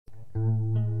Hey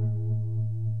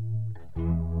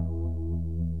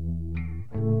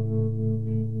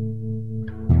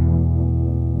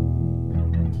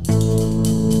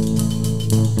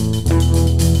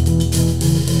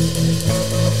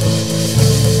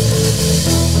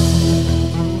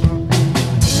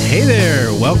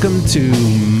there, welcome to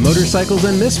Motorcycles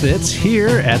and Misfits here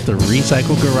at the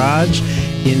Recycle Garage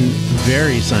in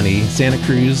very sunny Santa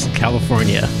Cruz,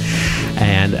 California.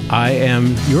 And I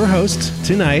am your host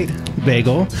tonight,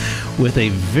 Bagel, with a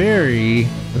very,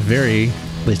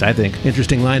 at least I think,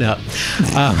 interesting lineup.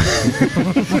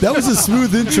 That was a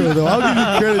smooth intro, though. I'll give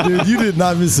you credit, dude. You did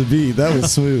not miss a beat. That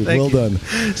was smooth. Well done.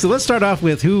 So let's start off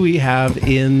with who we have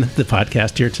in the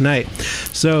podcast here tonight.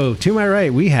 So to my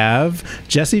right, we have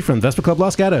Jesse from Vespa Club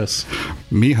Los Gatos.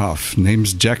 Mehoff.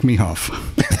 Name's Jack Mehoff.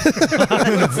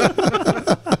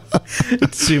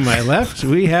 To my left,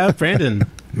 we have Brandon.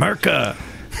 Marca.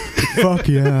 Fuck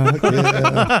yeah.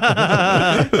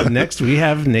 Next, we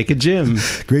have Naked Jim.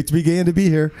 Great to be gay and to be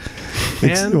here.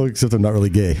 Except I'm not really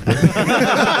gay.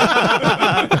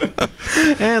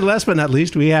 And last but not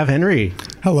least, we have Henry.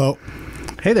 Hello.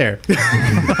 Hey there.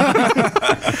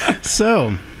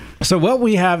 So what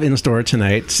we have in store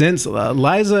tonight, since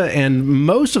Liza and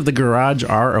most of the garage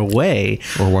are away.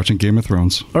 Or watching Game of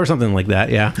Thrones. Or something like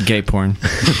that, yeah. Gay porn.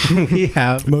 We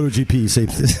have... MotoGP,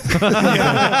 safety.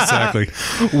 Yeah, exactly.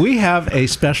 We have a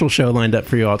special show lined up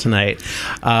for you all tonight.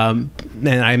 And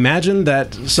I imagine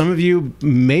that some of you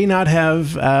may not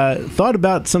have thought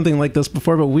about something like this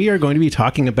before, but we are going to be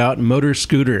talking about motor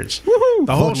scooters. Woohoo!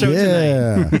 The whole show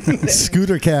tonight.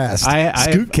 Scooter cast.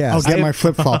 Scootcast. I'll get my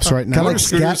flip flops right now. Kind of like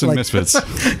Scooters and Misfits.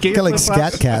 Get your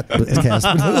Scat Cat, but cast,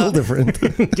 but a little different.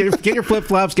 Get your flip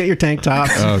flops. Get your tank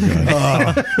tops. Oh,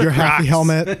 God. Your happy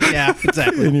helmet. Yeah,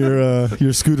 exactly. And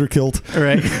your scooter kilt. All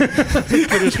right.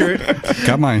 Scooter skirt.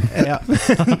 Got mine. Yeah.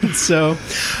 So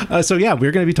yeah,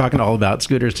 we're going to be talking all about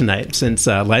scooters tonight, since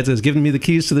Liza has given me the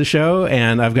keys to the show,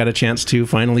 and I've got a chance to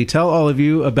finally tell all of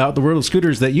you about the world of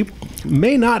scooters that you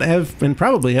may not have, and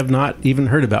probably have not even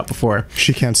heard about before.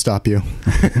 She can't stop you.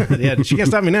 Yeah, she can't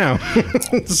stop me now.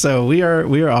 So we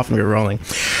are off and we're rolling.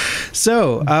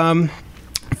 So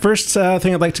first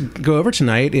thing I'd like to go over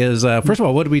tonight is, first of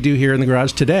all, what do we do here in the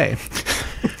garage today?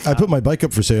 I put my bike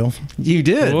up for sale. You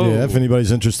did? Whoa. Yeah, if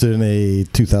anybody's interested in a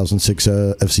 2006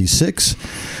 FC6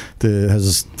 that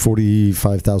has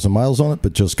 45,000 miles on it,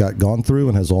 but just got gone through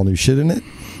and has all new shit in it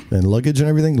and luggage and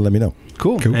everything, let me know.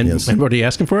 Cool. And, yes. And what are you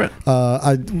asking for it?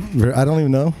 I don't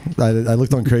even know. I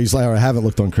looked on Craigslist, or I haven't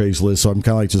looked on Craigslist, so I'm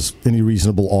kind of like just any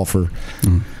reasonable offer.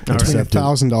 Between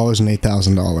 $1,000 and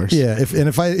 $8,000. Yeah,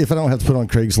 if I don't have to put on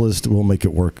Craigslist, we'll make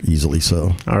it work easily.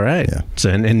 So all right. Yeah.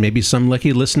 So and maybe some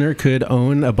lucky listener could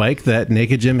own a bike that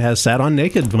Naked Jim has sat on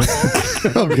naked.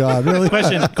 Oh God, really?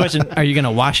 Question: are you going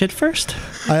to wash it first?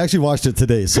 I actually washed it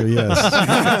today, so yes.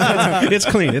 It's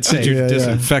clean. It's safe. Did you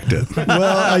disinfect it?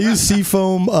 Well, I use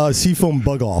seafoam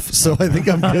bug off, so I think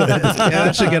I'm good. Yeah,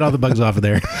 that should get all the bugs off of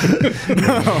there.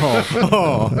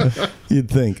 You'd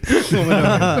think.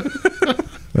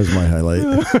 That's my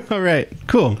highlight. All right,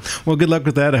 cool. Well, good luck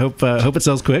with that. I hope it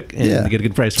sells quick and you get a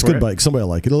good price for it. It's a good bike. Somebody will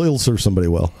like it. It'll serve somebody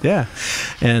well. Yeah,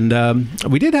 and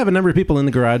we did have a number of people in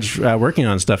the garage working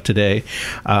on stuff today.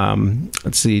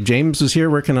 Let's see. James was here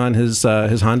working on his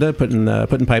Honda,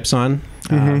 putting pipes on.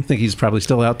 I think he's probably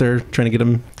still out there trying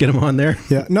to get him on there.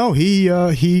 Yeah, no, he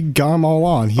got them all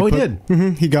on. He did.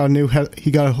 Mm-hmm, he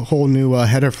got a whole new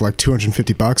header for like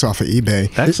 $250 off of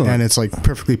eBay. Excellent. And it's like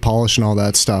perfectly polished and all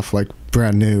that stuff, like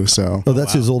brand new. So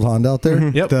that's his old Honda out there.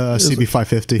 Mm-hmm. Yep, the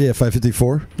CB550. Yeah,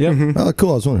 554. Yep. Mm-hmm. Oh,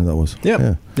 cool. I was wondering who that was.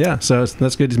 Yep. Yeah. So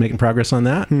that's good. He's making progress on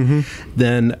that. Mm-hmm.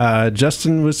 Then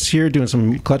Justin was here doing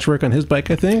some clutch work on his bike,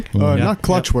 I think. Not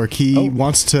clutch work. He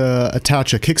wants to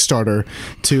attach a Kickstarter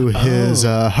to his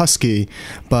Husky,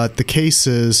 but the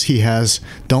cases he has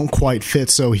don't quite fit.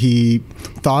 So he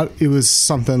thought it was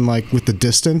something like with the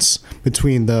distance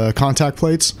between the contact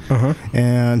plates,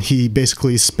 and he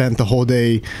basically spent the whole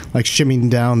day like shimming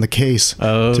down the case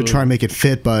to try and make it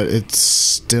fit, but it's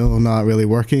still not really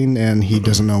working, and he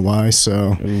doesn't know why.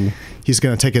 So he's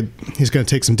going to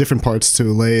take some different parts to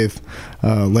lathe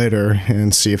later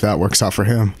and see if that works out for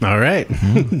him. All right.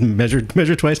 measure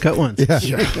twice, cut once. Yeah.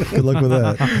 Good luck with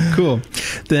that. Cool.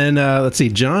 Then let's see.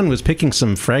 John was picking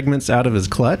some fragments out of his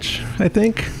clutch, I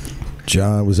think.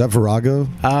 John, was that Virago?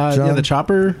 Yeah, the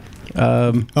chopper.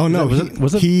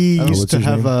 Was it? He used to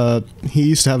have a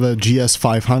GS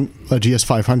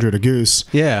 500, a Goose.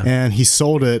 Yeah, and he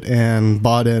sold it and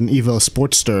bought an Evo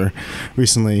Sportster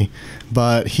recently.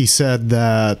 But he said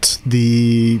that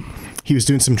the he was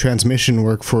doing some transmission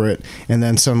work for it, and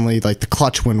then suddenly like the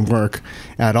clutch wouldn't work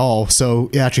at all. So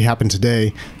it actually happened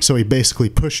today. So he basically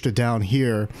pushed it down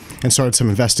here and started some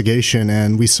investigation,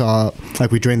 and we saw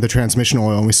we drained the transmission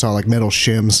oil and we saw like metal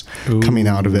shims coming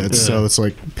out of it. So it's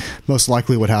like most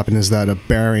likely what happened is that a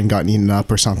bearing got eaten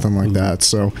up or something like that.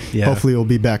 So hopefully we'll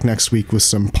be back next week with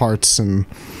some parts and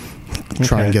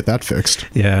try and get that fixed.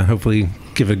 Yeah, hopefully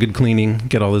give a good cleaning,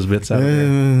 get all those bits out of there.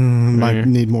 Might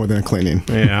need more than a cleaning.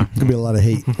 Yeah. There'll be a lot of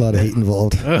hate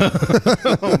involved.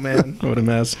 Oh man, what a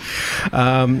mess.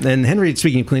 And Henry,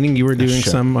 speaking of cleaning, you were doing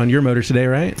some on your motor today,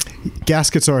 right?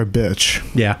 Gaskets are a bitch.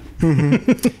 Yeah.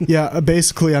 Yeah,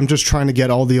 basically I'm just trying to get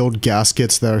all the old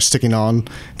gaskets that are sticking on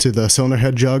to the cylinder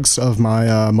head jugs of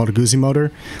my Moto Guzzi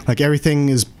motor. Like everything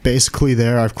is basically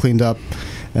there. I've cleaned up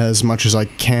as much as I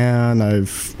can.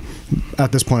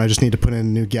 At this point, I just need to put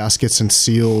in new gaskets and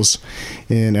seals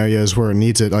in areas where it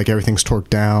needs it. Like everything's torqued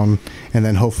down, and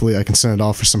then hopefully I can send it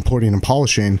off for some porting and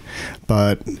polishing.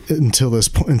 But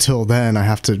until then, I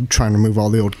have to try and remove all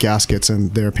the old gaskets,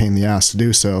 and they're a pain in the ass to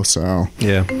do so. So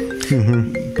yeah,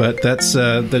 but that's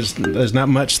there's not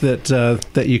much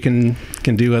that you can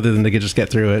do other than to just get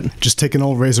through it. Just take an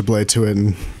old razor blade to it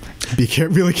and be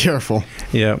really careful.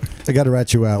 Yeah, I got to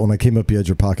rat you out. When I came up, you had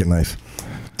your pocket knife.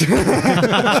 You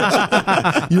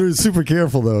were super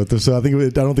careful though, so I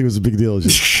don't think it was a big deal. I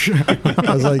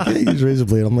was like, "Hey, use razor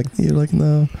blade." I'm like, "You're like,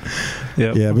 no."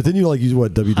 Yeah. But then you use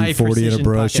what WD-40 and a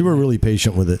brush. You were really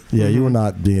patient with it. Yeah, you were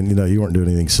not being, you weren't doing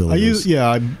anything silly.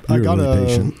 I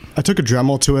took a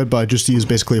Dremel to it, but I just used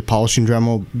basically a polishing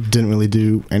Dremel. Didn't really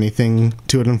do anything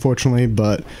to it, unfortunately.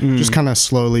 But just kind of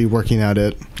slowly working at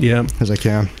it. As I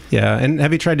can. Yeah, and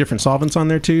have you tried different solvents on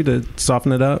there too to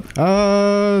soften it up?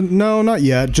 No, not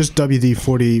yet. Just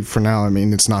WD-40 for now. I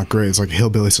mean, it's not great. It's like a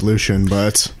hillbilly solution,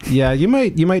 but yeah, you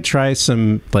might try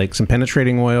some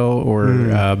penetrating oil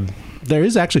or. There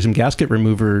is actually some gasket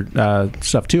remover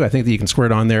stuff too. I think that you can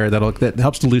squirt on there that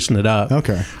helps to loosen it up.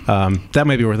 Okay, that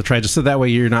might be worth a try. Just so that way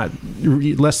you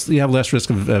have less risk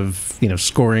of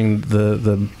scoring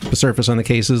the surface on the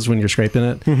cases when you're scraping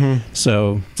it.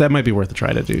 So that might be worth a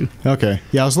try to do. Okay,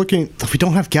 yeah, I was looking. We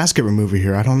don't have gasket remover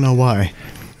here. I don't know why.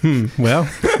 Well,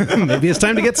 maybe it's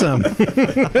time to get some.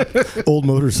 Old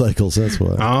motorcycles, that's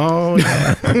why. Oh,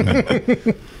 yeah.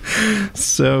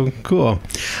 So cool.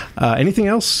 Anything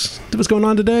else that was going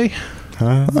on today?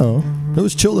 It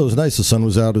was chill. It was nice. The sun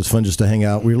was out. It was fun just to hang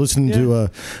out. We were listening to,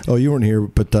 you weren't here,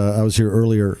 but I was here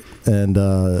earlier, and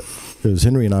it was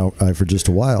Henry and I for just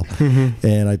a while.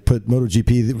 And I put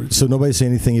MotoGP, so nobody say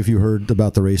anything if you heard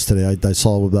about the race today. I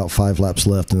saw about 5 laps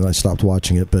left, and then I stopped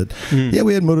watching it. But yeah,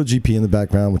 we had MotoGP in the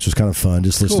background, which was kind of fun,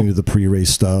 just listening to the pre-race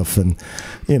stuff. And,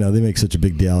 they make such a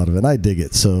big deal out of it. And I dig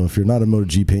it. So if you're not a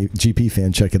MotoGP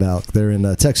fan, check it out. They're in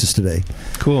Texas today.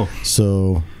 Cool.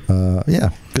 So...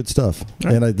 yeah, good stuff.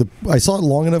 Right. And I saw it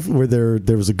long enough where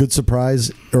there was a good surprise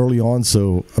early on,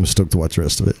 so I'm stoked to watch the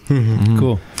rest of it.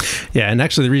 Cool. Yeah, and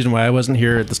actually the reason why I wasn't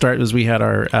here at the start was we had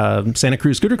our Santa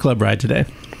Cruz Scooter Club ride today.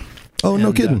 Oh,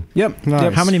 no kidding. Yep. Nice.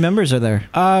 Yep. How many members are there?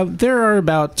 There are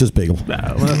about... Just Bagel.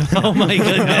 Oh, my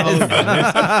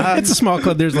goodness. It's a small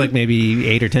club. There's like maybe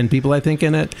 8 or 10 people, I think,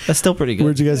 in it. That's still pretty good.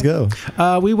 Where'd you guys go?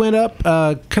 We went up,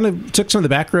 kind of took some of the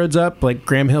back roads up, like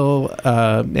Graham Hill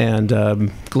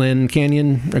and Glen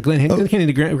Canyon, or Glen Canyon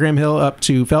to Graham Hill up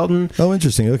to Felton. Oh,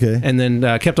 interesting. Okay. And then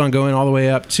kept on going all the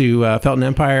way up to Felton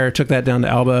Empire, took that down to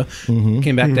Alba,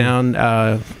 came back down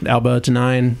Alba to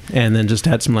 9, and then just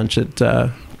had some lunch at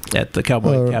the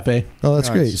Cowboy Cafe. Oh, that's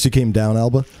great. So you came down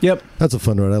Alba? Yep. That's a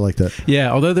fun ride. I like that. Yeah,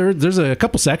 although there's a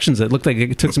couple sections that looked like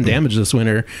it took some damage this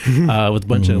winter with a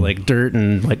bunch of like dirt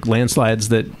and like landslides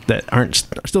that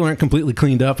still aren't completely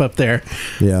cleaned up there.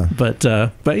 Yeah. But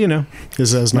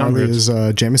is it as gnarly as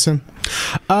Jameson?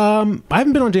 I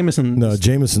haven't been on Jameson. No,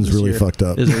 Jameson's really fucked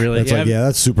up. Is it really? That's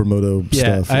that's supermoto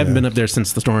stuff. I haven't been up there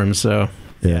since the storm, so.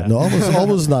 Yeah, no,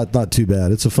 Alba's not too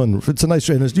bad. It's a nice,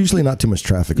 and there's usually not too much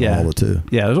traffic on Alba too.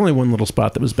 Yeah, there's only one little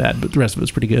spot that was bad, but the rest of it was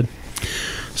pretty good.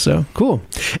 So cool.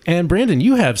 And Brandon,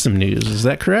 you have some news. Is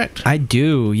that correct? I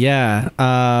do. Yeah.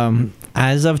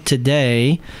 As of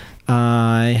today,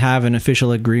 I have an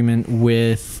official agreement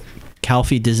with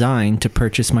Calfee Design to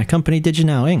purchase my company,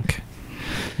 DigiNow Inc.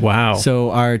 Wow. So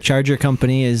our charger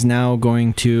company is now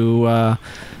going to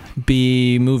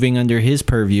be moving under his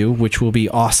purview, which will be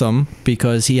awesome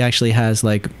because he actually has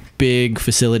like big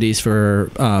facilities for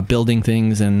building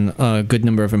things and a good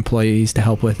number of employees to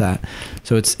help with that.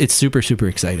 So it's super, super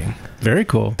exciting. Very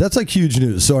cool. That's like huge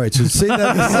news. Sorry, so say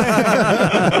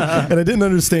that. And I didn't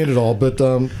understand it all, but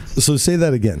so say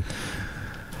that again.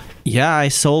 Yeah, I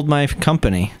sold my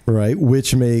company. Right,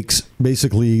 which makes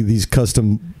basically these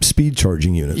custom speed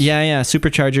charging units. Yeah,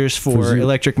 superchargers for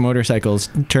electric motorcycles,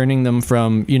 turning them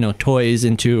from toys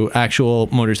into actual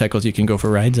motorcycles you can go for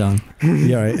rides on.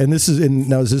 Yeah, right. And is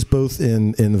this both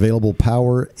in available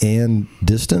power and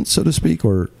distance, so to speak,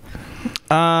 or is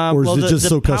it just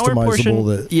so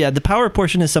customizable that... Yeah, the power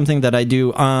portion is something that I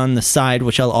do on the side,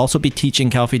 which I'll also be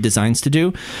teaching Calfee Designs to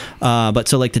do. But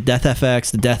so like the Death FX,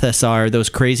 the Death SR, those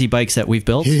crazy bikes that we've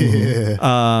built,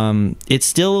 it's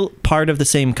still part of the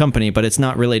same company, but it's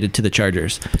not related to the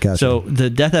chargers. Gotcha. So the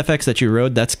Death FX that you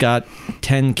rode, that's got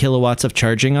 10 kilowatts of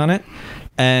charging on it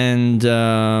and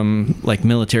like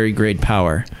military grade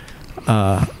power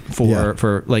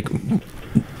for like...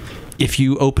 If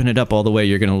you open it up all the way,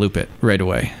 you're going to loop it right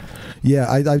away. Yeah,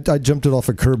 I jumped it off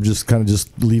a curb, just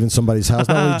leaving somebody's house.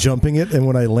 Not really jumping it, and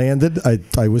when I landed,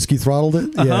 I whiskey throttled it.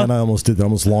 Yeah, and I almost did that. I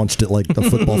almost launched it like a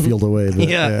football field away. But,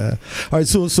 yeah. All right,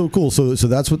 so cool. So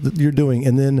that's what you're doing,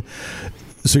 and then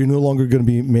so you're no longer going to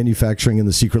be manufacturing in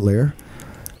the secret lair.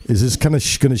 Is this kind of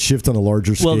going to shift on a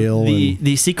larger scale? Well,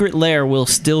 the secret lair will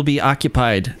still be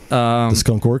occupied. The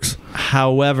Skunk Works?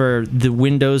 However, the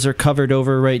windows are covered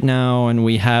over right now, and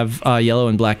we have yellow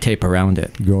and black tape around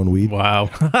it. Growing weed? Wow.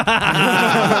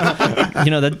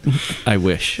 that I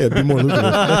wish. It'd be more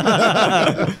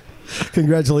lucrative.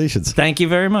 Congratulations. Thank you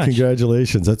very much.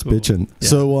 Congratulations. That's cool. Bitchin'. Yeah.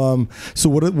 So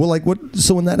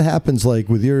when that happens, like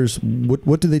with yours,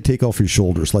 what do they take off your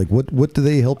shoulders? Like what do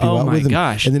they help you out with?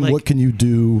 Gosh. And then what can you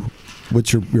do?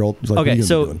 What's your okay,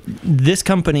 so this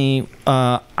company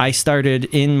I started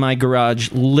in my garage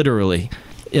literally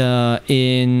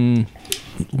when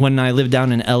I lived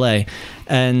down in LA.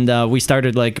 And we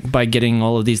started by getting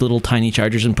all of these little tiny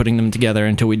chargers and putting them together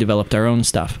until we developed our own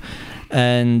stuff.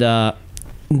 And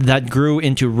that grew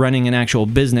into running an actual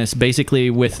business, basically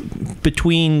with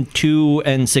between 2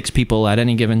 and 6 people at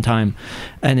any given time.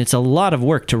 And it's a lot of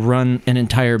work to run an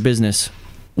entire business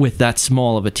with that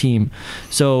small of a team.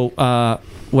 So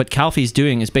what Calfee's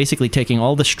doing is basically taking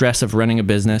all the stress of running a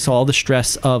business, all the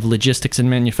stress of logistics and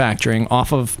manufacturing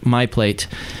off of my plate.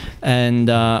 And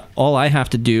all I have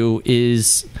to do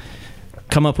is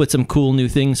come up with some cool new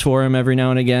things for them every now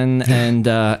and again and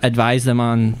advise them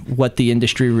on what the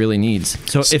industry really needs.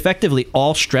 So effectively,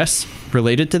 all stress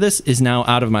related to this is now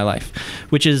out of my life,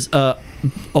 which is a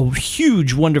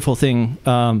huge, wonderful thing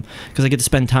because I get to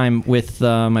spend time with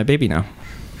my baby now.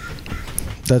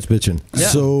 That's bitchin'.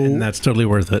 Yeah. And that's totally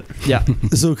worth it. Yeah.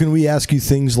 So can we ask you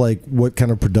things like what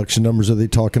kind of production numbers are they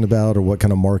talking about, or what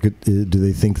kind of market do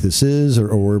they think this is,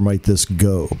 or where might this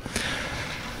go?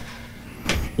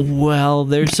 Well,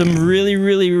 there's some really,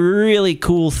 really, really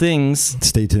cool things.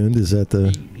 Stay tuned. Is that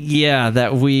the... Yeah,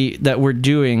 that we're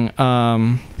doing.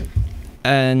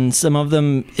 And some of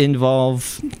them involve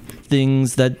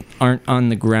things that aren't on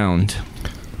the ground.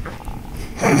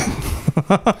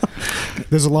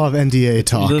 There's a lot of NDA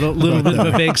talk. Little bit of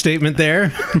a vague statement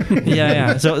there.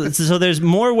 Yeah. So there's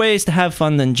more ways to have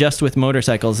fun than just with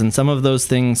motorcycles, and some of those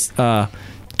things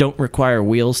don't require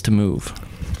wheels to move.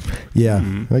 Yeah,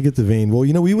 I get the vein. Well,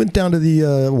 we went down to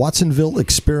the Watsonville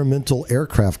Experimental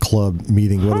Aircraft Club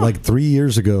meeting, like 3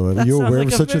 years ago. Are you aware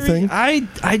of such a thing? I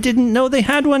didn't know they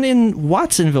had one in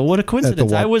Watsonville. What a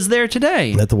coincidence. I was there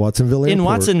today. At the Watsonville Airport. In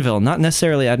Watsonville, not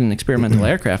necessarily at an experimental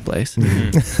aircraft place.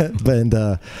 And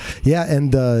I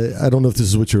don't know if this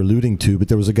is what you're alluding to, but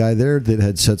there was a guy there that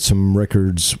had set some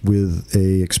records with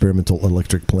a experimental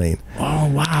electric plane. Oh,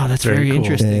 wow. That's very cool.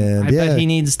 interesting. And, I bet he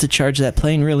needs to charge that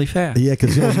plane really fast. Yeah,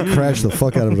 because he crashed the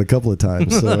fuck out of it a couple of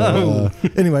times. So,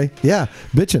 anyway, yeah,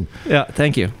 bitchin'. Yeah,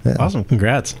 thank you. Yeah. Awesome.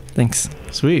 Congrats. Thanks.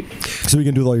 Sweet. So we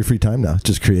can do it all your free time now.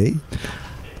 Just create.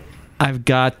 I've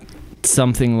got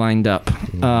something lined up.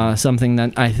 Something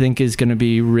that I think is going to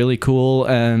be really cool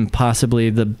and possibly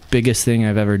the biggest thing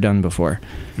I've ever done before.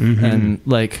 Mm-hmm. And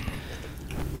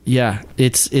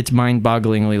it's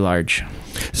mind-bogglingly large.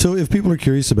 So if people are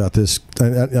curious about this,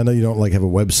 I know you don't have a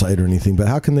website or anything, but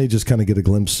how can they just kind of get a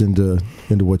glimpse into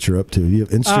what you're up to? You have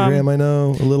Instagram, I know,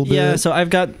 a little bit. Yeah, so I've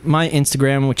got my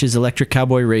Instagram, which is Electric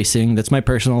Cowboy Racing. That's my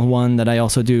personal one that I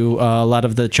also do a lot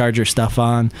of the charger stuff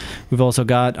on. We've also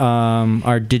got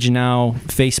our DigiNow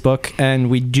Facebook, and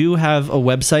we do have a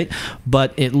website,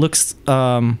 but it looks...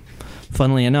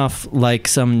 funnily enough, like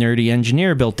some nerdy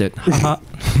engineer built it.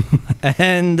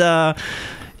 And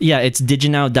it's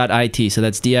diginow.it, so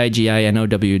that's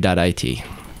diginow.it.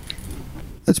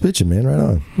 That's bitchin', man. Right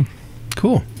on.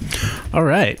 Cool. All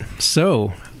right.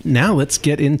 So now let's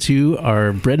get into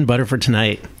our bread and butter for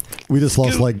tonight. We just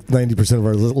lost 90% of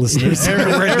our listeners.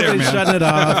 Everybody's shutting it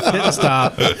off. Hit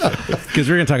stop. Because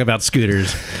we're going to talk about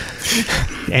scooters.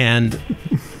 And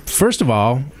first of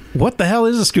all, what the hell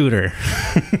is a scooter?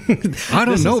 I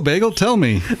don't know, Bagel. Tell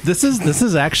me. This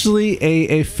is actually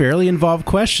a fairly involved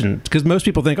question because most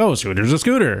people think, oh, a scooter's a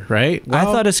scooter, right? I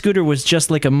thought a scooter was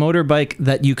just like a motorbike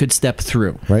that you could step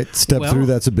through. Right? Step through,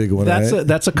 that's a big one, right?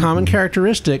 That's a common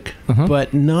characteristic,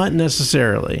 but not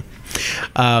necessarily.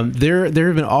 There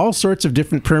have been all sorts of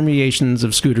different permeations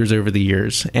of scooters over the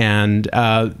years, and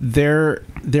there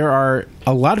are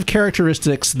a lot of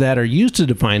characteristics that are used to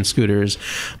define scooters,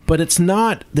 but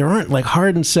there aren't like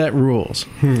hard and set rules.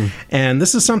 And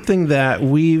this is something that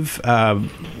we've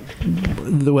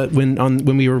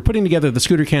when we were putting together the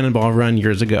Scooter Cannonball Run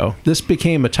years ago, this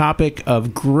became a topic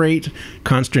of great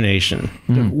consternation.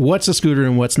 What's a scooter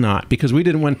and what's not? Because we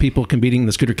didn't want people competing in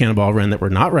the Scooter Cannonball Run that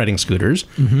were not riding scooters.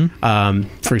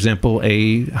 For example,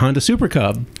 a Honda Super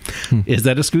Cub. Is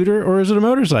that a scooter or is it a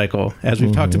motorcycle? As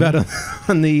we've talked about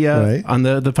on the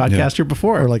podcast here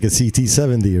before. Or like a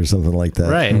CT70 or something like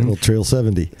that. Right. A little Trail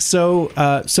 70. So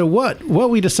what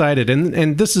we decided,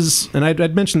 and this is, and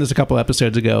I'd mentioned this a couple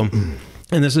episodes ago,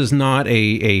 and this is not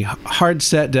a hard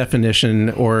set definition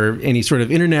or any sort of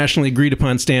internationally agreed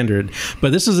upon standard,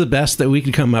 but this is the best that we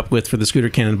could come up with for the Scooter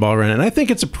Cannonball Run. And I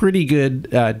think it's a pretty good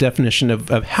definition of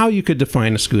how you could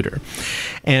define a scooter.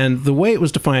 And the way it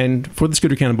was defined for the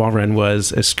Scooter Cannonball Run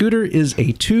was a scooter is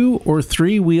a 2 or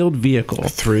 3-wheeled vehicle.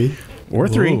 3? Or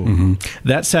 3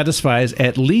 that satisfies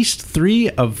at least 3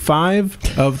 of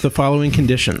 5 of the following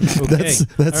conditions. That's All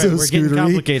right, so we're getting scootery.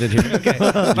 complicated here.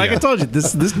 Like I told you,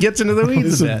 this gets into the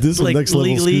weeds a bit. This is Like next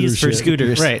level legalese scooter for shit.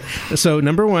 scooters. Right. So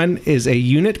number 1 is a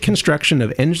unit construction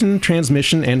of engine,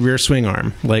 transmission, and rear swing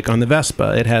arm. Like on the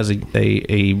Vespa, it has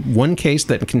a one case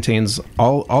that contains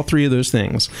all 3 of those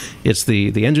things. It's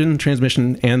the engine,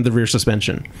 transmission, and the rear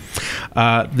suspension.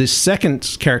 The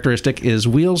second characteristic is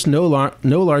wheels no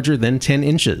larger than 10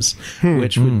 inches,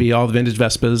 which would be all the vintage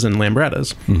Vespas and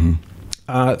Lambrettas.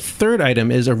 Third item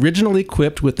is originally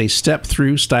equipped with a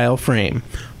step-through style frame,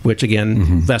 which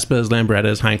again, Vespas,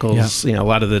 Lambrettas, Heinkels, a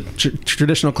lot of the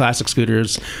traditional classic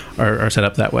scooters are set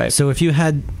up that way. So if you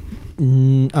had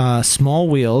small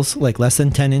wheels, like less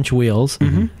than 10-inch wheels,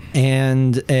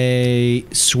 and a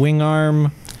swing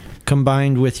arm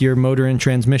combined with your motor and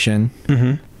transmission,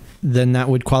 then that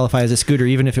would qualify as a scooter,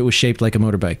 even if it was shaped like a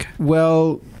motorbike.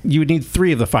 Well, you would need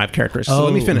 3 of the 5 characteristics. So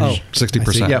let me finish.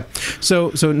 60%. Yeah.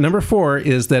 So number 4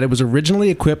 is that it was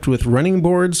originally equipped with running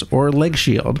boards or leg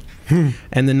shield, and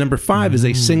then number 5 is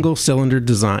a single cylinder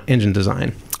engine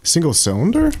design. Single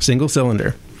cylinder? Single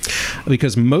cylinder.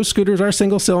 Because most scooters are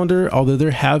single cylinder, although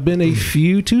there have been a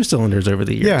few 2-cylinders over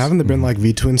the years. Yeah, haven't there been like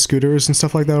V-twin scooters and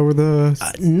stuff like that over the?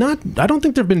 I don't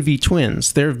think there have been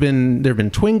V-twins. There have been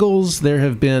Twingles. There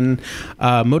have been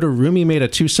Motorumi made a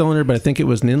 2-cylinder, but I think it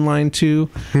was an inline 2.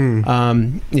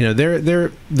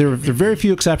 There are very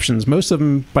few exceptions. Most of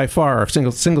them by far are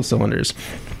single cylinders.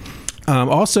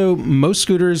 Also, most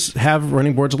scooters have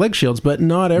running boards, leg shields, but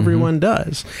not everyone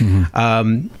does.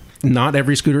 Not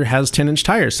every scooter has 10-inch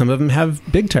tires. Some of them have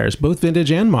big tires, both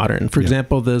vintage and modern. For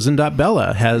example, the Zendot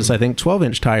Bella has, I think,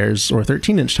 12-inch tires or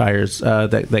 13-inch tires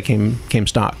that came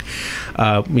stock,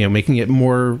 making it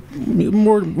more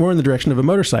in the direction of a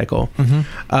motorcycle.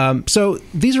 So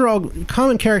these are all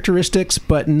common characteristics,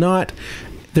 but not.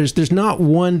 There's not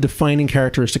one defining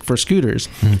characteristic for scooters.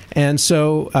 And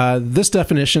so this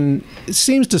definition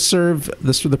seems to serve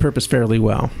the purpose fairly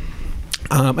well.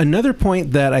 Another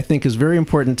point that I think is very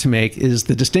important to make is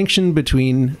the distinction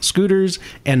between scooters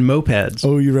and mopeds.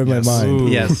 Oh, you read my mind.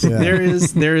 Yes, Yeah.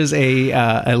 there is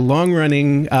a long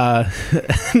running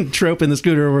trope in the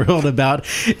scooter world about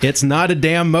it's not a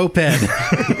damn moped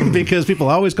because people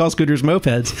always call scooters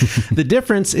mopeds. The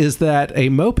difference is that a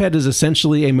moped is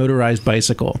essentially a motorized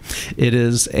bicycle. It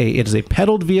is a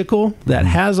pedaled vehicle that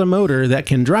has a motor that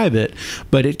can drive it,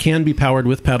 but it can be powered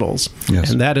with pedals.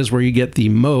 Yes. And that is where you get the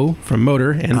mo from motor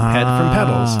and ped from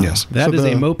pedals. Yes. That is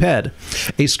a moped.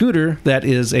 A scooter that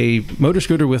is a motor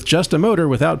scooter with just a motor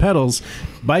without pedals,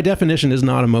 by definition, is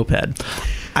not a moped.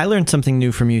 I learned something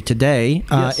new from you today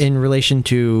in relation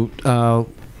to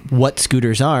what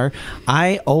scooters are.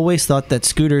 I always thought that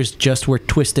scooters just were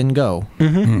twist and go.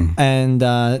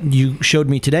 And you showed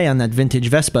me today on that vintage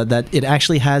Vespa that it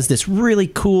actually has this really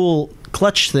cool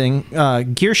clutch thing,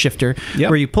 gear shifter,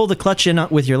 where you pull the clutch in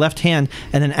with your left hand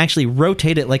and then actually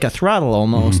rotate it like a throttle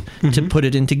almost to put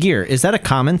it into gear. Is that a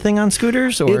common thing on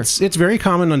scooters? Or It's very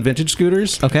common on vintage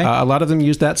scooters. Okay. A lot of them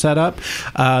use that setup.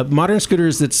 Modern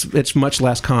scooters, it's much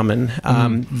less common.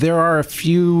 There are a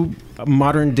few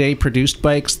modern day produced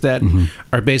bikes that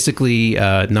are basically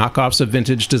knockoffs of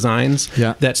vintage designs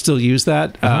that still use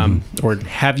that or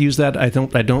have used that. I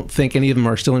don't think any of them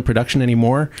are still in production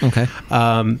anymore. Okay.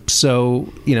 So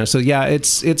So yeah,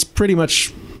 it's pretty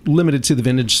much limited to the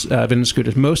vintage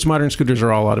scooters. Most modern scooters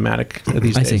are all automatic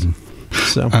these days. see.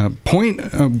 So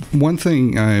One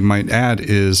thing I might add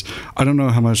is, I don't know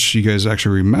how much you guys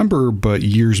actually remember, but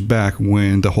years back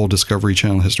when the whole Discovery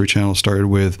Channel, History Channel started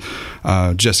with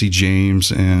Jesse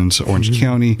James and Orange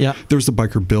County, Yeah. there was the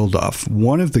biker build-off.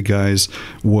 One of the guys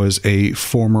was a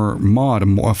former mod,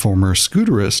 a former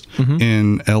scooterist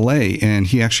in LA, and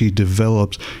he actually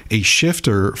developed a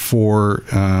shifter for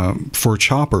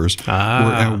choppers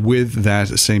with that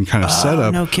same kind of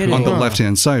setup no kidding. on the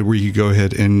left-hand side, where you could go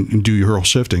ahead and do your hurl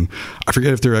shifting. I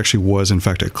forget if there actually was, in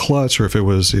fact, a clutch, or if it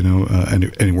was,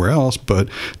 anywhere else, but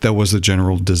that was the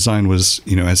general design, was,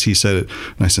 as he said it,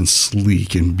 nice and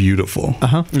sleek and beautiful.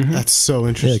 That's so Yeah,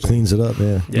 interesting. it cleans it up.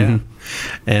 Yeah. yeah.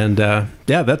 And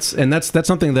that's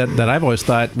something that I've always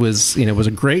thought was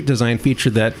a great design feature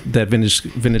that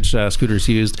vintage scooters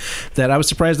used, that I was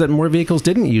surprised that more vehicles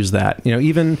didn't use that.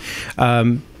 Even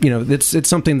it's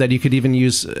something that you could even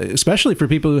use, especially for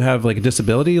people who have like a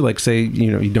disability, like say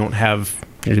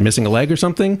you're missing a leg or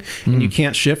something, and you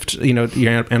can't shift,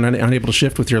 you're unable to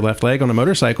shift with your left leg on a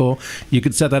motorcycle. You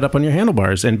could set that up on your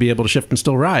handlebars and be able to shift and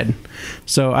still ride.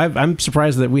 So I'm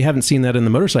surprised that we haven't seen that in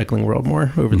the motorcycling world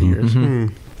more over the years.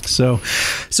 So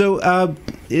I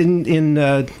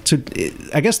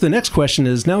guess the next question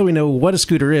is, now that we know what a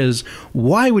scooter is,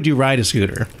 why would you ride a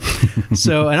scooter?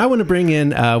 And I want to bring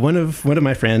in one of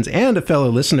my friends and a fellow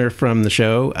listener from the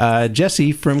show,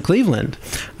 Jesse from Cleveland.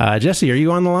 Jesse, are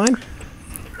you on the line?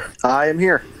 I am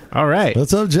here. All right.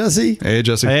 What's up, Jesse? Hey,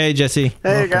 Jesse. Hey, Jesse.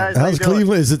 Hey guys, how How's you doing?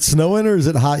 Cleveland? Is it snowing or is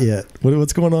it hot yet?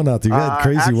 What's going on out there? You had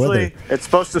crazy Actually, weather. it's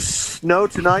supposed to snow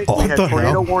tonight. Oh, We had what the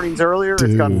tornado hell? warnings earlier.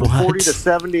 It's gone from 40 to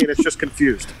 70, and it's just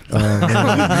confused.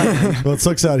 Well, it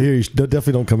sucks out here.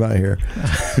 Definitely don't come out here.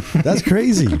 That's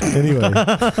crazy. Anyway,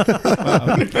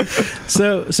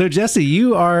 So Jesse,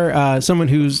 you are someone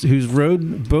who's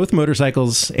rode both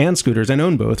motorcycles and scooters and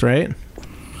own both, right?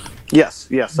 Yes.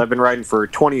 I've been riding for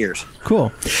 20 years.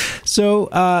 Cool. So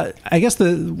I guess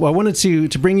I wanted to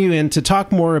bring you in to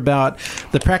talk more about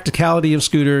the practicality of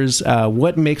scooters,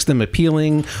 what makes them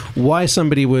appealing, why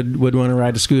somebody would want to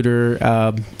ride a scooter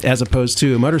as opposed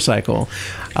to a motorcycle.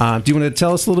 Do you want to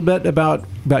tell us a little bit about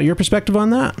your perspective on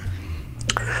that?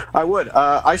 I would.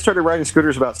 I started riding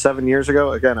scooters about 7 years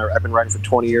ago. Again, I've been riding for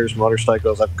 20 years.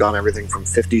 Motorcycles, I've gone everything from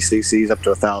 50 cc's up to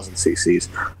 1,000 cc's.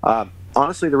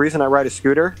 Honestly, the reason I ride a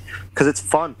scooter, because it's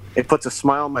fun. It puts a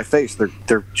smile on my face.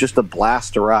 They're just a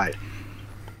blast to ride.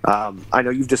 I know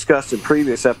you've discussed in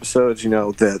previous episodes,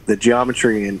 the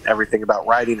geometry and everything about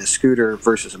riding a scooter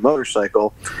versus a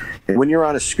motorcycle. And when you're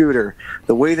on a scooter,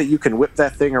 the way that you can whip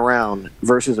that thing around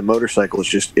versus a motorcycle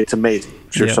is it's amazing.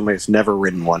 I'm sure somebody that's never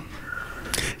ridden one.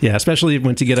 Yeah, especially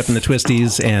once you get up in the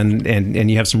twisties and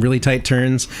you have some really tight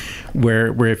turns,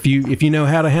 where if you know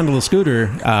how to handle a scooter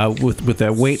with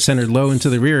that weight centered low into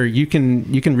the rear, you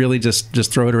can really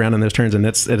just throw it around in those turns, and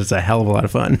it's a hell of a lot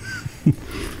of fun.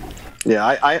 Yeah,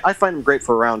 I find them great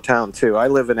for around town too. I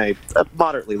live in a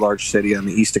moderately large city on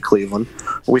the east of Cleveland.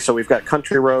 So we've got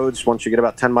country roads once you get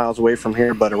about 10 miles away from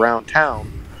here, but around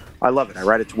town, I love it. I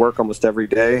ride it to work almost every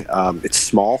day. It's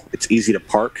small, it's easy to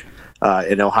park.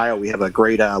 In Ohio, we have a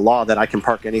great law that I can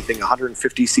park anything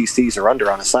 150 cc's or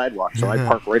under on a sidewalk. So I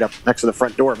park right up next to the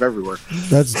front door of everywhere.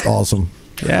 that's awesome.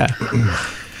 Yeah.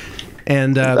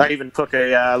 And I even took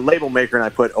a label maker and I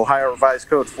put Ohio Revised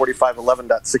Code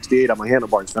 4511.68 on my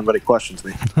handlebars if anybody questions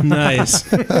me.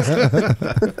 nice.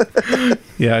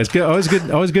 Yeah, it's good. Always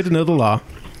good to know the law.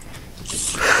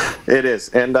 It is,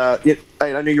 and I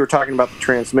know you were talking about the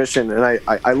transmission, and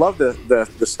I love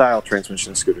the style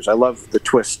transmission scooters. I love the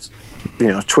twist,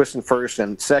 twisting first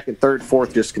and second, third,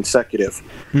 fourth, just consecutive.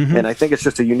 And I think it's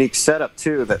just a unique setup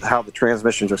too, that how the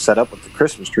transmissions are set up with the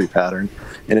Christmas tree pattern,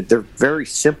 and they're very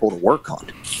simple to work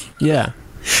on. Yeah.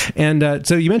 And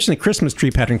so you mentioned the Christmas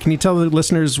tree pattern. Can you tell the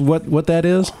listeners what that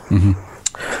is?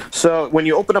 So when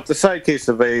you open up the side case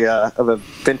of a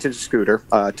vintage scooter,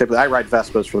 typically I ride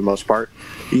Vespas for the most part.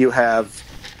 You have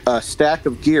a stack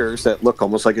of gears that look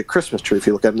almost like a Christmas tree. If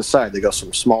you look at them the side, they go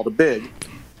from small to big,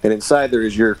 and inside there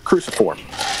is your cruciform.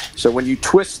 So when you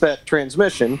twist that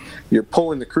transmission, you're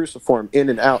pulling the cruciform in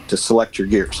and out to select your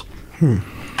gears.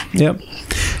 Yep.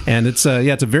 And it's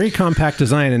a very compact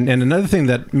design. And another thing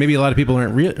that maybe a lot of people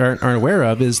aren't aware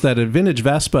of is that a vintage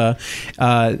Vespa,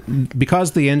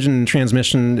 because the engine and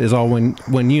transmission is all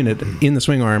one unit in the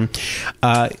swing arm,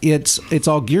 it's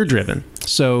all gear driven.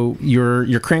 So your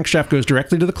crankshaft goes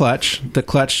directly to the clutch. The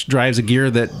clutch drives a gear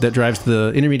that drives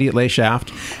the intermediate lay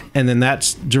shaft, and then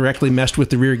that's directly meshed with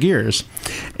the rear gears.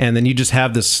 And then you just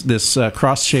have this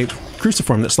cross-shaped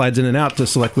cruciform that slides in and out to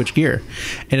select which gear,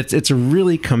 and it's a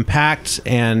really compact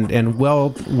and well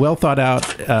thought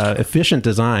out, efficient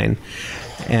design.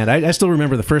 And I still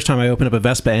remember the first time I opened up a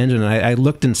Vespa engine, and I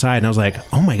looked inside, and I was like,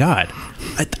 "Oh my god,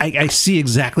 I see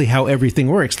exactly how everything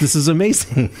works. This is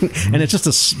amazing!" And it's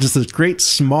just a great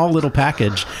small little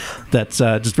package that's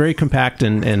just very compact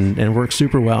and works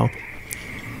super well.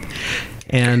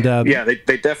 And yeah,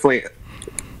 they definitely.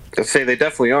 I say they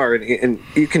definitely are, and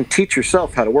you can teach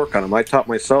yourself how to work on them. I taught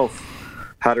myself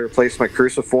how to replace my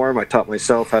cruciform. I taught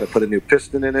myself how to put a new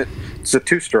piston in it. It's a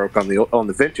 2-stroke on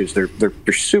the vintage.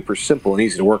 They're super simple and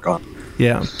easy to work on.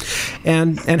 Yeah,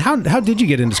 and how did you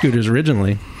get into scooters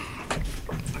originally,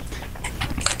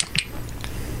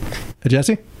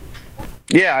 Jesse?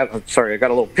 Yeah, I'm sorry, I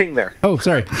got a little ping there. Oh,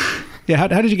 sorry. Yeah, how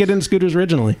did you get into scooters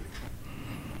originally?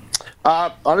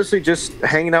 Honestly, just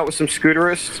hanging out with some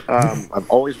scooterists. I've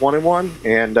always wanted one,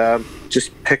 and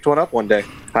just picked one up one day.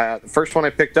 The first one I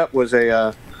picked up was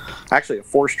actually a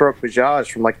 4-stroke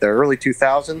Bajaj from like the early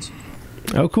 2000s.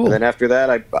 Oh, cool. And then after that,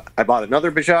 I bought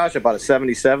another Bajaj. I bought a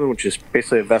 77, which is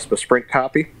basically a Vespa Sprint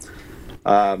copy.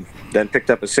 Then picked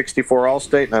up a 64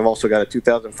 Allstate, and I've also got a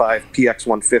 2005 PX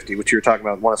 150, which you were talking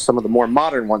about, some of the more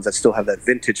modern ones that still have that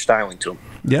vintage styling to them.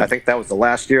 Yeah. I think that was the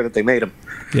last year that they made them.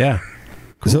 Yeah.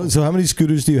 Cool. So how many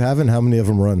scooters do you have, and how many of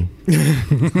them run?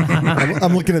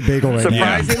 I'm looking at Bagel right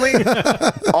now. Surprisingly,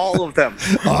 all of them.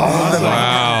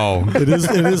 Wow. It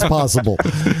is possible.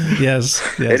 Yes.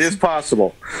 It is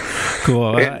possible.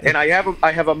 Cool. And I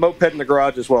have a moped in the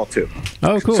garage as well too.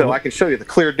 Oh, cool. So I can show you the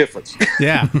clear difference.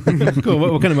 Yeah. Cool.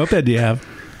 What kind of moped do you have?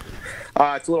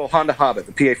 It's a little Honda Hobbit,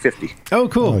 the PA50. Oh,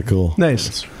 cool. Oh, cool.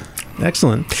 Nice.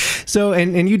 Excellent. So,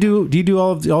 and do you do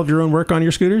all of your own work on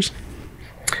your scooters?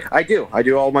 I do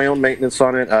all my own maintenance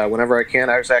on it whenever I can.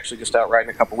 I was actually just out riding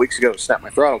a couple weeks ago, snapped my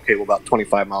throttle cable about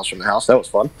 25 miles from the house. That was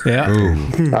fun.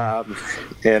 Yeah.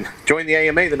 And joined the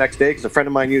AMA the next day because a friend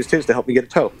of mine used his to help me get a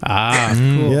tow. Ah,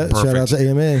 cool. Yeah, shout out to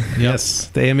AMA. Yes,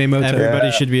 the AMA Moto.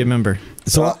 Everybody should be a member.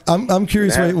 So I'm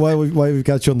curious why we've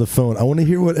got you on the phone. I want to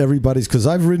hear what everybody's, because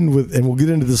I've ridden with, and we'll get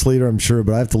into this later, I'm sure,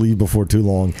 but I have to leave before too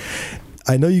long.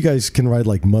 I know you guys can ride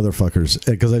like motherfuckers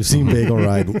because I've seen Bagel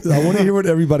ride. I want to hear what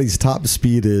everybody's top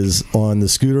speed is on the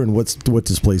scooter and what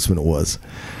displacement it was.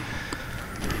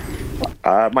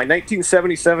 My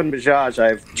 1977 Bajaj,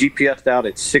 I've GPS'd out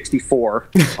at 64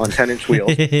 on 10-inch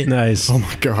wheels. Nice. Oh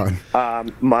my god.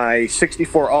 My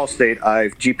 64 Allstate,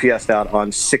 I've GPS'd out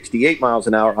on 68 miles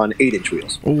an hour on 8-inch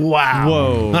wheels. Wow.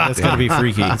 Whoa, that's gotta be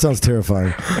freaky. That sounds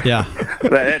terrifying. Yeah.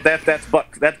 That's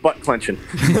butt clenching.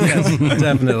 Yes,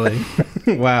 definitely.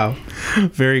 Wow.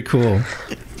 Very cool.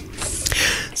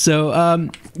 So,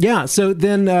 So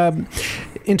then,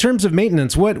 in terms of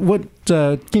maintenance, what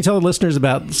can you tell the listeners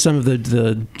about some of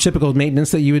the typical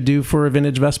maintenance that you would do for a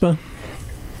vintage Vespa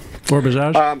or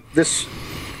Bajaj?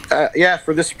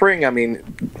 For this spring, I mean,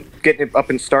 getting it up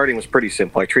and starting was pretty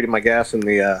simple. I treated my gas in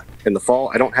the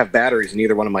fall. I don't have batteries in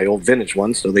either one of my old vintage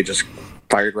ones, so they just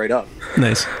fired right up.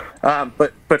 Nice.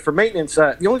 But for maintenance,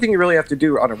 the only thing you really have to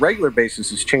do on a regular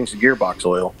basis is change the gearbox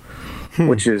oil,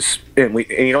 which is, and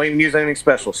you don't even use anything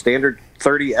special. Standard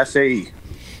 30 SAE,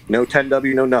 no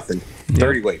 10W, no nothing,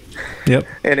 30 weight. Yep.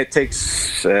 And it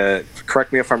takes,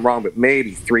 correct me if I'm wrong, but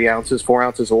maybe 4 ounces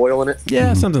of oil in it.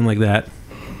 Yeah, something like that.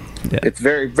 Yeah. It's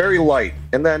very, very light.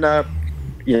 And then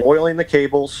oiling the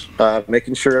cables,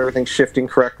 making sure everything's shifting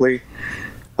correctly,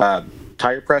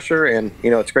 tire pressure, and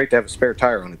it's great to have a spare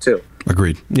tire on it too.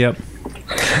 Agreed. Yep.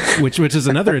 Which is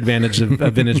another advantage of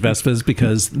vintage Vespas,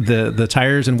 because the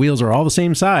tires and wheels are all the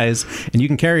same size, and you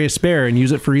can carry a spare and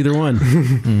use it for either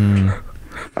one.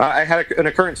 I had an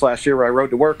occurrence last year where I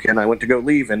rode to work and I went to go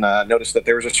leave and noticed that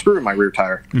there was a screw in my rear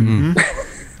tire. Mm-hmm.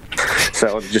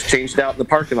 So I just changed it out in the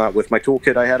parking lot with my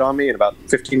toolkit I had on me in about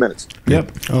 15 minutes.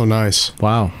 Yep. Oh, nice.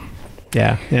 Wow.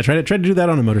 Yeah. Try to do that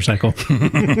on a motorcycle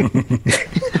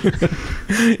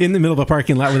in the middle of a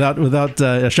parking lot without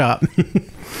a shop.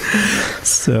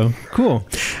 So cool.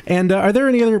 And are there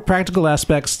any other practical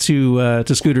aspects to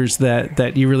scooters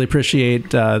that you really appreciate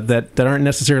that aren't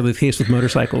necessarily the case with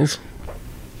motorcycles?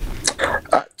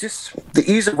 Just the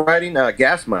ease of riding.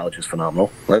 Gas mileage is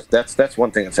phenomenal. That's one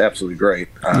thing that's absolutely great,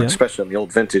 especially on the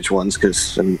old vintage ones,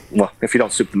 because if you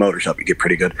don't soup the motors up, you get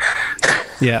pretty good.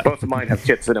 Yeah. Both of mine have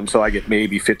kits in them, so I get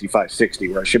maybe 55, 60,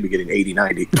 where I should be getting 80,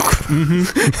 90.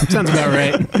 Mm-hmm. Sounds about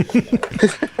right.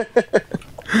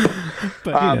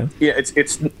 But,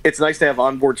 it's nice to have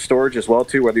onboard storage as well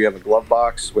too. Whether you have a glove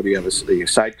box, whether you have the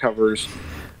side covers,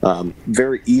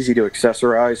 very easy to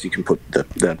accessorize. You can put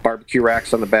the barbecue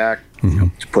racks on the back,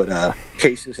 to put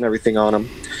cases and everything on them.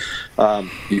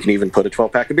 You can even put a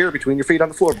 12-pack of beer between your feet on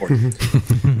the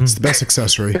floorboard. It's the best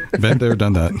accessory. Been there,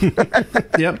 done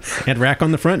that. Yep, and rack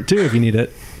on the front too if you need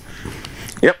it.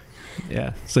 Yep.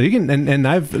 Yeah, so you can, and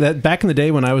back in the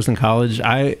day when I was in college,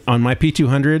 on my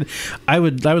P200, I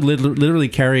would literally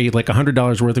carry like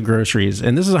 $100 worth of groceries,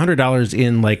 and this is $100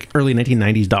 in like early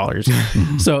 1990s dollars.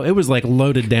 So it was like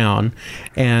loaded down,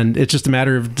 and it's just a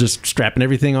matter of just strapping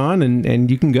everything on, and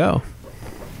you can go.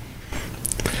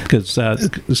 Because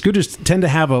the scooters tend to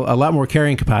have a lot more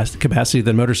carrying capacity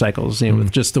than motorcycles, with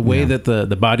just the way that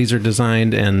the bodies are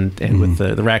designed and with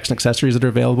the racks and accessories that are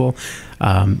available.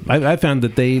 I found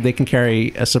that they can carry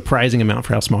a surprising amount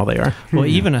for how small they are. Well,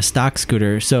 even a stock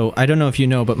scooter. So I don't know if you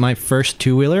know, but my first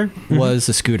two-wheeler was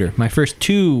a scooter. My first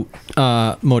two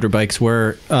motorbikes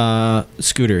were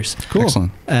scooters. Cool.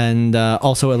 Excellent. And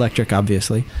also electric,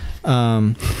 obviously.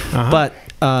 But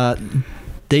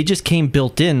they just came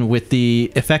built in with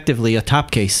effectively a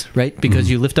top case, right? Because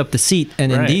you lift up the seat,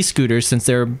 and in these scooters, since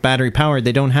they're battery powered,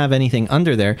 they don't have anything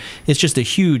under there. It's just a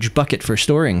huge bucket for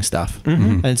storing stuff.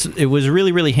 And it was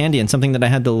really, really handy, and something that I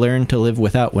had to learn to live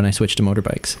without when I switched to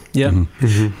motorbikes. Yeah,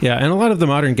 yeah, and a lot of the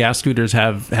modern gas scooters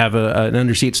have an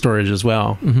under-seat storage as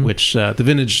well, which the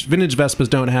vintage Vespas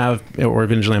don't have, or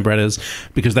vintage Lambrettas,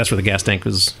 because that's where the gas tank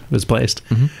was placed.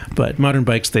 But modern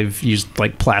bikes, they've used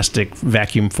like plastic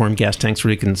vacuum formed gas tanks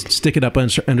where you can stick it up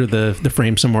under the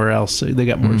frame somewhere else. So they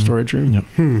got more storage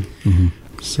room.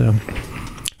 So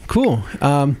cool.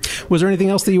 Was there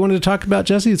anything else that you wanted to talk about,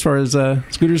 Jesse, as far as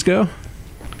scooters go?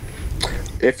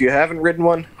 If you haven't ridden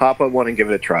one, hop on one and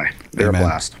give it a try. They're a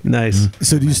blast. Nice.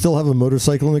 So do you still have a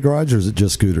motorcycle in the garage, or is it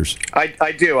just scooters?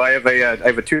 I do. I have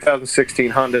a 2016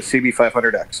 Honda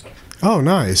CB500X. Oh,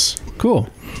 nice. Cool.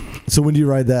 So when do you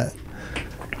ride that?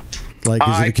 Like,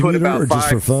 is it a commuter or just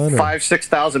for fun?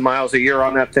 6,000 miles a year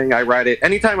on that thing. I ride it.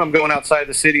 Anytime I'm going outside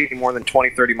the city, more than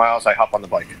 20, 30 miles, I hop on the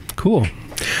bike. Cool.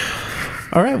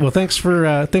 All right. Well, thanks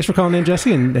for calling in,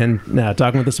 Jesse, and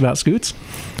talking with us about scoots.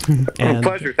 A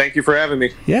pleasure. Thank you for having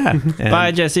me. Yeah.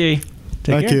 Bye, Jesse.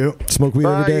 Thank you. Smoke weed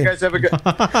Bye. every day. You guys have a good.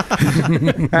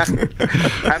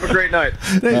 Have a great night.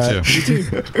 Thanks. You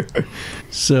too.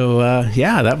 So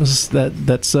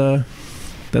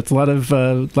that's a lot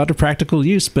of practical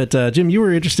use. But Jim, you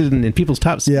were interested in people's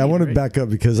top speed. Yeah, I want to back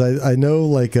up because I know,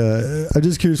 like, I'm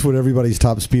just curious what everybody's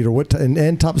top speed or what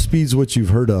and top speed's what you've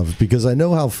heard of, because I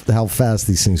know how fast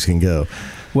these things can go.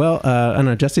 Well, I don't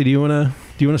know, Jesse, do you want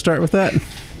to start with that?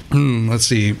 Let's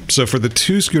see. So for the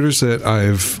two scooters that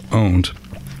I've owned,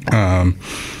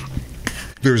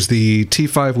 there's the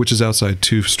T5, which is outside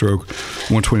 2-stroke,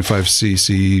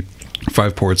 125cc,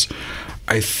 5 ports.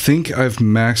 I think I've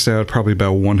maxed out probably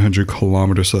about 100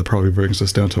 kilometers, so that probably brings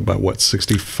us down to about,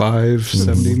 65,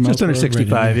 70 miles? Just under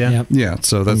 65, yeah. Yep. Yeah,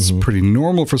 so that's pretty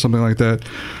normal for something like that.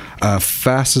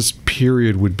 Fastest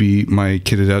period would be my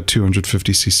kitted out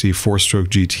 250cc 4-stroke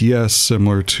GTS,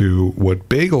 similar to what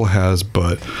Bagel has,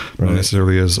 but not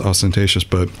necessarily as ostentatious.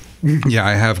 But yeah,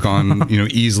 I have gone,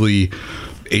 easily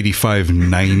 85,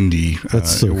 90 That's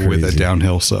so with a crazy.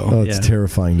 downhill. So It's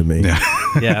terrifying to me. yeah.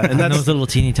 Yeah, and And that's those little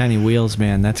teeny tiny wheels,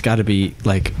 man, that's got to be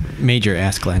like major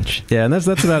ass clench. yeah, and that's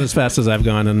about as fast as I've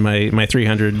gone on my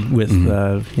 300 with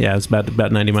it's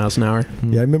about 90 miles an hour.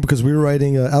 Yeah, I remember because we were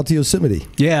riding out to Yosemite.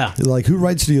 Yeah. Like, who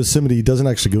rides to Yosemite? He doesn't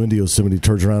actually go into Yosemite,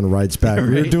 turns around and rides back.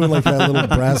 We were doing like that little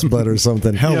brass butt or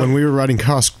something. Hell, when we were riding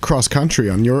cross country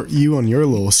on your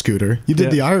little scooter, you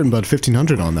did the Iron Bud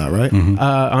 1500 on that, right?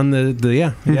 On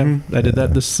the I did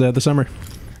that this summer.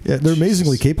 Yeah, they're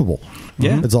amazingly capable.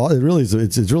 Yeah. It's all. It really is.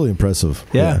 It's really impressive.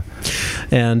 Yeah.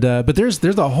 And but there's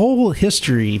a whole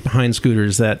history behind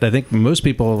scooters that I think most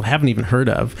people haven't even heard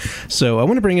of. So I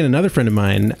want to bring in another friend of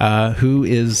mine who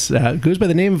goes by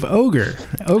the name of Ogre.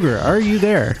 Ogre, are you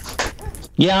there?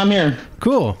 Yeah, I'm here.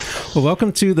 Cool. Well,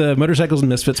 welcome to the Motorcycles and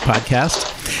Misfits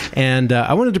podcast. And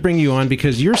I wanted to bring you on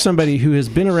because you're somebody who has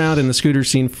been around in the scooter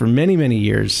scene for many, many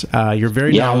years. You're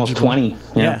very knowledgeable. Almost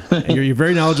 20. Yeah. You're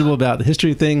very knowledgeable about the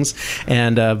history of things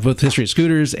and both the history of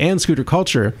scooters and scooter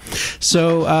culture.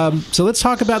 So let's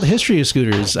talk about the history of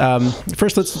scooters.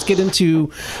 First, let's get into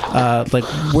like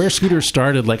where scooters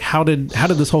started. Like how did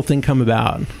this whole thing come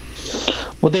about?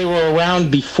 Well, they were around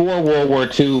before World War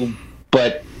II,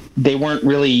 but they weren't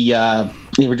really,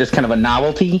 they were just kind of a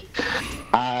novelty.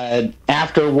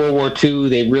 After World War II,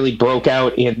 they really broke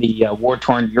out in the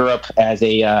war-torn Europe as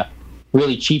a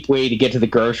really cheap way to get to the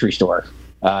grocery store.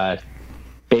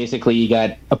 Basically, you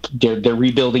got they're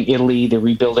rebuilding Italy, they're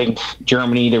rebuilding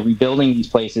Germany, they're rebuilding these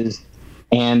places,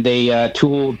 and they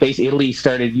Italy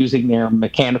started using their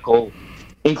mechanical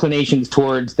inclinations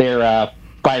towards their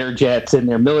fighter jets and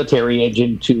their military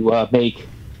engine to make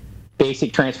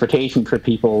basic transportation for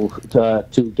people to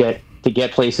get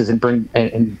places and bring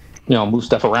and move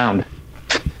stuff around.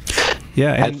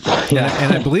 Yeah,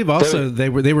 and I believe also they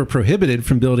were prohibited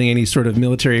from building any sort of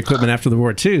military equipment after the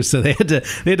war too. So they had to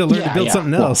learn to build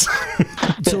something else.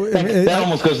 So that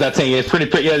almost goes without saying. It's pretty.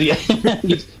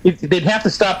 They'd have to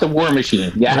stop the war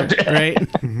machine. Yeah, right.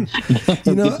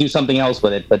 Do something else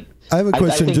with it. But I have a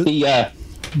question. I think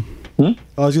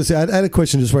I was going to say, I had a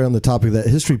question just right on the topic of that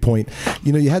history point.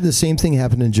 You had the same thing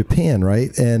happen in Japan, right?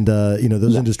 And,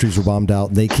 those industries were bombed out,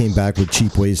 and they came back with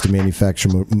cheap ways to manufacture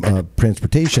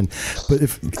transportation.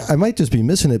 But I might just be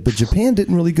missing it, but Japan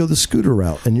didn't really go the scooter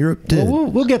route, and Europe did. Well,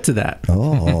 we'll get to that.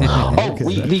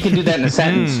 Okay. We can do that in a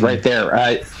sentence right there.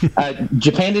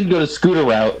 Japan didn't go the scooter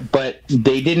route, but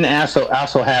they didn't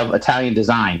also have Italian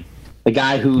design. The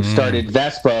guy who started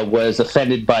Vespa was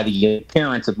offended by the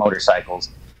appearance of motorcycles.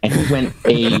 And he went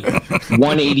a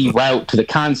 180 route to the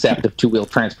concept of two-wheel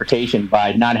transportation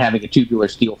by not having a tubular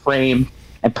steel frame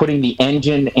and putting the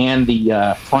engine and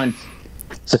the front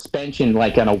suspension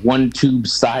like on a one-tube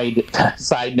side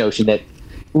notion that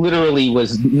literally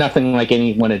was nothing like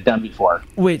anyone had done before.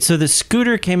 Wait, so the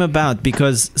scooter came about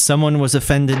because someone was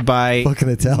offended by fucking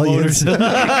Italians. That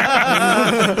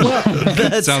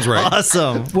sounds right.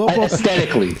 Awesome. Well,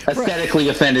 aesthetically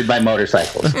offended by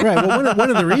motorcycles. Right. Well, one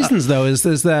of the reasons though is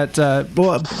that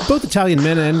both Italian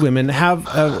men and women have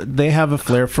a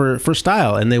flair for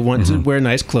style, and they want to wear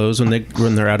nice clothes when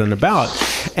they're out and about.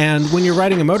 And when you're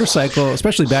riding a motorcycle,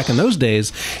 especially back in those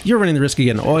days, you're running the risk of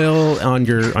getting oil on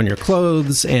your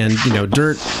clothes and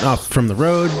dirt off from the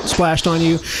road splashed on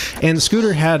you. And the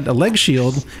scooter had a leg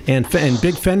shield and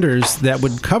big fenders that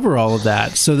would cover all of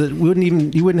that, so that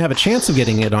you wouldn't have a chance of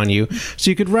getting it on you. So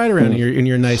you could ride around in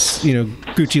your nice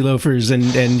Gucci loafers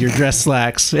and your dress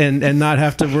slacks and not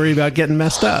have to worry about getting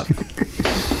messed up.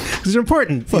 Because they're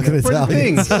important. Fucking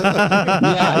Italians. Things.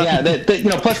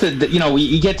 Yeah. Plus,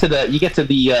 you get to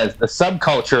the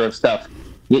subculture of stuff.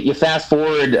 You fast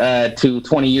forward to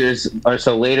 20 years or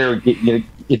so later.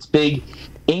 It's big.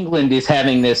 England is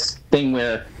having this thing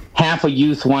where half of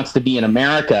youth wants to be in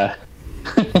America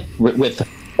with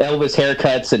Elvis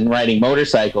haircuts and riding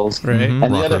motorcycles, right.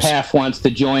 And the other half wants to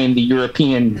join the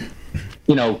European,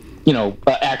 the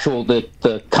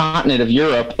continent of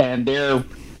Europe, and they're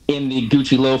in the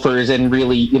Gucci loafers and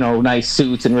really, nice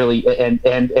suits and really, and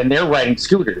they're riding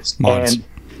scooters. Mods. And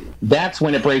that's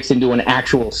when it breaks into an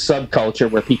actual subculture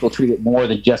where people treat it more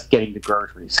than just getting the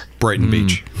groceries. Brighton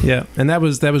Beach. Yeah, and that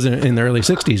was in the early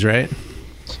 '60s, right?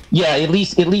 Yeah, at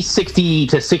least 60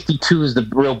 to 62 is the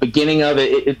real beginning of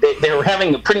it. They were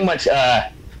having pretty much.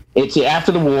 It's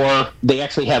after the war. They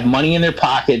actually have money in their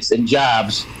pockets and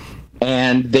jobs,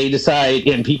 and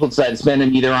people decide to spend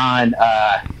them either on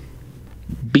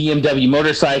BMW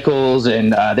motorcycles,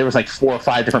 and there was like 4 or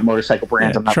 5 different motorcycle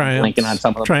brands. I'm not blinking on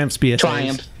some of them. Triumph's BSA.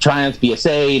 Triumph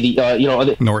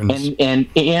BSA. Norton's. And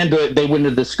they went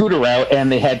to the scooter route,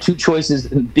 and they had 2 choices,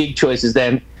 big choices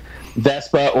then: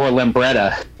 Vespa or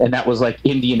Lambretta, and that was like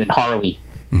Indian and Harley.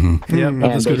 Mm-hmm.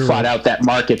 Yep, and they fought out that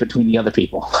market between the other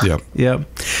people. Yep.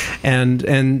 And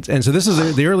so this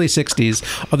is the early '60s.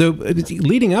 Although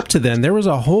leading up to then, there was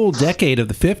a whole decade of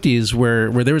the '50s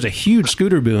where there was a huge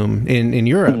scooter boom in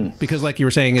Europe because, like you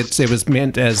were saying, it was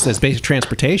meant as basic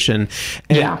transportation.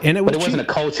 And it wasn't a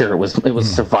culture. It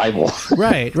was survival.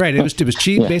 Right. It was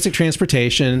cheap, basic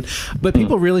transportation, but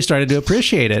people really started to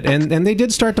appreciate it, and they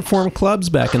did start to form clubs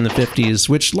back in the '50s,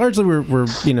 which largely were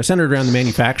centered around the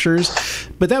manufacturers.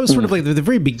 But that was sort of like the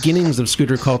very beginnings of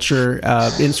scooter culture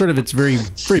in sort of its very,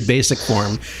 very basic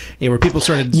form, where people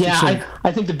started.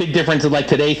 I think the big difference of like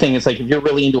today thing is like if you're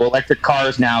really into electric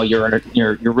cars now, you're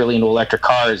really into electric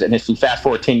cars, and if you fast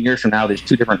forward 10 years from now, there's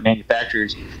 2 different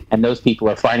manufacturers, and those people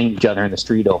are fighting each other in the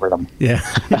street over them. Yeah,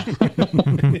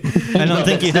 I don't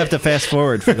think you'd have to fast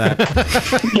forward for that.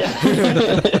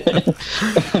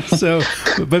 So,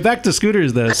 but back to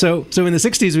scooters though. So in the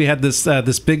 '60s we had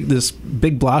this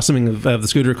big blossoming of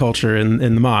the scooter culture in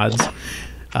the mods.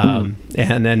 And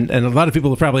a lot of people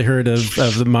have probably heard of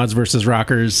the mods versus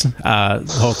rockers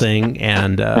whole thing,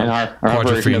 and our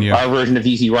version of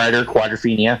Easy Rider,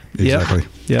 Quadrophenia. Exactly.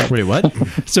 Yeah. Wait, what?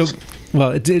 So,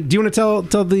 well, do you want to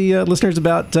tell the listeners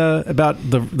about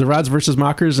the rods versus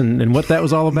mockers and what that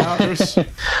was all about?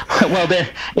 Well,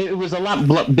 it was a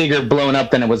lot bigger blown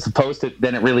up than it was supposed to.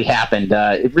 Than it really happened.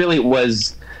 It really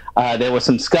was. There was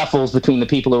some scuffles between the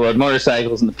people who rode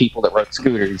motorcycles and the people that rode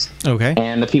scooters. Okay.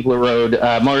 And the people who rode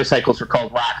motorcycles were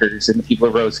called rockers, and the people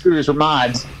who rode scooters were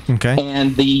mods. Okay.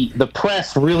 And the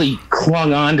press really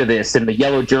clung on to this, and the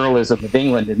yellow journalism of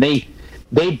England, and they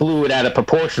blew it out of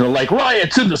proportion, like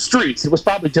riots in the streets. It was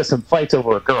probably just some fights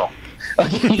over a girl.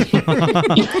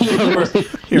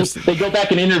 They go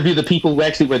back and interview the people who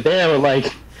actually were there.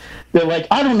 They're like,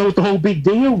 I don't know what the whole big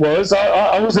deal was.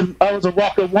 I was a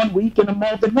rocker one week and a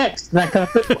mall the next. That kind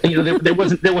of thing.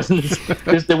 There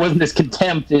wasn't this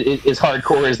contempt as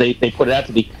hardcore as they put it out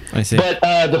to be. I see. But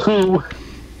the Who,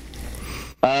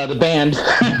 the band,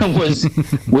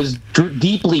 was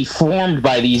deeply formed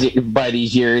by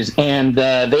these years, and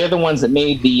they're the ones that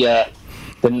made the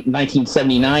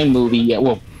 1979 movie.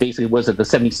 Well, basically, was it the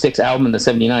 76 album and the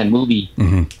 79 movie,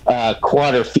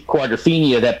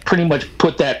 Quadrophenia, that pretty much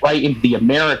put that right into the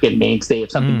American mainstay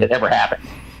of something that ever happened.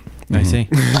 I see.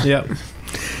 Yep.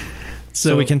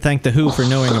 So we can thank the Who for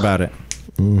knowing about it.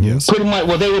 Yes. Pretty much.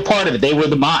 Well, they were part of it. They were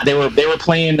they were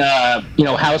playing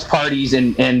house parties,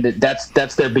 and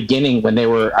that's their beginning when they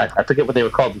were. I forget what they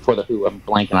were called before the Who. I'm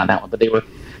blanking on that one, but they were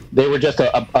just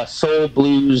a soul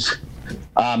blues,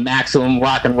 maximum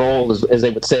rock and roll, as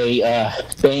they would say,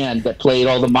 band that played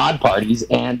all the mod parties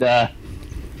and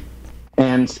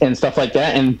stuff like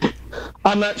that. And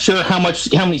I'm not sure how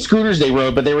many scooters they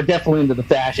rode, but they were definitely into the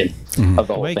fashion of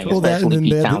the whole thing. Well,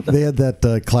 they had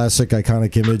that classic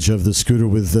iconic image of the scooter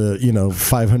with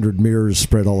 500 mirrors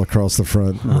spread all across the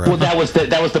front. Right. Well, that was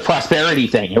the prosperity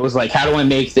thing. It was like, how do I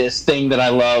make this thing that I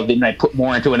love, and I put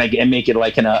more into it and make it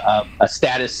like a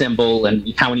status symbol,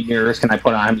 and how many mirrors can I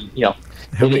put on?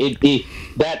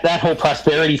 That whole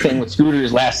prosperity thing with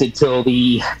scooters lasted till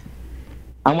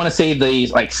I want to say the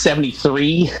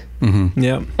 73. Mm-hmm.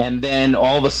 Yeah. And then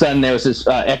all of a sudden there was this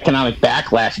economic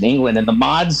backlash in England, and the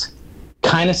mods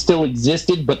kind of still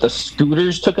existed, but the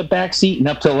scooters took a back seat, and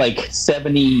up to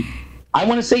 70, I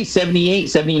want to say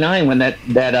 78, 79, when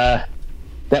that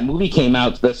movie came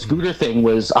out, the scooter thing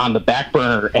was on the back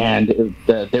burner, and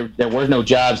there were no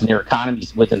jobs, and their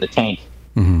economies within the tank.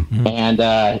 Mm-hmm. And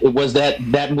it was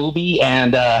that movie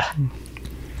and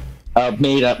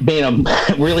made them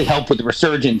really help with the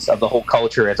resurgence of the whole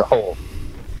culture as a whole.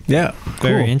 Yeah,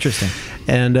 Very interesting.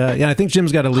 And I think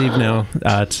Jim's got to leave now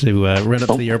to run up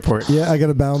to the airport. Yeah, I got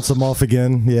to bounce them off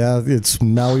again. Yeah, it's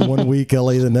Maui one week,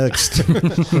 LA the next.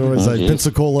 Or was I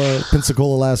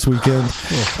Pensacola last weekend?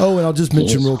 Oh, and I'll just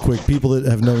mention real quick, people that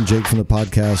have known Jake from the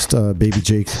podcast, Baby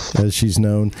Jake, as she's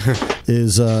known,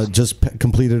 is just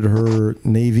completed her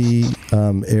Navy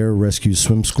Air Rescue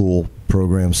Swim School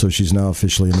program, so she's now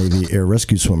officially a Navy Air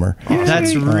Rescue swimmer.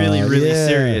 That's really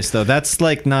serious, though. That's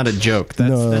not a joke.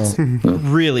 That's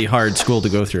really hard school to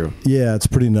go through. Yeah, it's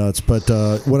pretty nuts. But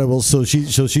what I will, so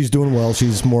she's doing well.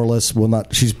 She's more or less,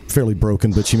 she's fairly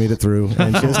broken, but she made it through,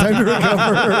 and she has time to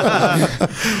recover.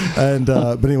 And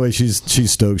but anyway, she's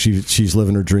stoked. She's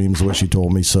living her dreams, what she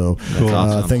told me. So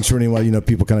awesome. Thanks for anyone.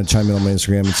 People kind of chime in on my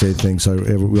Instagram and say things. So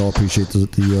we all appreciate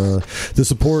the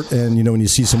support. And when you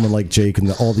see someone like Jake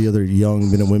and all the other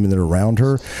young men and women that are around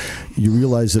her, you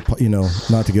realize that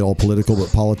not to get all political,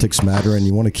 but politics matter, and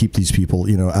you want to keep these people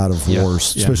out of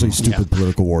wars, especially stupid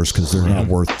political wars, because they're not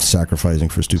worth sacrificing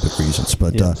for stupid reasons.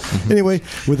 But anyway,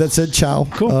 with that said, ciao.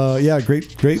 Cool.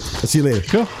 Great. I'll see you later.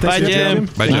 Cool. Bye, Jim.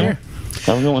 Bye, Jim.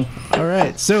 Have a good one. All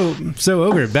right, so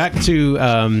Ogre, back to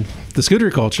the scooter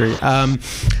culture.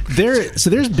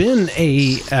 There's been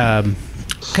a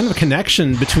kind of a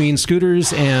connection between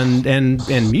scooters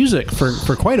and music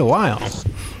for quite a while.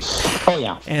 Oh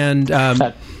yeah, and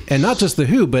not just the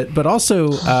Who, but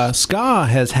also ska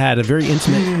has had a very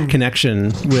intimate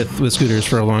connection with scooters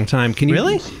for a long time. Can you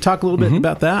really talk a little bit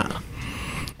about that?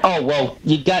 Oh well,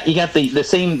 you got the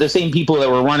same people that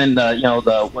were running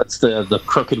the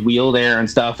crooked wheel there and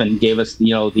stuff, and gave us the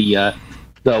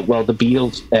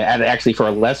Beatles, actually for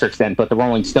a lesser extent, but the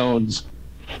Rolling Stones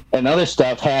and other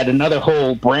stuff had another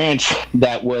whole branch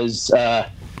that was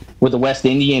with the West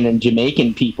Indian and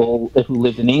Jamaican people who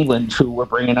lived in England, who were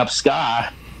bringing up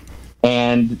ska,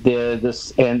 and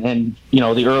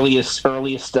the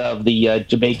earliest of the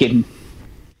Jamaican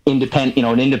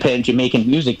independent Jamaican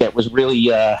music that was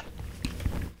really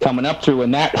coming up through,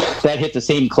 and that hit the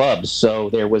same clubs.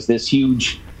 So there was this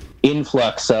huge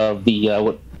influx of the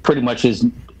what pretty much is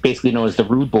basically known as the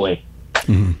rude boy.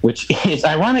 Mm-hmm. Which is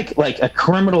ironic, like a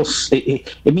criminal.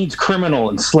 It means criminal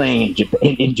in slang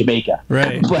in Jamaica,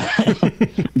 right? But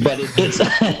it's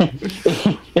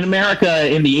in America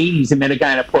in the '80s. It meant a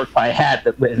guy in a pork pie hat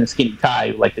and a skinny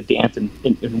tie who liked to dance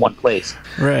in one place,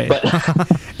 right? But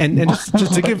and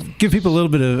just to give people a little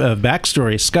bit of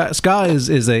backstory, ska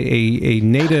is a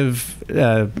native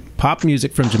pop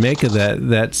music from Jamaica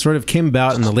that sort of came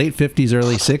about in the late '50s,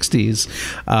 early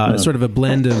 '60s. Sort of a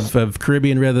blend of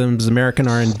Caribbean rhythms, American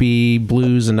R&B,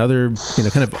 blues, and other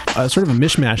kind of sort of a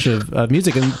mishmash of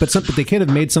music, but they kind of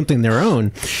made something their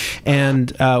own.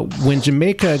 And when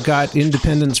Jamaica got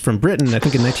independent independence from Britain, I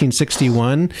think in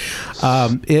 1961,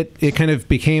 it kind of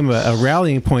became a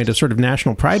rallying point of sort of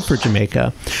national pride for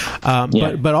Jamaica.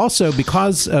 But also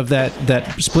because of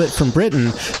that split from Britain,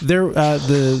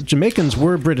 the Jamaicans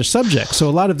were British subjects, so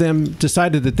a lot of them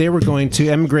decided that they were going to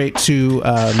emigrate to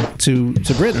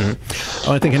Britain.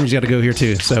 Oh, I think Henry's got to go here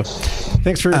too. So,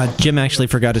 thanks for. Jim actually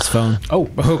forgot his phone. Oh,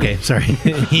 okay. Sorry.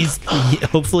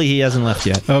 Hopefully he hasn't left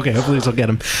yet. Okay, hopefully this will get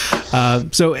him.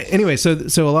 So anyway, so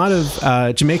a lot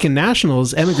of Jamaican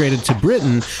nationals emigrated to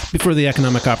Britain before the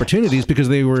economic opportunities because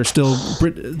they still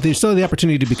had the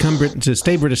opportunity to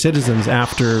stay British citizens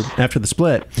after the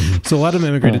split. So a lot of them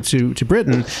emigrated to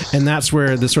Britain, and that's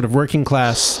where the sort of working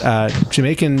class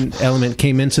Jamaican element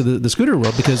came into the scooter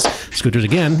world, because scooters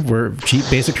again were cheap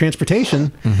basic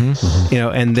transportation,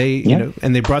 and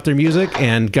they brought their music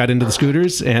and got into the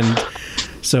scooters, and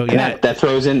so yeah, that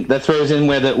throws in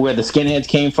where the skinheads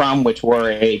came from, which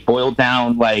were a boiled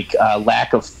down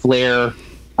lack of flair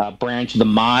branch of the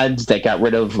mods that got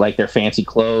rid of their fancy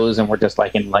clothes and were just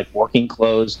in working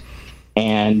clothes,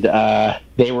 and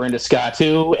they were into ska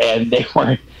too, and they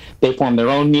formed their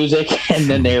own music, and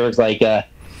then there was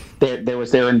there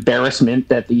was their embarrassment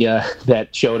that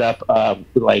that showed up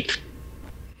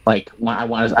I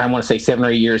want to say 7 or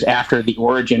 8 years after the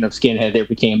origin of skinhead, there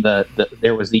became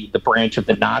there was the branch of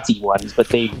the Nazi ones, but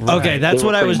that's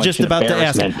what I was just about to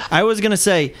ask. I was gonna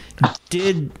say,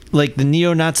 did the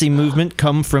neo-Nazi movement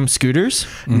come from scooters?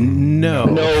 No.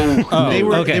 They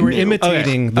were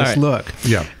imitating this look.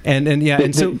 Yeah,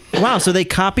 and so wow, so they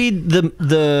copied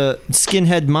the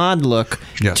skinhead mod look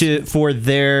for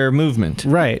their movement,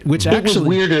 right? Which it was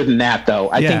weirder than that,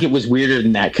 though. I think it was weirder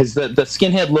than that, because the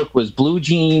skinhead look was blue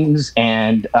jeans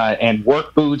and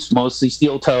work boots, mostly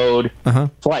steel-toed,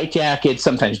 flight jackets,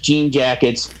 sometimes jean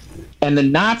jackets, and the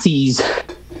Nazis,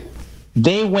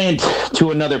 they went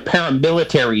to another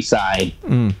paramilitary side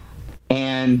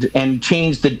and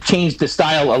changed the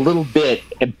style a little bit,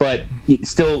 but they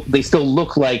still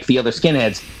look like the other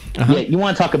skinheads. Yet you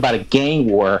want to talk about a gang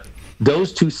war?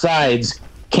 Those two sides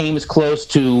came as close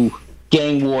to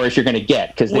gang war as you're going to get,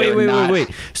 because wait.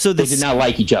 So they did not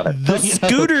like each other. The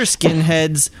scooter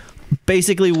skinheads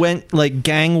basically went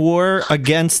gang war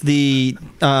against the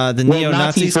neo-Nazis.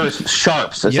 Nazis versus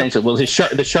sharps, essentially. Well, the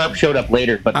sharp showed up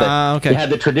later, but you had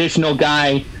the traditional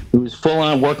guy who was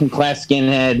full-on working-class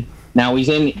skinhead. Now he's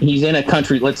in a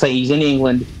country. Let's say he's in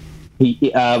England.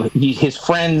 His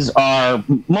friends are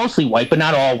mostly white, but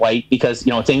not all white, because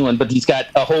it's England. But he's got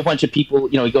a whole bunch of people.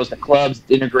 He goes to clubs,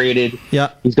 integrated.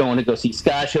 Yeah, he's going to go see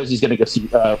ska shows. He's going to go see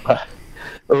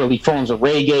early forms of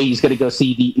reggae. He's going to go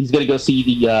see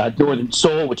the Northern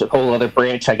Soul, which is a whole other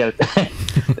branch. And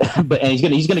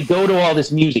he's going to go to all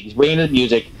this music. He's way into the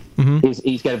music.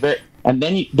 He's got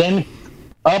then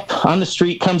up on the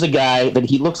street comes a guy that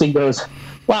he looks and goes,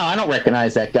 "Wow, I don't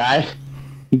recognize that guy."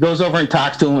 He goes over and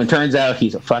talks to him, and turns out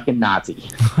he's a fucking Nazi.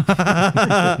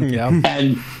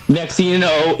 And next thing you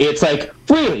know, it's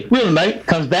really, mate,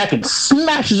 comes back and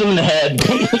smashes him in the head.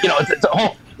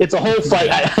 It's a whole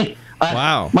fight.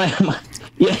 Wow.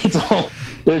 It's a whole.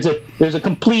 There's a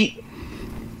complete.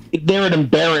 They're an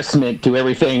embarrassment to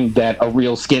everything that a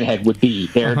real skinhead would be.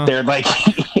 They're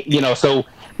so.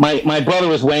 My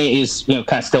brother is kind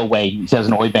of still way. He has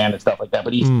an oi band and stuff like that.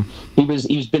 But he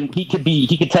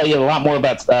could tell you a lot more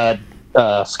about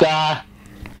ska,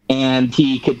 and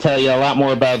he could tell you a lot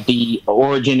more about the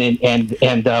origin and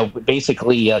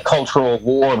basically cultural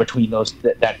war between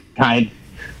that kind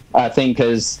thing.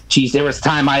 Because there was a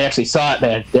time I actually saw it.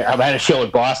 I had a show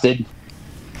at Boston.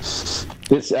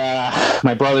 This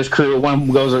my brother's crew.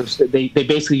 One goes. They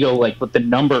basically go with the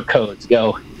number codes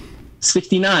go.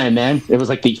 69, man. It was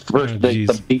the first,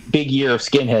 the big year of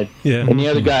skinhead. Yeah. And the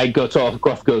other guy goes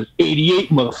 88,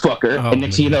 motherfucker. And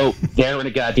next thing you know, they're in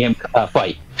a goddamn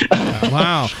fight.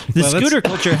 Wow. The scooter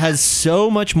culture has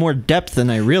so much more depth than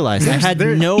I realized. I had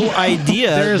no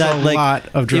idea that a lot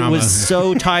of drama. It was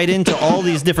so tied into all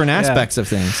these different aspects of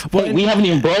things. Well, we haven't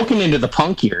even broken into the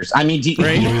punk years. I mean,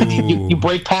 you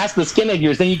break past the skinhead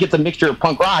years, then you get the mixture of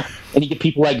punk rock, and you get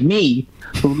people like me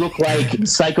who look like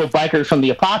psycho bikers from the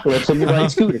apocalypse and we ride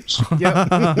scooters.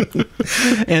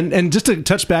 And just to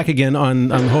touch back again on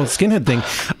the whole skinhead thing,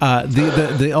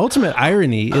 the ultimate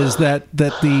irony is that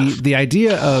the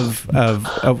idea of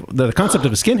the concept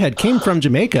of a skinhead came from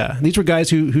Jamaica. These were guys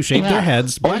who shaved their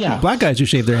heads, black guys who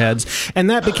shaved their heads, and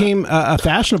that became a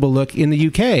fashionable look in the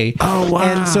UK. Oh wow!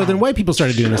 And so then white people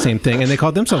started doing the same thing, and they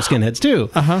called themselves skinheads too.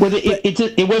 Well,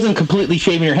 it wasn't completely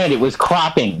shaving your head; it was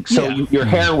cropping. So your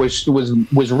hair was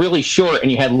really short,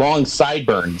 and you had long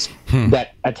sideburns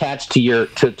that attached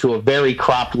to a very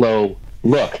cropped low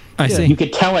look. I see. You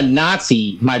could tell a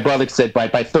Nazi, my brother said, by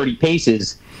 30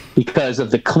 paces because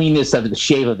of the cleanness of the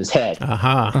shave of his head.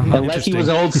 Unless he was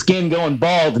an old skin going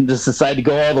bald and just decided to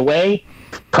go all the way,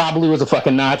 probably was a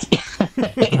fucking Nazi.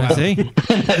 I see.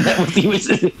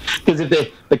 Because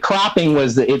the cropping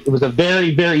was, it was a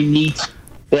very, very neat.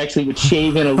 They actually would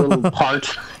shave in a little part.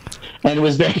 And it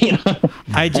was very,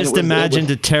 I just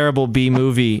imagined a terrible B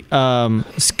movie,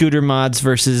 scooter mods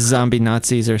versus zombie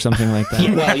Nazis or something like that.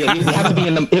 Well, yeah,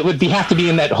 it would have to be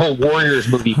in that whole Warriors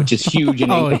movie, which is huge.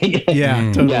 Totally.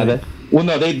 Yeah. Well,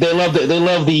 no, they love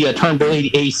the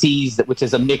Turnbilly ACs, which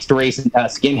is a mixed race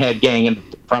skinhead gang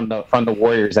from the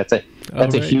Warriors. That's a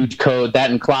huge code. That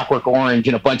and Clockwork Orange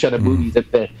and a bunch of other movies.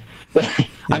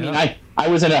 I mean, I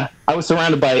was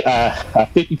surrounded by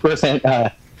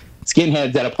 50%.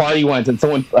 Skinheads at a party once, and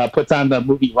someone puts on the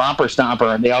movie Romper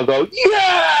Stomper, and they all go,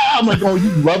 "Yeah!" I'm like, "Oh,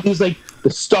 you love these? Like the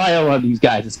style of these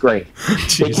guys is great."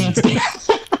 They can't stand.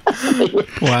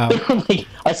 Wow. Like,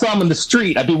 I saw them in the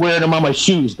street. I'd be wearing them on my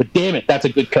shoes, but damn it, that's a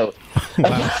good coat.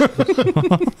 Wow.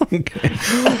 Okay.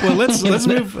 Well, let's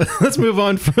move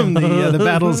on from the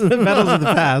battles of the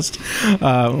past.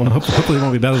 Well, hopefully it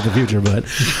won't be battles of the future,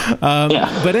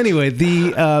 but anyway,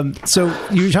 so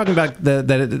you were talking about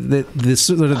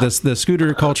the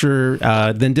scooter culture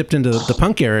then dipped into the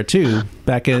punk era too,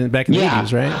 back in the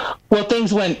 80s, right? Well,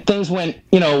 things went.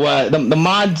 The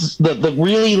mods, the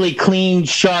really like clean,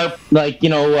 sharp, like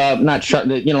not sharp,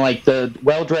 like the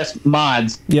well dressed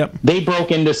mods. Yep. They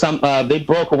broke into they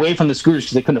broke away from the scooters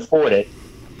because they couldn't afford it.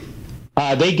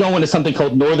 They go into something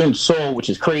called Northern Soul, which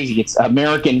is crazy. It's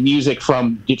American music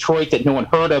from Detroit that no one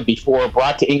heard of before,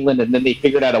 brought to England, and then they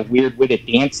figured out a weird way to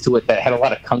dance to it that had a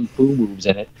lot of kung fu moves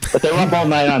in it. But they were up all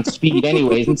night on speed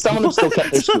anyways, and some of them still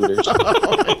kept their scooters.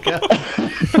 Oh my God.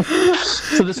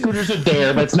 So the scooters are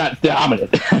there, but it's not dominant.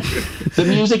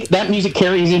 That music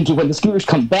carries into when the scooters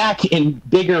come back in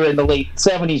bigger in the late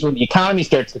 70s when the economy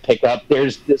starts to pick up.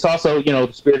 There's also, the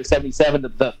spirit of 77,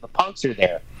 the punks are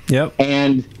there. Yep.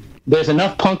 And there's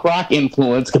enough punk rock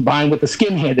influence combined with the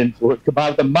skinhead influence,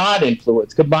 combined with the mod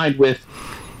influence, combined with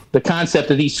the concept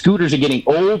that these scooters are getting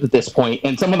old at this point,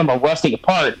 and some of them are rusting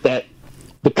apart, that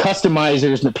the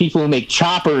customizers and the people who make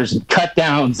choppers and cut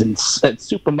downs and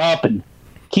soup them up and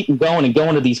keep them going and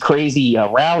going to these crazy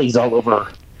rallies all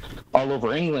over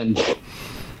England.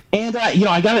 And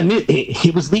I gotta admit,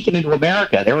 it was leaking into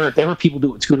America. There were people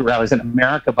doing scooter rallies in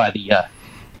America by the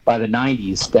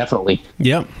 90s, definitely.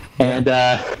 Yep.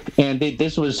 And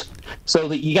this was so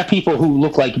that you got people who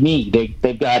look like me.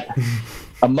 They've got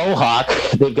a mohawk.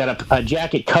 They've got a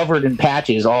jacket covered in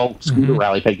patches. All scooter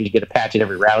rally patches. You get a patch at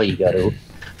every rally you go to.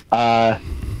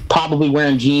 Probably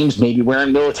wearing jeans, maybe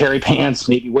wearing military pants,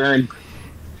 maybe wearing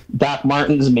Doc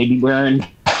Martens, maybe wearing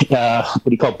what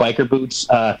do you call biker boots,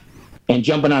 and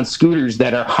jumping on scooters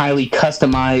that are highly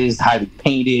customized, highly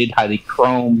painted, highly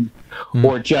chromed.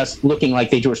 Or just looking like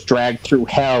they just dragged through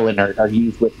hell and are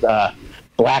used with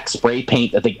black spray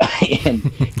paint that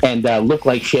and look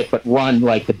like shit but run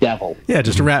like the devil. Yeah,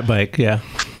 just a rat bike. Yeah,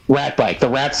 rat bike, the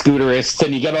rat scooterists,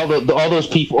 and you get all those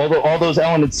people, all those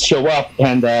elements show up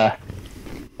and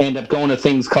end up going to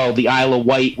things called the Isle of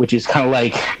Wight, which is kind of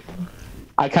like.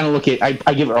 I kind of look at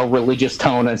I give it a religious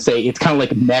tone and say it's kind of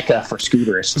like Mecca for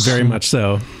scooterists. Very much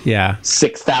so. Yeah.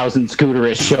 6,000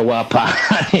 scooterists show up,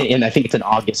 and I think it's in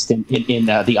August in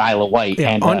the Isle of Wight. Yeah,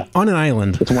 and, on an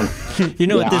island. It's one.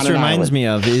 What this reminds me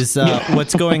of is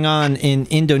what's going on in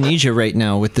Indonesia right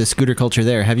now with the scooter culture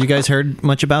there. Have you guys heard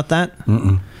much about that?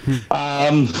 Mm-mm.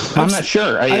 I'm not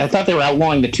sure. I thought they were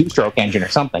outlawing the two-stroke engine or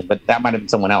something, but that might have been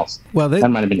someone else. Well, that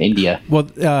might have been India. Well,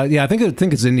 I think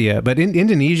it's India, but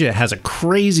Indonesia has a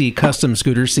crazy custom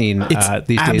scooter scene these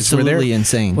days. Absolutely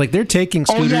insane. Like they're taking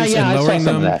scooters and lowering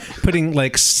them, putting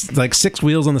like 6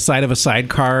 wheels on the side of a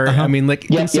sidecar. I mean,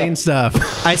 insane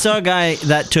stuff. I saw a guy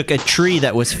that took a tree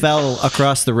that fell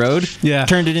across the road,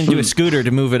 turned it into a scooter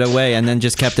to move it away, and then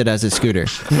just kept it as a scooter.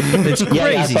 It's crazy.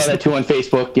 Yeah, I saw that too on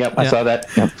Facebook. Yep, I saw that.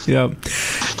 Yep. Yeah,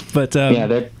 but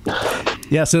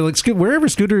so like wherever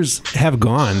scooters have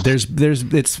gone,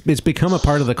 it's become a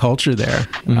part of the culture there.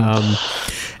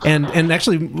 And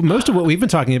actually, most of what we've been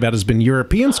talking about has been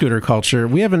European scooter culture.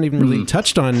 We haven't even really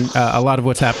touched on a lot of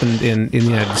what's happened in the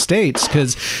United States,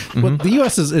 because the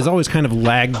U.S. is always kind of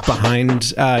lagged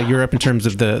behind Europe in terms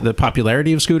of the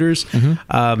popularity of scooters.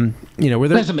 Where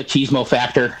there's a machismo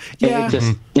factor. Yeah,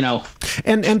 just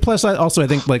and plus, I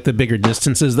think like the bigger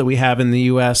distances that we have in the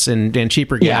U.S. and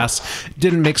cheaper gas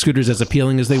didn't make scooters as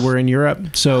appealing as they were in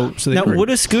Europe. So now, would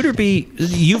a scooter be?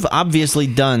 You've obviously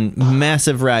done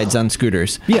massive rides on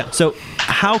scooters. Yeah. So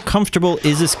how comfortable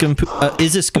is this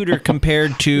scooter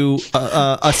compared to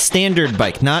a standard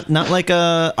bike? Not like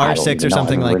a R6 or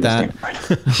something like that.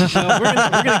 We're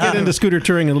gonna get into scooter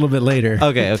touring a little bit later.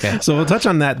 Okay. So we'll touch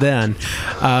on that then.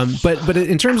 But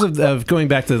in terms of going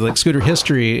back to like scooter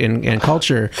history and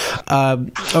culture,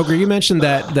 Ogre, you mentioned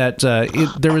that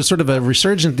there was sort of a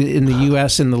resurgence in the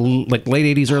U.S. in the late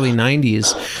 80s, early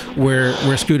 90s,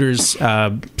 where scooters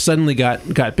suddenly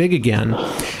got big again,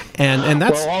 and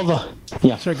that's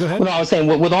Sorry, go ahead. Well, I was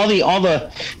saying with all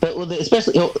the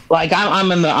especially like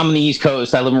I'm in the East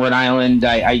Coast. I live in Rhode Island.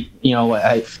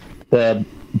 The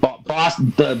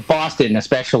Boston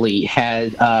especially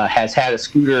has had a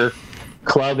scooter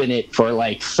club in it for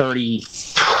like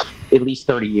at least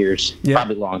 30 years,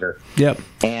 probably longer. Yep.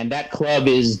 And that club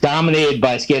is dominated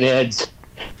by skinheads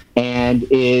and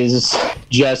is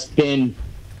just been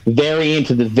very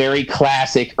into the very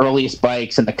classic earliest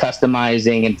bikes and the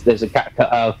customizing. And there's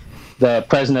the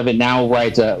president of it now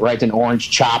rides an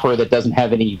orange chopper that doesn't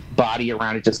have any body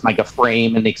around it, just like a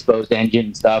frame and the exposed engine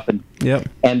and stuff. And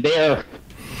and they're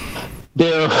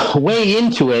way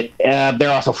into it.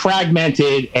 They're also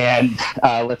fragmented, and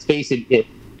let's face it,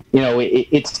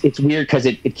 it's weird because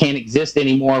it can't exist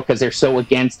anymore because they're so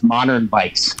against modern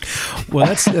bikes. Well,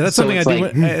 that's so something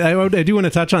I do want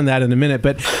to touch on that in a minute,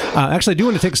 but actually I do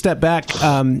want to take a step back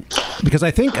because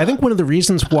I think one of the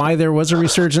reasons why there was a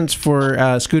resurgence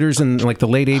for scooters in like the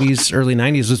late 80s, early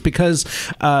 90s was because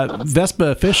Vespa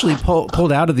officially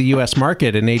pulled out of the U.S.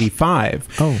 market in 85.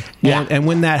 Oh, yeah. And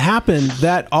when that happened,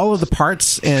 that all of the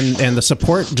parts and the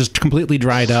support just completely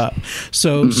dried up.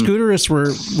 So scooterists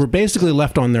were basically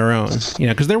left on their own,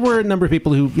 because there were a number of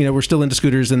people who were still into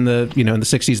scooters in the in the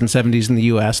 60s and 70s in the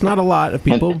U.S. Not a lot of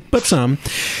people, but some.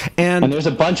 And there's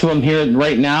a bunch of them here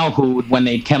right now who, when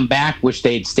they come back, wish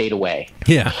they'd stayed away.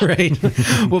 Yeah, right.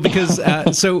 Well, because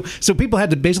so people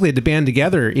had to band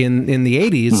together in the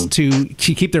 80s to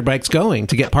keep their bikes going,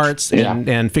 to get parts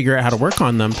and figure out how to work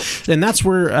on them. And that's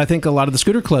where I think a lot of the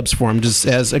scooter clubs formed, just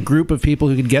as a group of people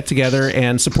who could get together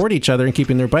and support each other in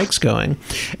keeping their bikes going.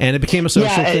 And it became a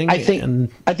social thing.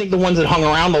 I think the ones that hung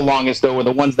around the longest, though, were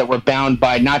the ones that were bound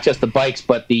by not just the bikes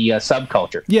but the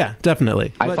subculture. Yeah,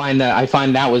 definitely. I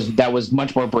find that was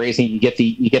much more brazen. You get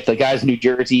the guys in New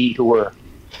Jersey who were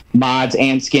mods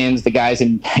and skins, the guys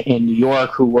in New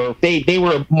York who were they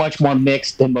were much more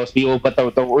mixed than most people, but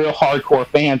the real hardcore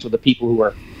fans were the people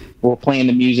who were playing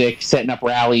the music, setting up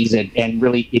rallies, and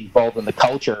really involved in the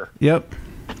culture. Yep.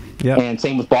 Yeah, and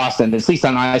same with Boston, at least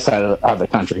on my side of the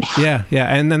country. Yeah,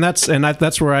 and then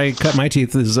that's where I cut my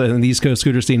teeth, is in the East Coast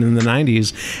scooter scene in the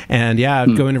 '90s, and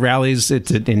going to rallies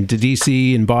into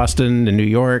DC and Boston and New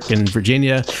York and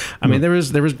Virginia. I mean, there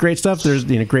was great stuff. There's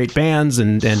great bands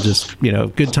and just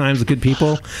good times with good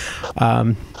people.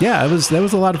 That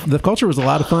was a lot of the culture was a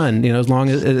lot of fun. As long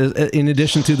as in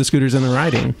addition to the scooters and the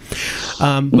riding.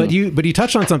 But you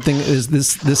touched on something, is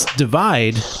this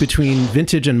divide between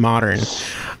vintage and modern.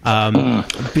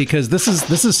 Because this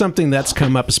is something that's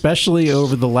come up, especially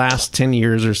over the last 10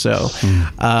 years or so.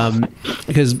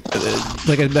 Because,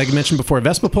 like I mentioned before,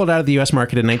 Vespa pulled out of the U.S.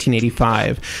 market in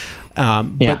 1985.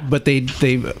 But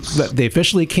they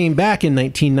officially came back in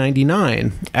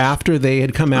 1999 after they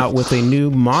had come out with a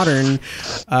new modern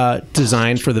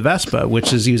design for the Vespa,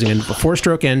 which is using a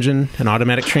 4-stroke engine, an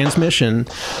automatic transmission,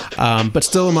 but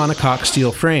still a monocoque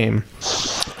steel frame.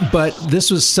 But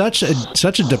this was such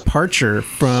a departure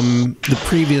from the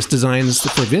previous designs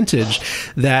for vintage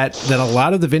that a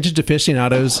lot of the vintage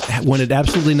aficionados wanted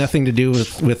absolutely nothing to do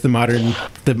with the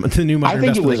new modern. I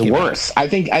think it was worse. I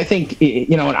think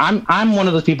and I'm one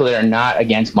of those people that are not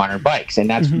against modern bikes, and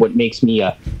that's what makes me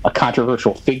a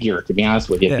controversial figure, to be honest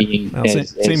with you, being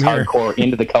as hardcore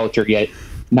into the culture yet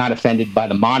not offended by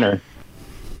the modern.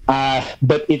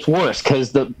 But it's worse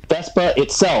because the Vespa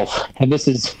itself, and this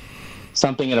is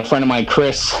something that a friend of mine,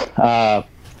 Chris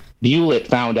Bewlett,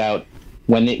 found out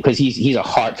because he's a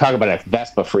talk about a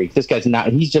Vespa freak. This guy's not.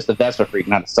 He's just a Vespa freak,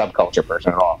 not a subculture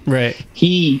person at all. Right.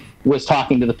 He was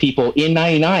talking to the people in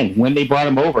 '99 when they brought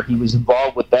him over. He was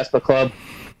involved with Vespa Club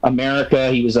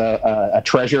America. He was a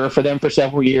treasurer for them for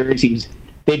several years.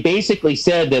 They basically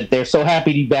said that they're so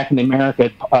happy to be back in the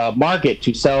American market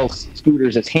to sell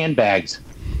scooters as handbags,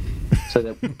 so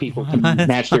that people can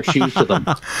match their shoes to them.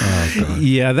 Oh,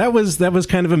 yeah, that was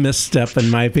kind of a misstep in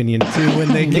my opinion too. When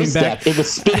they came back, it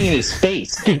was spitting in his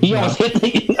face. He almost hit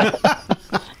the.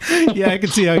 Yeah, I can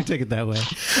see how you take it that way.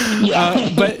 Yeah.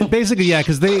 But basically, yeah,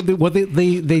 because they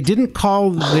didn't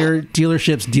call their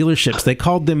dealerships. They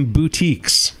called them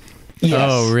boutiques. Yes.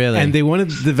 Oh, really? And they wanted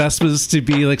the Vespas to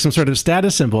be like some sort of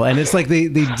status symbol. And it's like they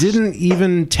didn't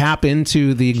even tap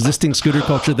into the existing scooter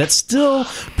culture that still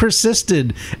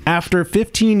persisted after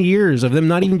 15 years of them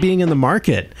not even being in the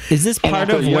market. Is this And part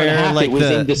after of a year and a where half, like it was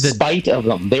in the despite of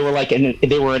them? They were like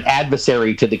they were an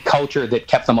adversary to the culture that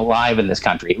kept them alive in this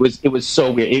country. It was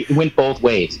so weird. It went both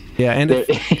ways. Yeah, and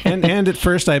and at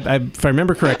first, if I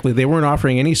remember correctly, they weren't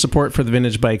offering any support for the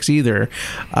vintage bikes either.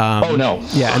 Oh no!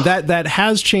 Yeah, and that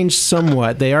has changed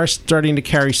somewhat. They are starting to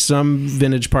carry some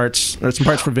vintage parts, or some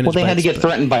parts for vintage. Well, they bikes, had to get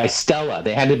threatened by Stella.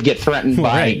 They had to get threatened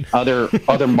by Right.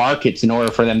 other markets in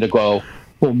order for them to go,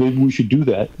 well, maybe we should do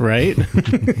that. right.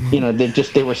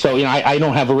 They were so, I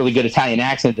don't have a really good Italian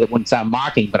accent that wouldn't sound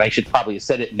mocking, but I should probably have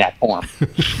said it in that form.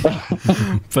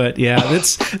 But yeah,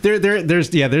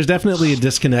 there's definitely a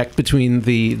disconnect between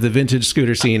the vintage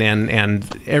scooter scene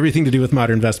and everything to do with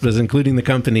modern Vespas, including the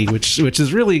company, which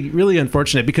is really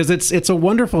unfortunate because it's a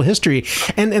wonderful history.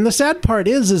 And the sad part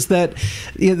is that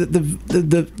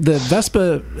the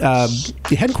Vespa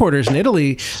headquarters in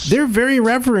Italy, they're very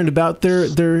reverent about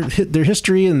their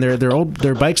history and their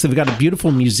bikes. They've got a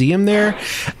beautiful museum there.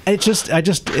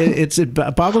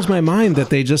 It boggles my mind that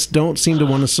they just don't seem to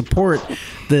want to support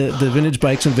the vintage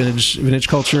bikes and vintage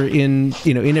culture in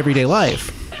everyday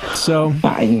life. So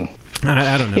I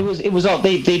don't know. It was all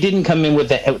they didn't come in with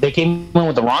they came in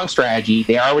with the wrong strategy.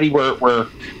 They already were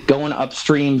going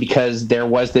upstream because there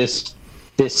was this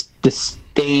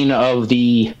disdain of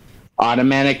the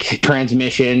automatic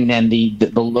transmission and the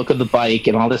look of the bike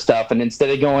and all this stuff. And instead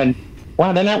of going,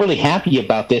 wow, they're not really happy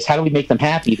about this, how do we make them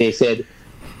happy? They said,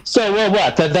 so well,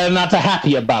 what? They're not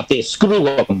happy about this. Screw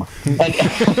them.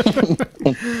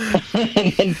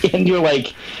 And you're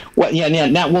like, what? Yeah.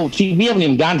 Now, well, see, we haven't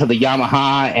even gotten to the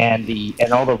Yamaha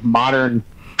and all the modern,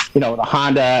 the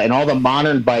Honda and all the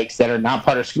modern bikes that are not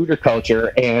part of scooter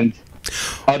culture and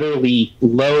utterly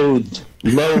loathed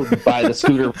by the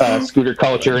scooter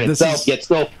culture in itself. Yet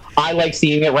still, I like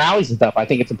seeing it at rallies and stuff. I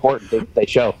think it's important they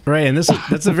show. Right, and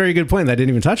that's a very good point that I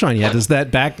didn't even touch on yet. Is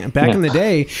that back in the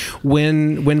day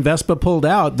when Vespa pulled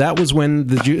out, that was when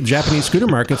the Japanese scooter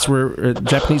market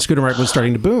was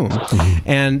starting to boom,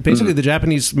 and basically the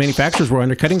Japanese manufacturers were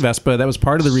undercutting Vespa. That was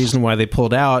part of the reason why they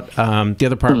pulled out. The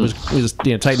other part was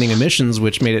tightening emissions,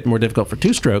 which made it more difficult for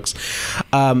two strokes.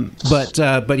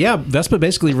 But yeah, Vespa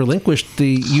basically relinquished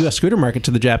the U.S. scooter market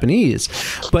to the Japanese,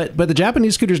 but the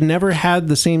Japanese scooters never had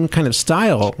the same kind of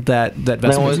style that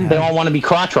Vespa they all want to be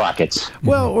crotch rockets.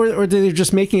 Well, or they're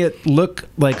just making it look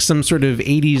like some sort of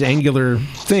 80s angular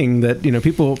thing that the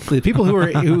people who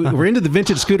were into the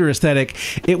vintage scooter aesthetic,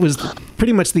 it was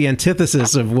pretty much the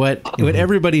antithesis of what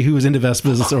everybody who was into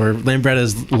Vespas or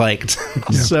Lambrettas liked.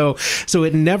 Yeah. So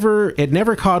it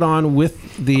never caught on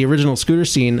with the original scooter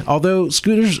scene, although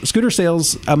scooter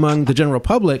sales among the general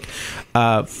public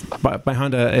by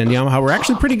Honda and Yamaha were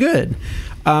actually pretty good.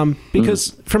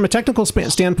 Because from a technical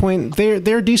standpoint,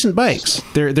 they're decent bikes.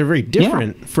 They're very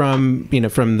different from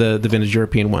the vintage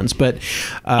European ones, but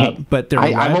they're.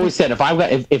 I've always said if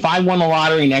I won the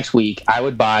lottery next week, I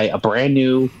would buy a brand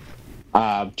new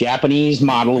Japanese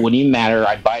model. It wouldn't even matter.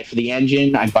 I'd buy it for the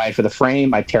engine. I'd buy it for the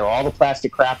frame. I'd tear all the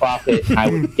plastic crap off it. And I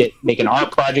would make an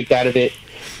art project out of it,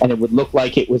 and it would look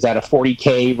like it was at a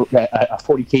 40K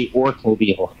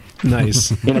Orkmobile.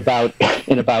 Nice. in about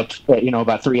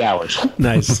 3 hours.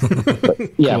 Nice.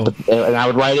 Yeah, cool. And I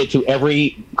would ride it to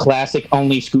every classic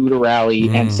only scooter rally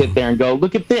and sit there and go,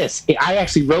 look at this. I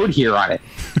actually rode here on it.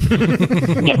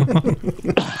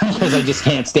 Because I just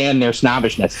can't stand their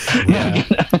snobbishness.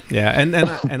 Yeah, and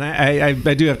I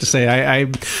do have to say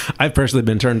I've personally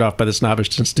been turned off by the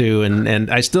snobbishness too, and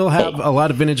I still have a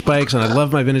lot of vintage bikes and I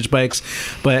love my vintage bikes,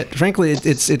 but frankly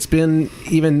it's been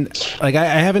even like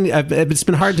it's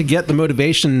been hard to get the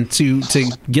motivation to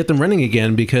get them running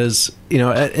again because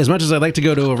as much as I'd like to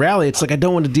go to a rally, it's like I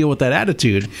don't want to deal with that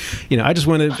attitude. I just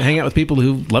want to hang out with people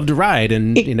who love to ride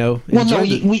and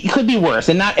we could be worse,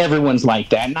 and not everyone's like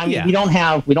that. And I mean, we don't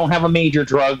have a major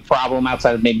drug problem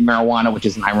outside of maybe marijuana, which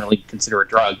isn't I really consider a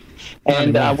drug,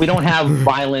 and we don't have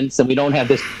violence, and we don't have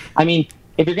this. I mean,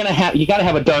 if you're gonna have, you got to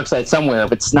have a dark side somewhere.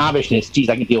 But snobbishness, geez,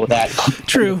 I can deal with that.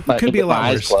 True, could be a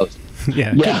lot worse. Closed.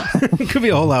 Yeah. Could be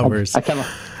a whole lot worse. I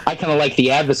kind of like the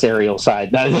adversarial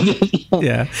side.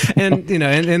 Yeah, and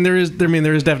and there is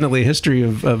definitely a history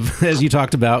of as you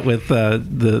talked about with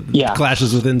the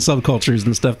clashes within subcultures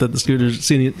and stuff that the scooter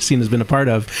scene has been a part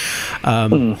of.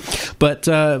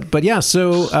 But yeah,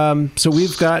 so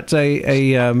we've got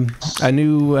a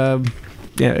new.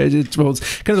 It's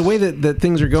kind of the way that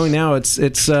things are going now. It's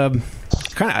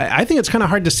I think it's kind of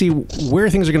hard to see where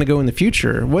things are going to go in the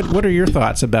future. What are your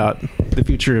thoughts about the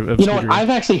future of You know scooters? what? I've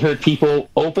actually heard people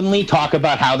openly talk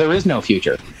about how there is no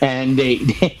future, and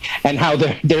and how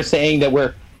they're saying that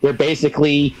we're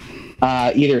basically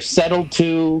either settled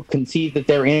to concede that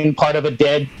they're in part of a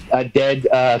dead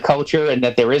culture and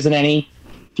that there isn't any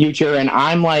future. And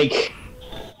I'm like,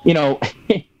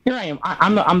 here I am.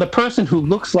 I'm the person who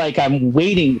looks like I'm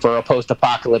waiting for a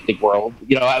post-apocalyptic world.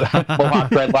 Mohawk,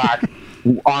 dreadlock,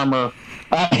 armor.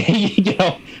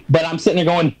 But I'm sitting there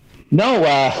going, no,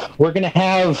 we're gonna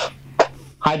have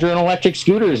hydro and electric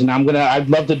scooters, and I'd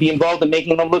love to be involved in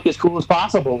making them look as cool as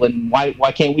possible. And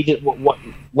why can't we just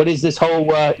what is this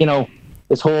whole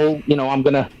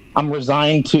I'm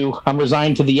resigned to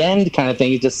the end kind of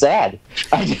thing? It's just sad.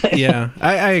 Yeah,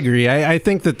 I agree. I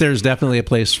think that there's definitely a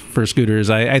place for scooters.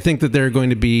 I think that there are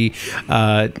going to be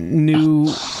new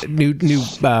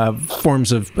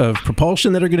forms of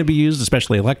propulsion that are going to be used,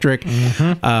 especially electric.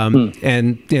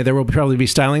 And there will probably be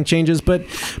styling changes, but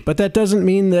that doesn't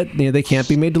mean that they can't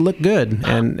be made to look good.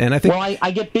 And I think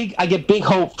I get big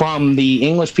hope from the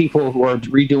English people who are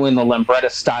redoing the Lambretta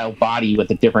style body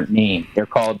with a different name.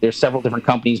 There's several different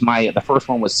companies. The first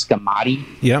one was Scamati.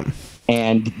 Yep.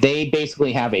 And they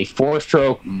basically have a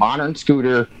 4-stroke modern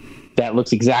scooter that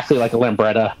looks exactly like a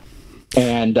Lambretta.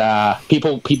 And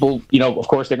people, of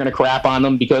course, they're going to crap on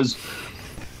them because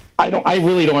I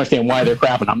really don't understand why they're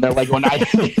crapping on them. They're like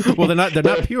well, they're not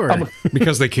pure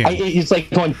because they can't. It's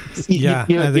like going. Yeah,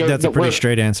 I think that's a pretty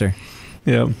straight answer.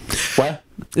 Yeah. What?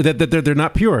 That they're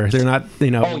not pure. They're not,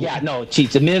 Oh yeah, no.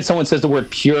 Geez, the minute someone says the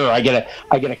word pure, I get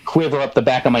a quiver up the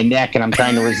back of my neck, and I'm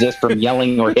trying to resist from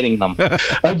yelling or hitting them. Yeah.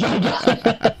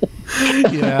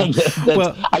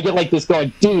 I get like this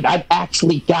going, dude. I've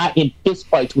actually got in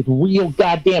fistfights with real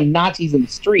goddamn Nazis in the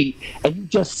street, and you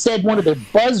just said one of their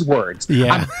buzzwords.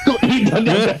 Yeah.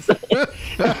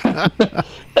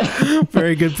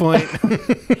 Very good point.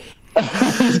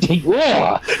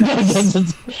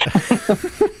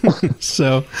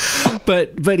 So,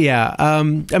 but yeah,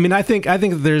 I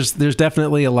think there's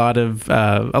definitely a lot of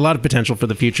potential for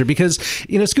the future because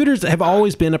scooters have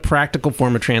always been a practical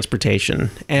form of transportation,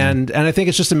 and I think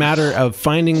it's just a matter of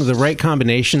finding the right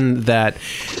combination that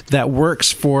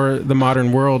works for the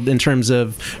modern world in terms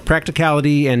of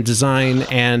practicality and design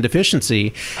and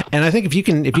efficiency. And I think if you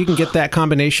can get that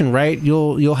combination right,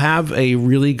 you'll have a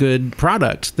really good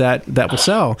product that will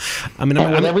sell. With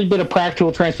every bit of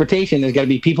practical transportation, there's got to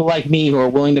be people like me who are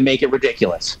willing to make it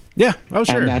ridiculous. Yeah. Oh,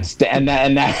 sure. And that's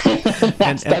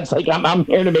like I'm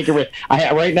here to make it.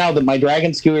 Right now that my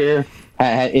Dragon scooter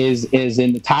is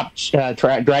in the top.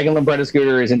 Dragon Lambretta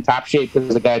scooter is in top shape because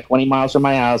there's a guy 20 miles from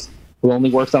my house who only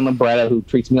works on Lambretta, who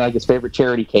treats me like his favorite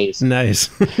charity case. Nice.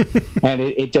 And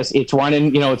it's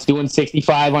running, it's doing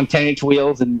 65 on 10-inch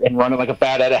wheels and running like a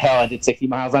bat out of hell. I did 60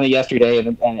 miles on it yesterday,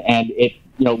 and it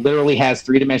literally has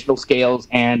 3-dimensional scales,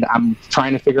 and I'm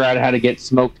trying to figure out how to get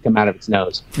smoke to come out of its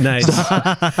nose. Nice.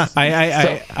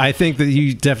 I think that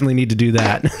you definitely need to do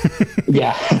that.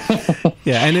 Yeah.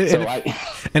 Yeah,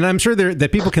 and I'm sure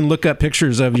that people can look up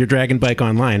pictures of your Dragon bike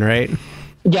online, right?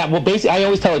 Yeah, well, basically, I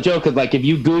always tell a joke because, like, if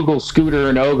you Google scooter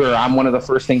and ogre, I'm one of the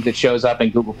first things that shows up in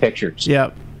Google Pictures.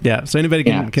 Yeah. Yeah, so anybody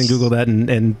can Google that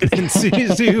and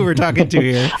see who we're talking to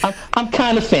here. I'm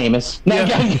kind of famous.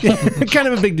 Yeah. Kind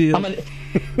of a big deal. I'm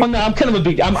kind of a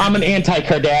big. I'm an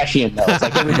anti-Kardashian though. It's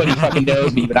like everybody fucking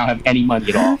knows me, but I don't have any money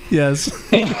at all. Yes.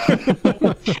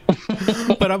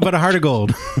 but a heart of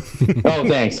gold. Oh,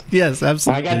 thanks. Yes,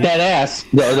 absolutely. I got that ass.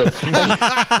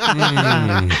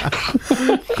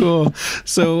 Cool.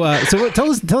 So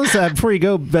tell us before you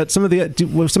go about some of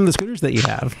the scooters that you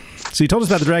have. So you told us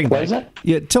about the Dragon bike. What is that?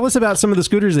 Yeah, tell us about some of the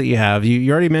scooters that you have. You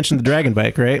already mentioned the Dragon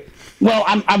bike, right? Well,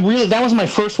 I'm really, that was my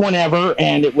first one ever,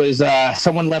 and it was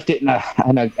someone left it in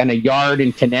a yard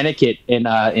in Connecticut in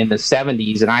the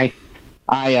 70s, and I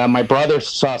my brother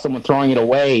saw someone throwing it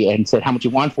away and said, "How much you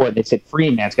want for it?" And they said, "Free,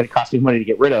 man. It's going to cost me money to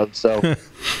get rid of." So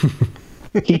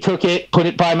he took it, put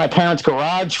it by my parents'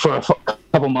 garage for a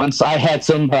couple months. I had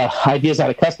some ideas how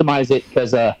to customize it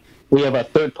because we have a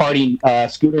third-party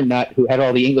scooter nut who had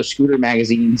all the English scooter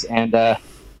magazines, and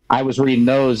I was reading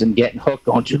those and getting hooked,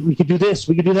 going, "We could do this,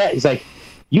 we could do that." He's like,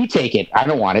 "You take it. I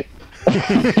don't want it."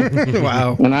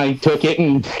 Wow. And I took it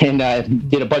and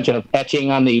did a bunch of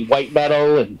etching on the white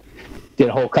metal and did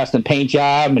a whole custom paint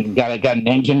job and got an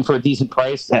engine for a decent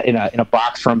price in a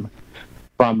box from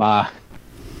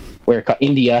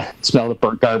India. It smelled of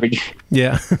burnt garbage.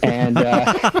 Yeah. And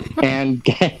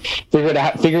figured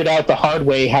out the hard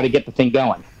way how to get the thing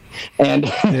going. And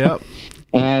yep.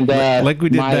 And like we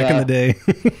did back in the day.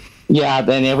 Yeah,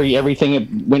 then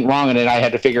everything went wrong, and then I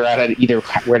had to figure out either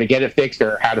where to get it fixed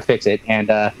or how to fix it. And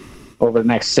over the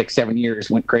next 6-7 years,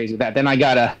 went crazy with that. Then I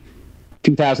got a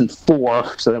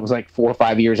 2004, so that was like 4 or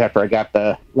 5 years after I got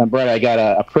the Lambretta. I got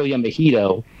a Aprilia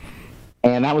Mojito,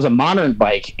 and that was a modern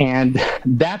bike. And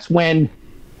that's when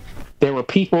there were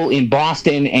people in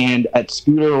Boston and at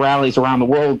scooter rallies around the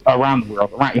world,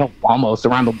 almost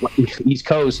around the East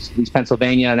Coast, at least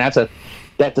Pennsylvania, and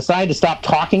that decided to stop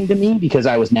talking to me because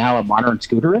I was now a modern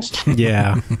scooterist.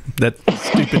 Yeah, that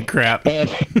stupid crap.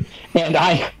 And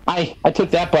I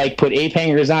took that bike, put ape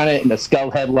hangers on it, and a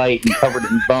skull headlight, and covered it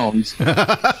in bones.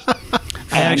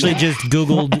 I actually just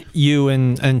Googled you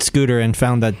and scooter and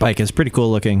found that bike is pretty cool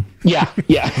looking. Yeah.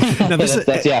 Now this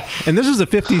yeah. And this is a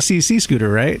 50cc scooter,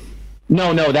 right?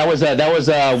 No, that was a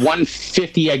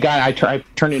 150. I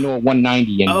turned it into a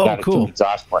 190 and got a cool. tube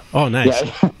exhaust for it. Oh, nice.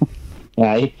 Yeah.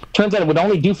 Yeah, it turns out it would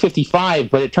only do 55,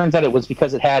 but it turns out it was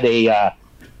because it had an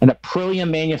Aprilia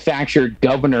manufactured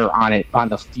governor on it on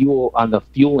the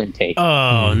fuel intake.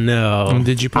 Oh no!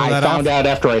 Did you pull that off? I found out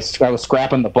after I was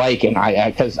scrapping the bike, and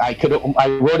I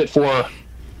rode it for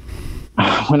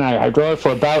I drove it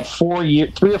for about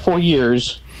 3 or 4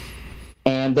 years.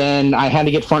 And then I had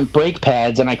to get front brake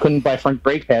pads, and I couldn't buy front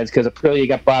brake pads because Aprilia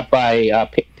got bought by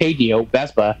Padio,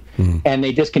 Vespa, and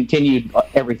they discontinued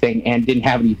everything and didn't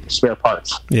have any spare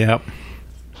parts. Yep.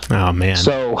 Oh man.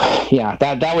 So yeah,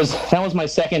 that was my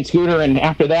second scooter, and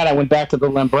after that I went back to the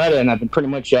Lambretta, and I've been pretty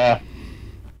much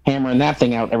hammering that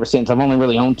thing out ever since. I've only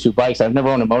really owned 2 bikes. I've never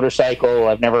owned a motorcycle.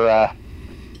 I've never.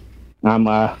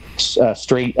 I'm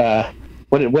straight.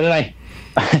 What did I?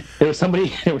 There was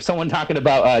someone talking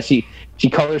about she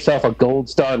called herself a Gold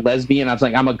Star lesbian. I was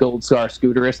like, I'm a Gold Star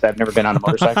scooterist. I've never been on a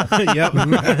motorcycle. Yep.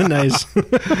 Nice.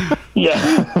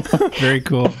 Yeah. Very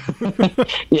cool.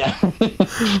 Yeah.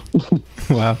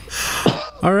 Wow.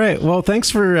 All right. Well,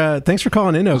 thanks for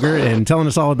calling in, Ogre, and telling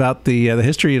us all about the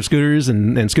history of scooters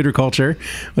and scooter culture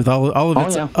with all of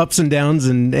its ups and downs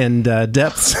and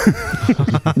depths.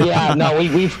 Yeah. No,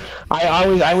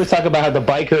 I always talk about how the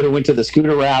biker who went to the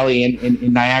scooter rally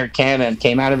in Niagara, Canada, and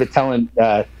came out of it telling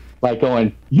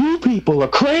going, you people are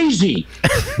crazy.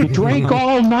 You drank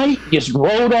all night, you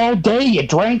rode all day, you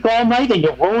drank all night, and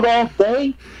you rode all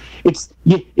day. It's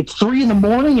 3 a.m.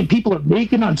 and people are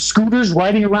naked on scooters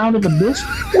riding around in the mist.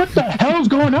 What the hell's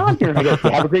going on here? And I go,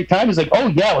 have a great time. He's like, oh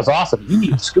yeah, it was awesome. You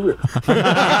need a scooter.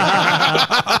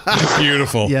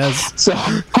 Beautiful. Yes. So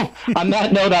on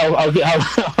that note,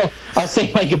 I'll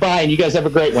say my goodbye, and you guys have a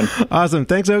great one. Awesome.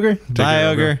 Thanks, Ogre. Bye,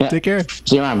 Ogre. Yeah. Take care.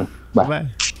 See you around. Bye. Bye.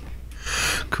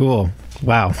 Cool.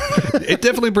 Wow. It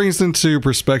definitely brings into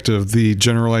perspective the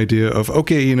general idea of,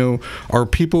 okay,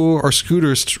 are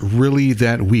scooters really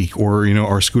that weak, or,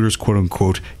 are scooters quote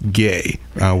unquote gay?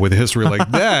 With a history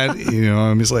like that,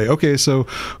 I'm just like, okay, so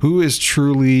who is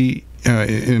truly,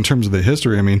 in terms of the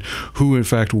history, who in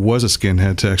fact was a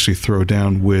skinhead to actually throw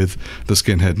down with the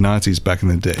skinhead Nazis back in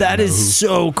the day? That is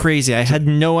so crazy. I had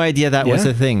no idea that was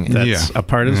a thing. That's a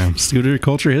part of scooter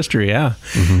culture history, yeah.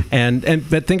 Mm-hmm.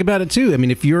 But think about it too.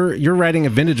 If you're riding a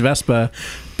vintage Vespa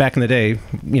back in the day,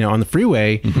 on the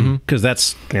freeway, because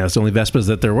that's that's the only Vespas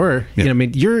that there were. Yeah.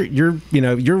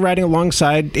 You're riding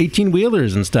alongside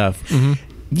 18-wheelers and stuff. Mm-hmm.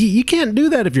 You can't do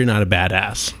that if you're not a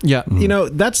badass. Yeah.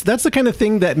 That's the kind of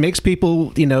thing that makes people,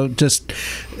 just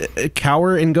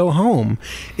cower and go home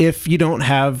if you don't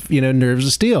have, nerves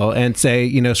of steel and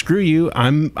say, screw you.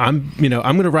 I'm going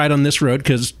to ride on this road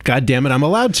because God damn it, I'm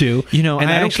allowed to. And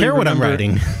I don't care what I'm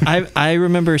riding. I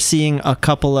remember seeing a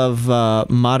couple of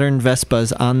modern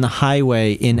Vespas on the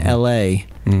highway in LA,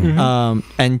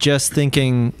 and just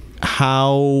thinking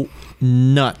how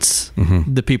nuts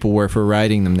the people were for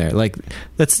riding them there. Like,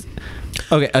 that's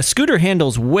okay. A scooter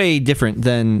handles way different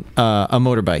than a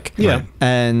motorbike. Yeah. Right.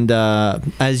 And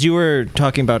as you were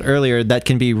talking about earlier, that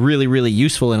can be really, really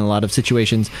useful in a lot of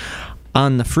situations.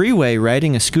 On the freeway,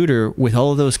 riding a scooter with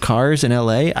all of those cars in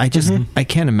LA, I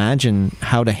can't imagine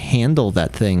how to handle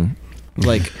that thing.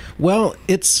 Like, well,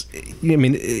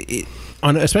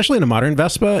 especially in a modern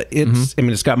Vespa,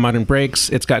 it's got modern brakes,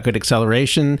 it's got good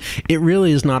acceleration. It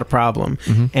really is not a problem,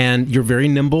 and you're very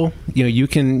nimble. You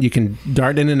can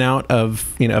dart in and out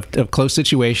of of close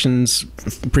situations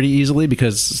pretty easily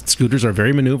because scooters are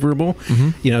very maneuverable.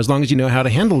 As long as you know how to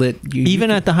handle it,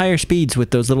 even at the higher speeds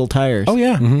with those little tires. Oh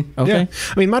yeah, okay.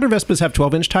 Yeah. Modern Vespas have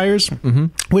 12-inch tires,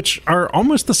 which are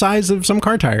almost the size of some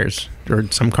car tires, or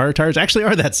some car tires actually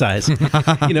are that size.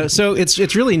 So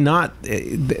it's really not.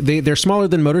 They're smaller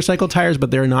than motorcycle tires,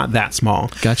 but they're not that small.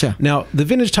 Gotcha. Now, the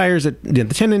vintage tires at the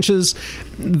 10 inches,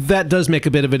 that does make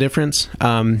a bit of a difference.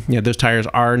 Those tires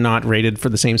are not rated for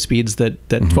the same speeds that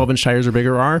 12-inch tires or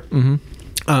bigger are.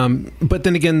 But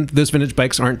then again, those vintage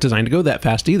bikes aren't designed to go that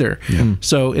fast either.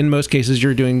 So in most cases,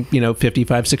 you're doing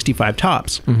 55, 65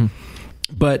 tops.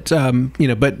 But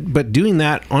but doing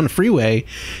that on a freeway,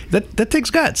 that takes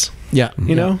guts. Yeah.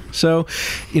 So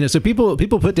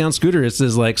people put down scooters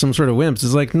as like some sort of wimps.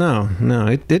 It's like no,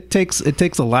 it takes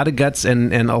a lot of guts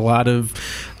and a lot of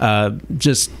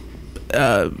just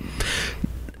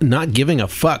not giving a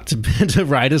fuck to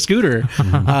ride a scooter,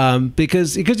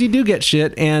 because you do get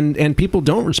shit and people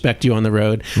don't respect you on the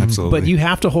road. Absolutely. But you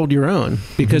have to hold your own,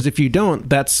 because if you don't,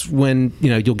 that's when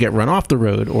you'll get run off the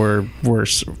road, or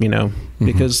worse,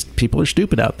 because people are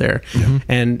stupid out there.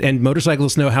 And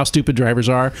motorcyclists know how stupid drivers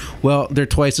are. Well, they're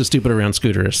twice as stupid around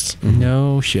scooterists.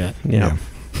 No shit. Yeah.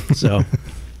 So.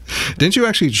 Didn't you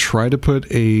actually try to put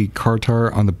a car tire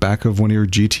on the back of one of your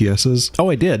GTSs? Oh,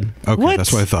 I did. Okay, What?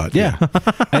 that's what I thought. Yeah.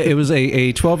 It was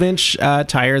a 12-inch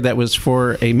tire that was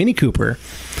for a Mini Cooper.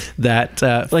 That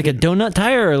Like a donut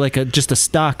tire, or like just a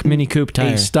stock Mini Coupe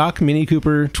tire? a stock Mini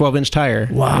Cooper 12-inch tire.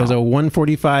 Wow. It was a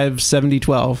 145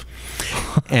 70/12,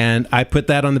 and I put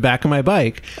that on the back of my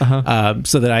bike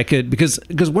so that I could, because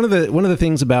one of the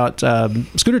things about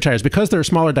scooter tires, because they're a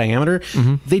smaller diameter,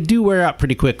 they do wear out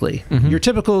pretty quickly. Your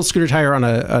typical scooter tire on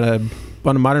a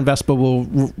modern Vespa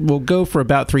will go for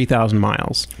about 3,000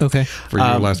 miles. Okay. For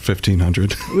your last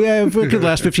 1,500. Yeah, if it could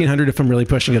last 1,500 if I'm really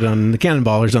pushing it on the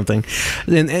Cannonball or something.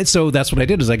 And so that's what I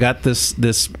did, is I got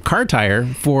this car tire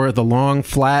for the long,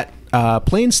 flat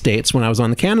plain states when I was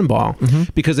on the Cannonball,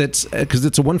 because it's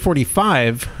a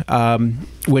 145,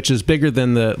 which is bigger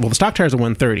than the stock tire is a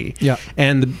 130. Yeah.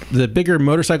 And the bigger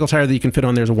motorcycle tire that you can fit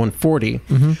on there is a 140.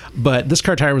 But this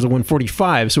car tire was a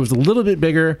 145, so it was a little bit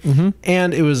bigger,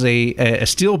 and it was a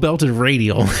steel belted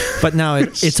radial. But now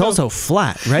it's also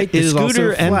flat, right? The It is also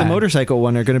scooter and the flat. motorcycle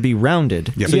one are going to be rounded,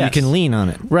 so Yes. you can lean on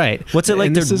it. Right. What's it like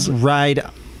And to this is- ride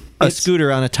a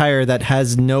scooter on a tire that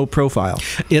has no profile?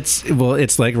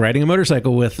 It's like riding a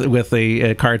motorcycle with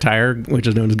a car tire, which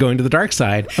is known as going to the dark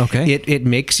side. Okay. It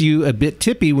makes you a bit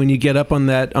tippy when you get up on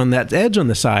that edge on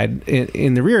the side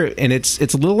in the rear, and it's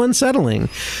a little unsettling.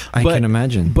 I can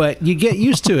imagine. But you get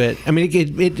used to it. I mean,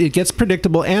 it gets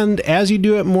predictable, and as you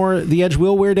do it more, the edge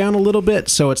will wear down a little bit,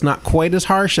 so it's not quite as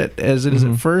harsh as it is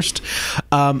at first.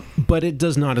 But it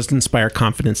does not inspire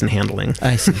confidence in handling.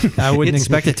 I see. I wouldn't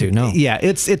expect it to. No. Yeah,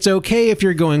 it's okay if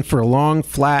you're going for long,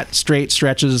 flat, straight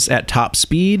stretches at top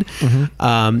speed.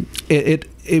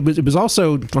 It was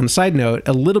also, on the side note,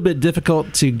 a little bit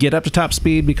difficult to get up to top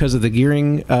speed because of the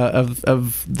gearing of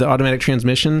the automatic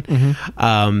transmission.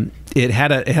 It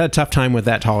had a tough time with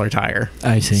that taller tire.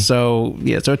 I see. So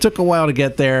it took a while to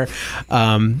get there,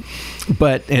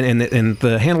 but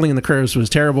the handling in the curves was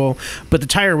terrible. But the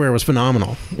tire wear was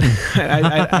phenomenal.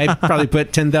 I probably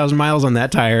put 10,000 miles on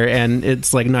that tire, and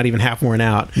it's like not even half worn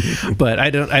out. But I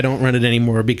don't run it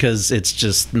anymore because it's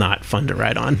just not fun to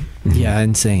ride on. Yeah,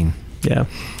 insane. Yeah.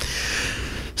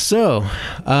 So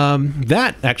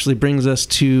that actually brings us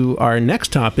to our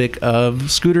next topic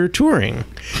of scooter touring,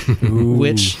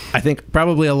 which I think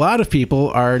probably a lot of people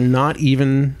are not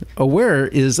even aware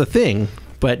is a thing.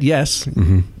 But yes,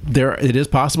 it is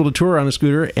possible to tour on a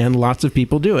scooter, and lots of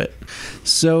people do it.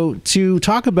 So to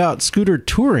talk about scooter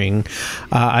touring,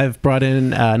 I've brought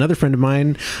in another friend of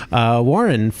mine,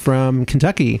 Warren from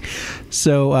Kentucky.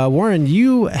 So Warren,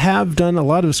 you have done a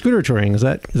lot of scooter touring. Is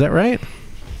that right?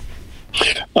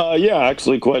 Yeah,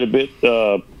 actually quite a bit,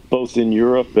 both in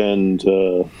Europe and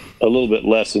a little bit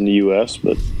less in the U.S.,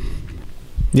 but...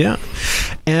 Yeah.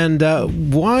 And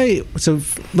why? So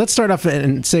let's start off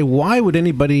and say, why would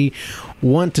anybody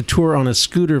want to tour on a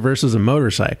scooter versus a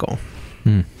motorcycle?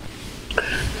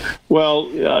 Well,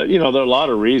 there are a lot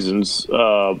of reasons.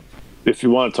 If you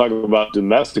want to talk about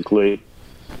domestically,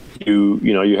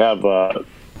 you have a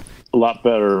lot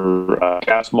better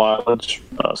gas mileage,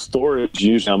 storage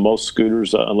usually on most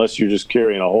scooters, unless you're just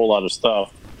carrying a whole lot of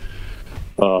stuff.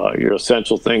 Your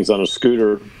essential things on a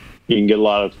scooter, you can get a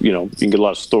lot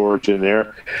of storage in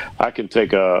there. I can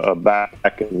take a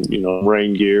backpack and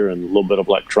rain gear and a little bit of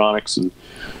electronics, and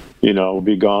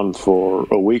be gone for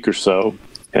a week or so,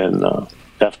 and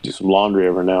have to do some laundry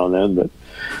every now and then. But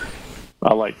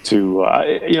I like to,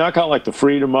 I kind of like the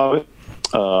freedom of it.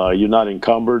 You're not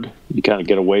encumbered. You kind of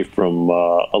get away from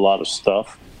a lot of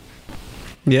stuff.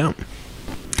 Yeah.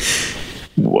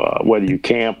 Whether you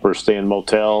camp or stay in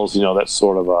motels, that's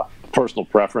sort of a personal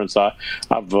preference.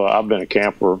 I've been a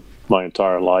camper my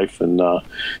entire life, and I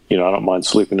don't mind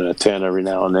sleeping in a tent every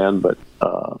now and then. But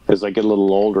as I get a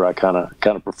little older, I kind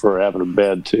of prefer having a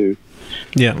bed too.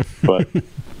 Yeah. But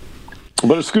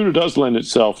a scooter does lend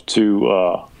itself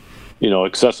to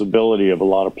accessibility of a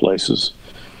lot of places.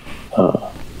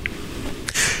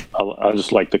 I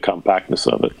just like the compactness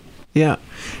of it. Yeah,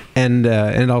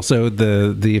 and also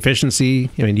the efficiency.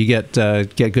 I mean, you get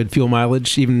good fuel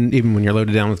mileage even when you're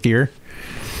loaded down with gear.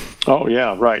 Oh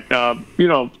yeah, right.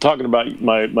 Talking about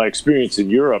my experience in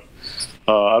Europe,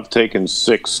 I've taken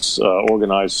 6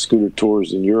 organized scooter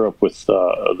tours in Europe with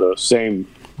the same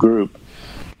group.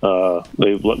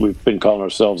 We've been calling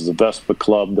ourselves the Vespa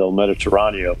Club del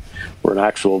Mediterraneo. We're an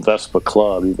actual Vespa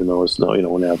club, even though it's no,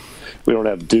 we don't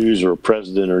have dues or a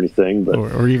president or anything, but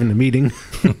or even a meeting.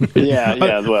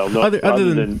 yeah. Well, no,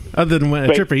 other than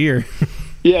a trip a year.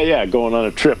 Yeah, going on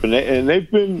a trip, and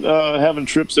they've been having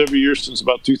trips every year since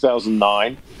about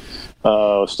 2009.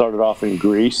 Started off in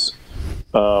Greece.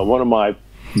 One of my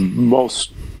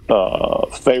most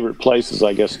favorite places,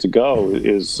 I guess, to go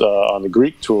is on the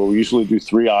Greek tour. We usually do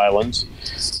 3 islands.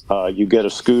 You get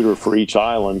a scooter for each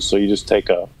island, so you just take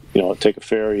a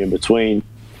ferry in between.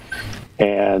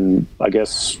 And I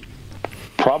guess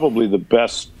probably the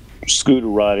best scooter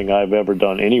riding I've ever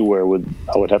done anywhere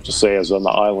I would have to say is on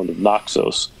the island of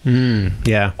Naxos.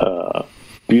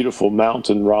 Beautiful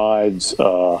mountain rides.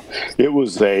 It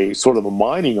was a sort of a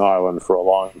mining island for a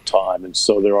long time, and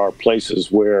so there are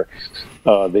places where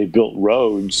they built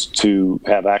roads to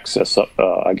have access up,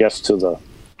 I guess, to the,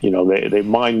 they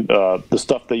mine the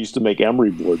stuff they used to make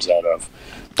emery boards out of.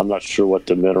 I'm not sure what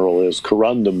the mineral is,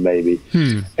 corundum maybe.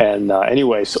 And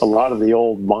anyways, a lot of the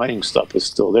old mining stuff is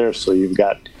still there, so you've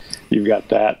got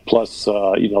that, plus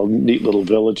neat little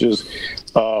villages.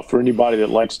 For anybody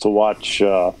that likes to watch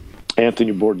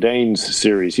Anthony Bourdain's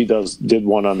series, he did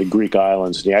one on the Greek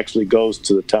islands, and he actually goes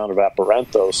to the town of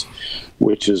Aparenthos,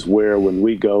 which is where, when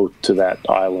we go to that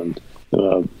island,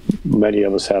 many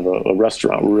of us have a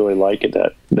restaurant. We really like it,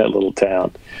 that little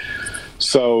town.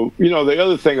 So, the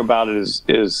other thing about it is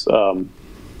to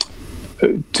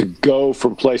go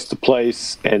from place to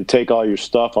place and take all your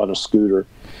stuff on a scooter.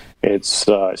 It's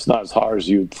not as hard as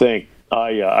you'd think.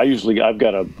 I've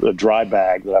got a dry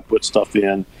bag that I put stuff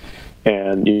in,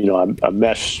 and a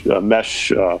mesh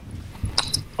I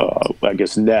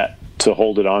guess net to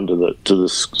hold it onto the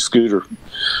scooter.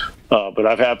 But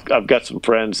I've got some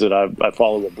friends that I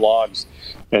follow the blogs,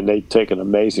 and they take an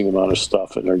amazing amount of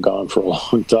stuff, and they're gone for a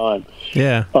long time.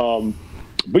 Yeah.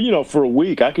 But for a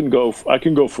week, I can go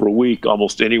for a week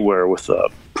almost anywhere with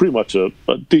pretty much a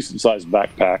decent sized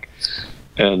backpack,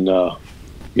 and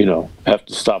have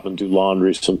to stop and do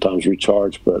laundry, sometimes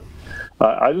recharge. But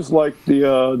I just like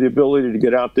the ability to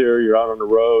get out there. You're out on the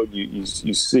road. You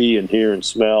see and hear and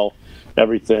smell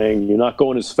everything. You're not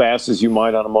going as fast as you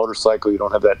might on a motorcycle. You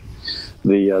don't have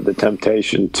the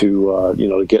temptation to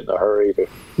to get in a hurry to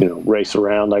race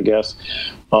around, I guess.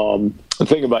 The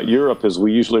thing about Europe is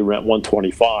we usually rent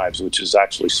 125s, which is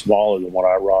actually smaller than what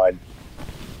I ride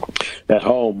at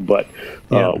home. But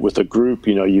with a group,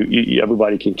 you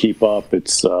everybody can keep up.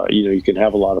 It's you can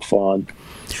have a lot of fun,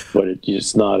 but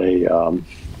it's not a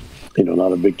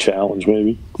not a big challenge,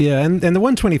 maybe. Yeah, and the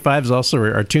 125s also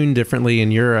are tuned differently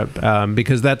in Europe,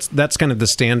 because that's kind of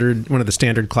one of the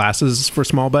standard classes for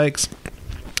small bikes.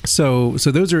 So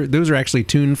those are actually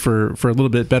tuned for a little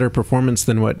bit better performance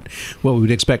than what we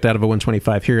would expect out of a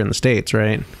 125 here in the States,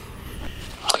 right?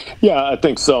 Yeah, I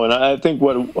think so. And I think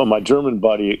what my German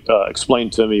buddy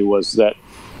explained to me was that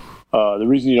the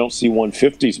reason you don't see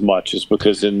 150s much is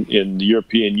because in the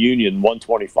European Union,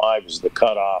 125 is the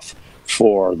cutoff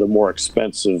for the more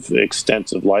expensive,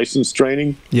 extensive license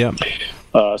training. Yeah.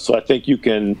 So I think you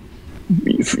can,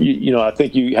 I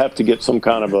think you have to get some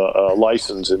kind of a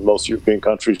license in most European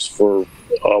countries for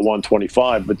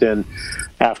 125, but then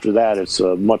after that, it's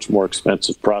a much more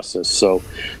expensive process. So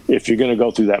if you're going to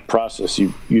go through that process,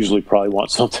 you usually probably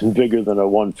want something bigger than a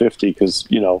 150 because,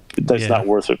 that's not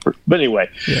worth it. But anyway,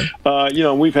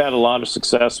 we've had a lot of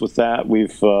success with that.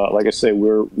 We've, like I say,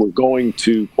 we're going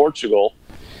to Portugal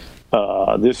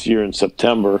this year in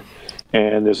September.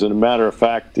 And as a matter of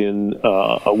fact, in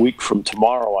a week from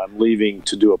tomorrow, I'm leaving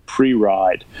to do a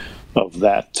pre-ride of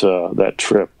that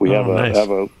trip. We have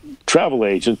a travel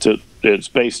agent that's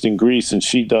based in Greece, and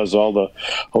she does all the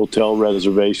hotel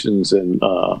reservations and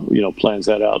plans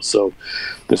that out. So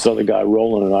this other guy,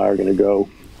 Roland, and I are going to go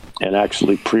and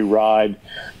actually pre-ride,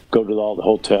 go to all the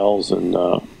hotels, and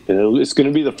it's going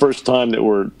to be the first time that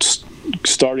we're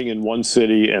starting in one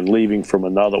city and leaving from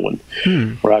another one.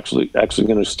 We're actually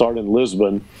going to start in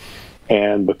Lisbon,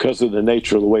 and because of the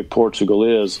nature of the way Portugal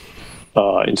is,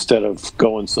 instead of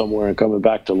going somewhere and coming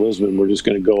back to Lisbon, we're just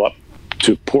going to go up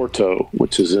to Porto,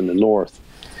 which is in the north,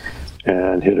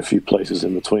 and hit a few places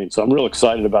in between. So I'm real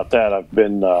excited about that. I've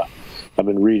I've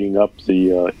been reading up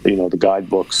the the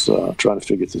guidebooks, trying to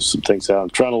figure some things out. I'm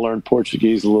trying to learn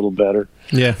Portuguese a little better.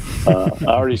 Yeah. I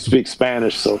already speak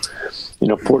Spanish, so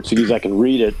Portuguese I can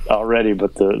read it already,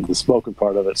 but the spoken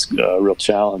part of it's a real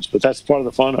challenge. But that's part of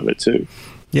the fun of it too.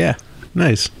 Yeah.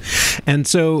 Nice. And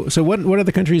so what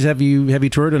other countries have you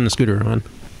toured on a scooter on?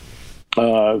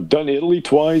 I've done Italy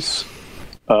twice,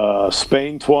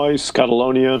 Spain twice,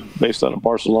 Catalonia, based out of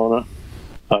Barcelona.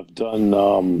 I've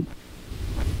done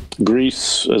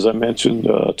Greece, as I mentioned,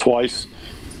 twice.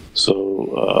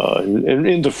 So and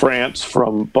into France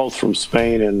both from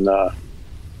Spain and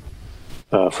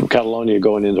from Catalonia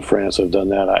going into France. I've done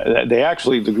that.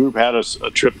 The group had a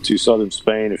trip to southern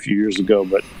Spain a few years ago,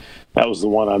 but that was the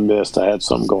one I missed. I had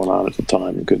something going on at the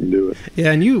time and couldn't do it.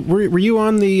 Yeah, and were you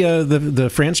on the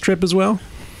France trip as well?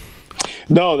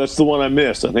 No, that's the one I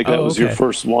missed. I think that was your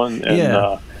first one. And,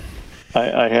 yeah.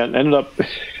 I had ended up.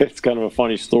 It's kind of a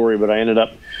funny story, but I ended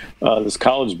up this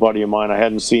college buddy of mine. I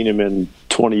hadn't seen him in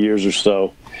 20 years or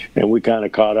so, and we kind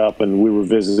of caught up, and we were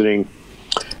visiting.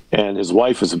 And his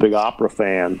wife is a big opera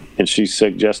fan, and she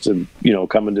suggested,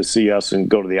 coming to see us and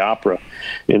go to the opera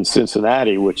in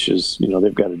Cincinnati, which is,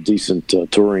 they've got a decent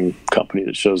touring company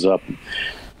that shows up.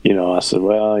 I said,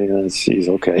 well, she's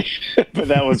okay. But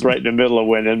that was right in the middle of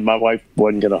when, and my wife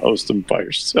wasn't going to host them by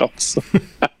herself. So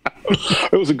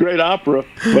it was a great opera,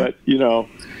 but,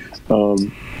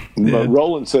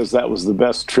 Roland says that was the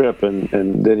best trip, and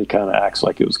then he kind of acts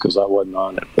like it was because I wasn't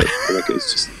on it. But I think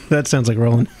it's just that sounds like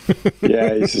Roland.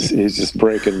 Yeah, he's just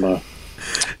breaking my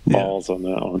balls on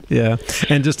that one. Yeah,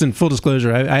 and just in full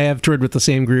disclosure, I have toured with the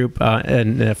same group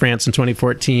in France in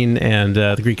 2014 and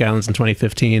the Greek islands in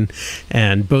 2015,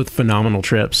 and both phenomenal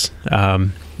trips.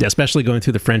 Especially going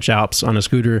through the French Alps on a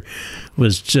scooter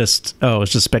was just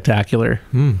spectacular.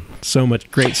 So much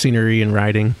great scenery and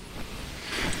riding.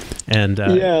 And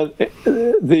the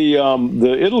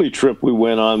Italy trip we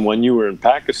went on when you were in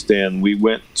Pakistan, we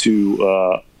went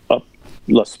to up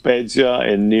La Spezia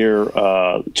and near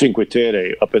Cinque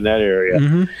Terre, up in that area.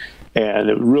 Mm-hmm. And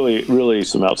it really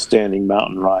some outstanding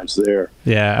mountain rides there.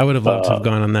 Yeah, I would have loved to have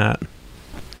gone on that.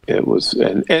 It was,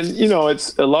 and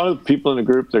it's a lot of people in the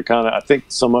group. They're kind of, I think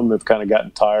some of them have kind of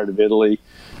gotten tired of Italy.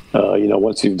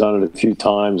 Once you've done it a few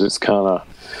times, it's kind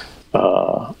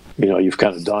of, you've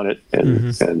kind of done it,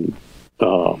 and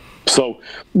so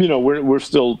we're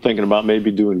still thinking about maybe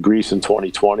doing Greece in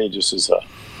 2020, just as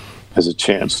a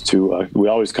chance to. We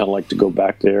always kind of like to go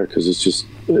back there because it's just,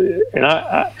 and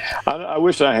I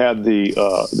wish I had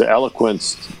the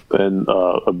eloquence and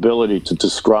ability to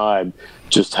describe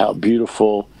just how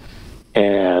beautiful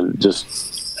and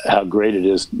just how great it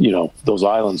is, those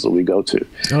islands that we go to.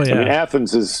 Oh, yeah. I mean,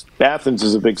 Athens is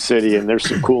a big city, and there's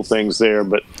some cool things there,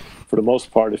 but for the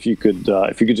most part, if you could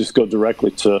just go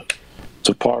directly to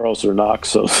Paros or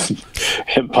Naxos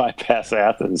and bypass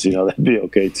Athens, that'd be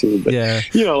okay too. But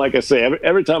like I say,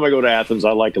 every time I go to Athens,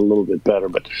 I like it a little bit better.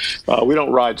 But we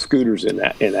don't ride scooters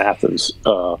in Athens.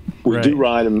 We do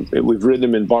ride them. We've ridden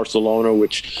them in Barcelona,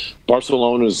 which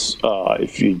Barcelona's,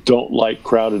 if you don't like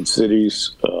crowded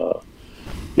cities,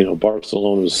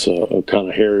 Barcelona's kind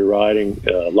of hairy riding,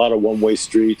 a lot of one-way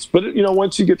streets. But,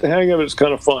 once you get the hang of it, it's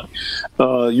kind of fun.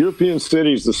 European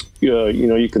cities,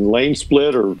 you can lane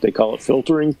split, or they call it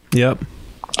filtering. Yep.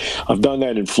 I've done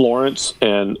that in Florence,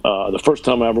 and the first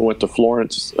time I ever went to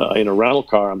Florence in a rental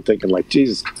car, I'm thinking like,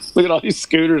 Jesus, look at all these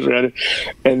scooters around it.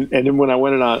 And then when I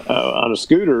went on a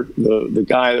scooter, the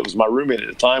guy that was my roommate at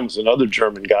the time was another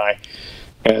German guy.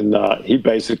 And he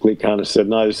basically kind of said,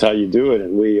 "No, this is how you do it."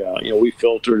 And we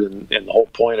filtered, and the whole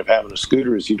point of having a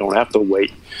scooter is you don't have to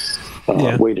wait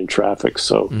in traffic.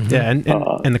 So and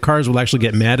the cars will actually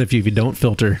get mad if you don't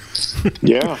filter.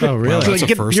 Yeah. Oh, really? Wow, that's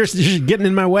like, a first. You're getting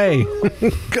in my way.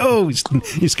 Go,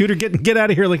 you scooter, get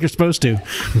out of here like you're supposed to.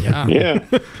 Yeah. Yeah.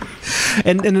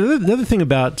 And another thing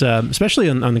about, especially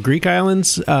on the Greek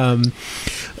islands.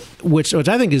 Which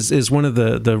I think is one of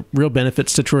the real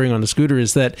benefits to touring on a scooter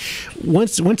is that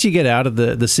once you get out of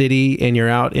the city and you're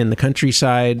out in the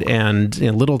countryside and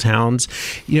in little towns,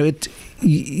 you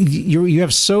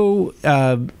have so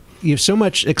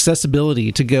much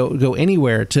accessibility to go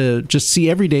anywhere, to just see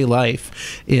everyday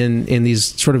life in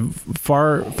these sort of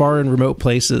far and remote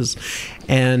places,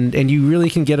 and you really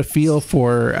can get a feel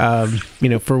for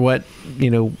for what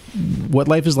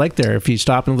life is like there if you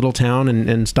stop in a little town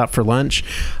and stop for lunch,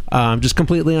 just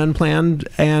completely unplanned.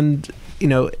 And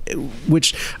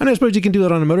which I suppose you can do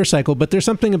it on a motorcycle, but there's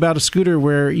something about a scooter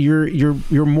where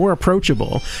you're more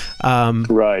approachable.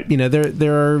 Right.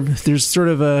 There's sort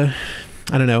of a,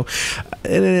 I don't know,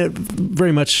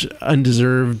 very much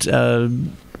undeserved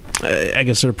I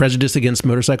guess, sort of prejudice against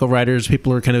motorcycle riders.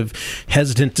 People are kind of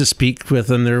hesitant to speak with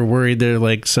them. They're worried they're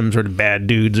like some sort of bad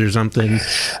dudes or something.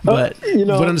 But but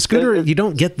on a scooter, you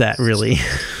don't get that really.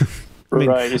 I mean,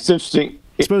 right. It's interesting.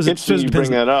 I suppose you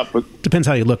bring that up. But depends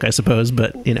how you look, I suppose.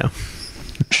 But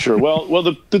Sure. Well,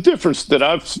 the difference that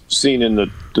I've seen in the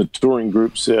touring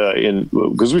groups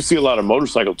because we see a lot of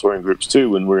motorcycle touring groups too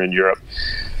when we're in Europe,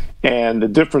 and the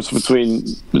difference between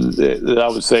I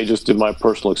would say, just in my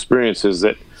personal experience, is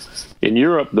that in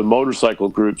Europe the motorcycle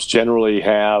groups generally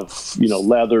have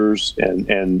leathers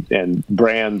and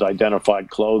brand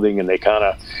identified clothing, and they kind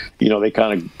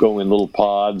of go in little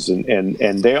pods,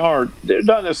 and they're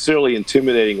not necessarily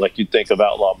intimidating like you'd think of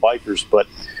outlaw bikers, but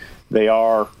they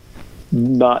are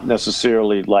not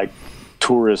necessarily like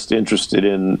tourists interested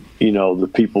in the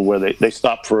people where they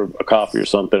stop for a coffee or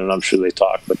something, and I'm sure they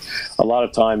talk, but a lot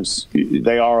of times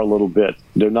they are a little bit,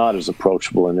 they're not as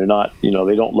approachable, and they're not, they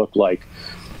don't look like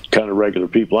kind of regular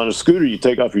people. On a scooter, you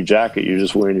take off your jacket, you're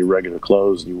just wearing your regular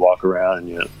clothes, and you walk around, and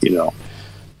you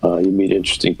meet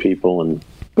interesting people,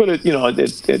 but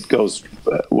it goes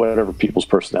whatever people's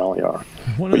personality are.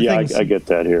 I get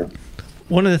that here.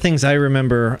 One of the things I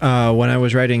remember when I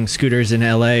was riding scooters in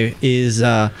LA is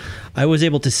I was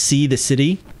able to see the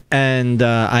city, and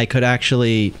I could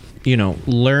actually,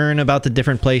 learn about the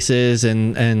different places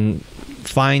and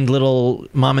find little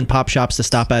mom and pop shops to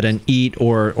stop at and eat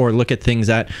or look at things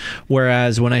at.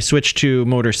 Whereas when I switched to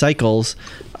motorcycles,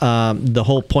 the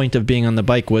whole point of being on the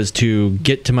bike was to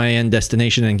get to my end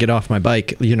destination and get off my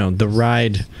bike. The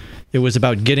ride, it was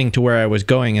about getting to where I was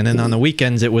going. And then on the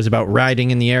weekends, it was about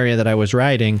riding in the area that I was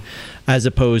riding, as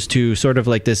opposed to sort of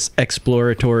like this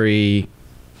exploratory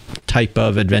type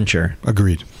of adventure.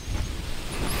 Agreed.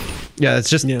 Yeah, it's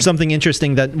just something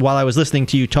interesting that while I was listening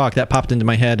to you talk, that popped into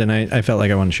my head, and I felt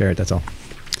like I wanted to share it. That's all.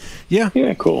 Yeah.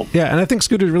 Cool. Yeah, and I think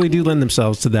scooters really do lend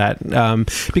themselves to that,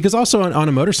 because also on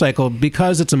a motorcycle,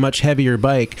 because it's a much heavier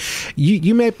bike,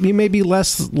 you may be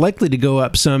less likely to go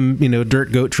up some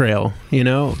dirt goat trail.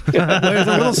 Whereas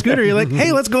a little scooter, you're like,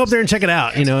 hey, let's go up there and check it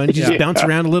out. And you just bounce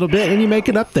around a little bit and you make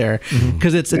it up there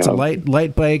because it's a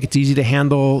light bike. It's easy to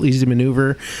handle, easy to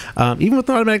maneuver. Even with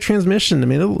an automatic transmission, I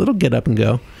mean, it'll get up and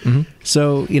go. Mm-hmm.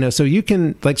 So so you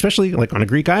can, like, especially like on a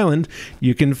Greek island,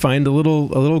 you can find a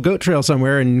little goat trail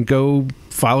somewhere and go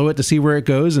follow it to see where it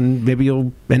goes, and maybe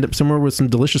you'll end up somewhere with some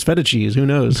delicious feta cheese. Who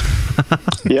knows?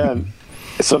 Yeah. And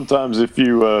sometimes if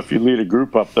you lead a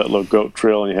group up that little goat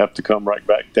trail and you have to come right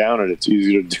back down it, it's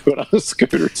easier to do it on a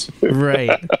scooter too.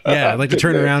 Right. Yeah, I like to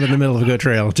turn around in the middle of a goat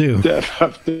trail too.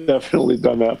 I've definitely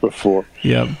done that before.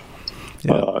 Yep.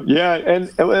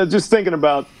 And just thinking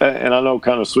about, and I know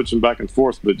kind of switching back and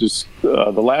forth, but just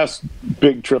the last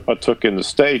big trip I took in the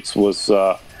States was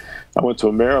I went to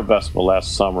a Festival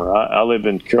last summer. I live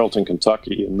in Carrollton,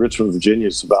 Kentucky, and Richmond, Virginia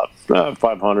is about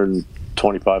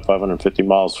 550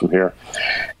 miles from here.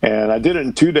 And I did it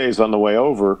in 2 days on the way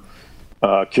over,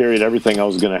 carried everything I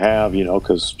was going to have,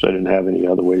 because I didn't have any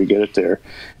other way to get it there.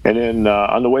 And then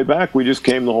on the way back, we just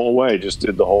came the whole way, just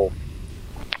did the whole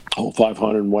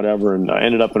 500 and whatever, and I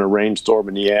ended up in a rainstorm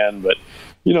in the end. But,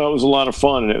 it was a lot of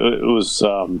fun, and it was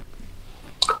a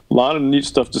lot of neat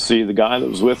stuff to see. The guy that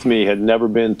was with me had never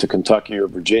been to Kentucky or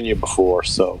Virginia before,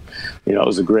 so it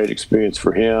was a great experience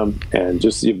for him, and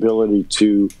just the ability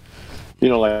to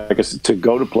like I said, to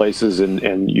go to places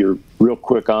and you're real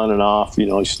quick on and off,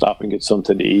 you stop and get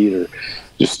something to eat, or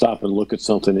just stop and look at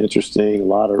something interesting. A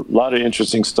lot of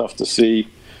interesting stuff to see,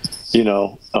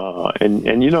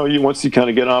 and you once you kind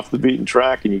of get off the beaten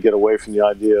track and you get away from the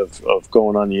idea of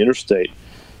going on the interstate,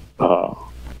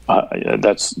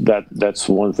 that's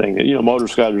one thing that,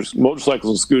 motorcycles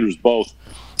and scooters both,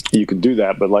 you can do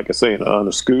that, but like I say, on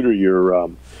a scooter,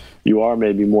 you are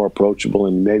maybe more approachable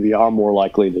and maybe are more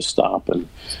likely to stop and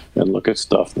look at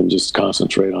stuff than just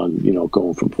concentrate on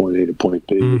going from point A to point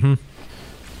B. Mm-hmm.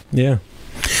 Yeah.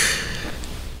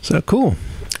 So cool.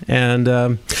 And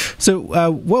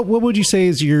what would you say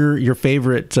is your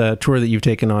favorite tour that you've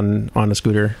taken on a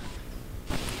scooter?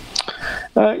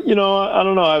 I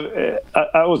don't know.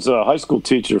 I was a high school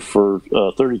teacher for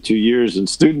 32 years, and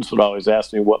students would always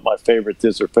ask me what my favorite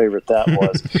this or favorite that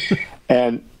was.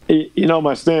 And,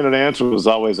 my standard answer was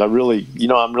always, I'm really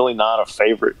not a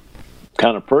favorite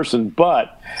kind of person.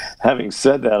 But having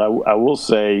said that, I will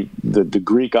say that the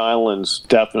Greek islands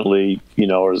definitely,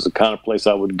 is the kind of place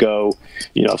I would go.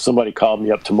 If somebody called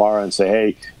me up tomorrow and say,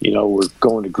 hey, we're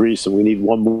going to Greece and we need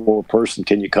one more person,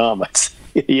 can you come? I'd say,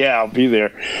 yeah, I'll be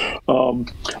there.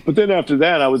 But then after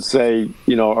that, I would say,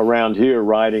 around here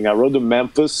riding, I rode to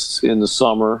Memphis in the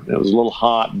summer. It was a little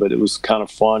hot, but it was kind of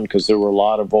fun because there were a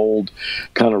lot of old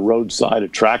kind of roadside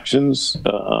attractions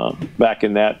back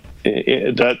in that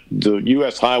that the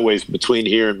U.S. highways between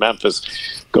here and Memphis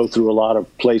go through a lot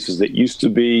of places that used to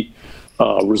be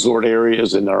resort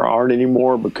areas, and there aren't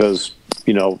anymore because,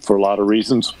 for a lot of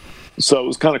reasons. So it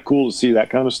was kind of cool to see that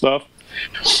kind of stuff.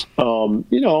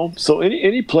 So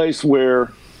any place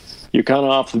where you're kind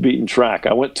of off the beaten track.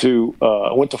 I went to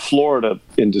Florida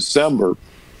in December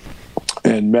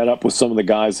and met up with some of the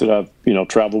guys that I've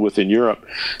traveled with in Europe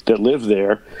that live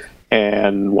there.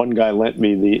 And one guy lent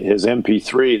me his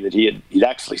MP3 that he'd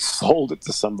actually sold it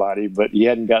to somebody, but he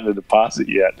hadn't gotten a deposit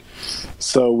yet.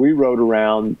 So we rode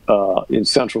around in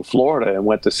Central Florida and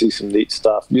went to see some neat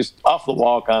stuff, just off the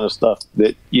wall kind of stuff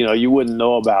that you wouldn't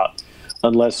know about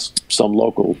unless some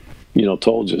local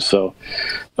told you. So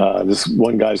this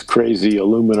one guy's crazy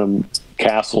aluminum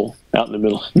castle out in the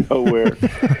middle of nowhere.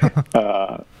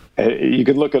 You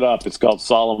can look it up. It's called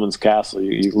Solomon's Castle.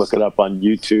 You look it up on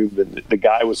YouTube. And the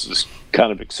guy was this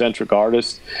kind of eccentric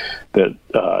artist that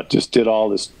just did all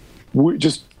this,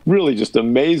 just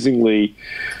amazingly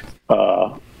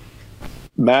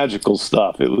magical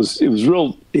stuff. It was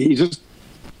real. He just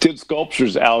did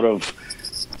sculptures out of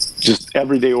just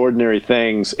everyday, ordinary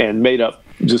things and made up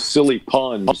just silly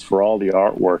puns for all the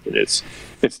artwork. And it's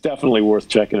definitely worth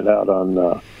checking it out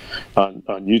on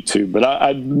YouTube. But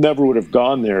I never would have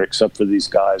gone there except for these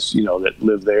guys, that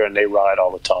live there and they ride all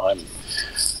the time.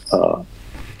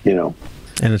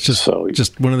 And it's just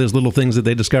one of those little things that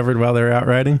they discovered while they were out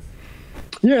riding.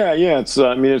 Yeah. It's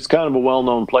it's kind of a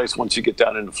well-known place once you get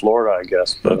down into Florida, I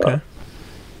guess. But, okay.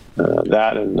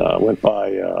 That and went by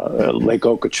Lake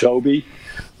Okeechobee,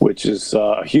 which is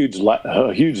a huge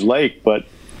lake, but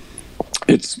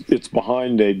it's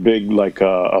behind a big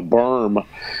a berm.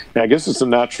 And I guess it's a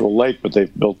natural lake, but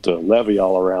they've built a levee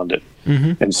all around it,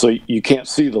 and so you can't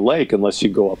see the lake unless you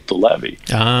go up the levee.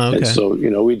 Okay. And so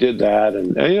we did that,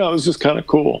 and it was just kind of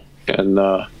cool. And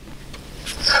Bill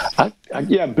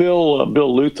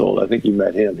Luthold, I think you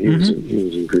met him. He was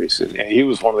in Greece, and he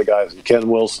was one of the guys. And Ken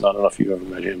Wilson, I don't know if you ever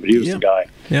met him, but he was the guy.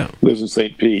 Yeah, lives in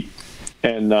St. Pete,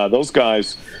 and those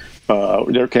guys,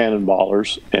 they're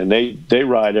cannonballers, and they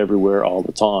ride everywhere all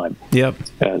the time. Yep.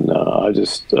 And I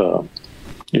just,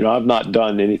 I've not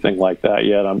done anything like that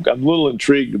yet. I'm a little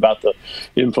intrigued about the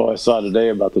info I saw today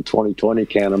about the 2020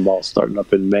 Cannonball starting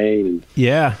up in Maine.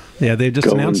 And they just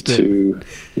announced it.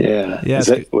 Yeah. Is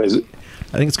it?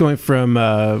 I think it's going from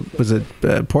was it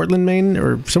Portland, Maine,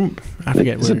 or some? I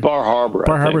forget. Is it Bar Harbor?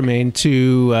 Bar Harbor, Maine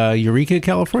to Eureka,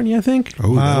 California. I think.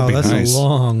 Oh, wow, that's nice. A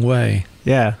long way.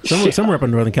 Yeah, somewhere up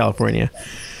in Northern California.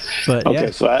 But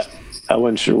okay, so I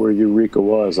wasn't sure where Eureka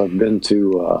was. I've been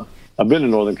to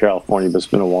Northern California, but it's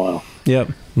been a while.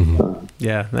 Yep.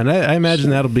 Yeah, and I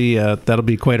imagine that'll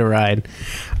be quite a ride.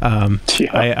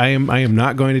 I am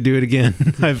not going to do it again.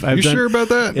 You sure about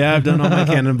that? Yeah, I've done all my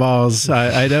cannonballs.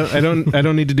 I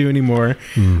don't need to do any more.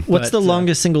 What's the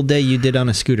longest single day you did on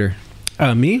a scooter?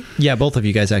 Me? Yeah, both of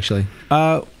you guys actually.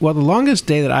 Well, the longest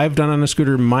day that I've done on a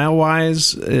scooter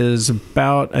mile-wise is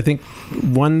about, I think,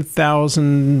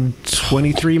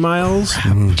 1,023 miles.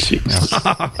 And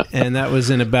that was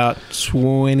in about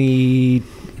 20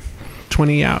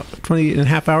 and a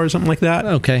half hours, something like that.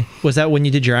 Okay. Was that when you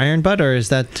did your iron butt, or is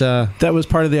that... That was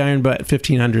part of the iron butt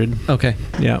 1,500. Okay.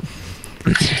 Yeah.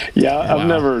 Yeah, I've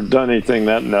never done anything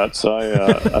that nuts.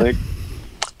 I think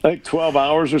 12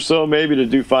 hours or so, maybe, to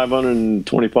do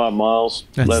 525 miles.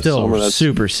 That's still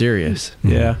super serious.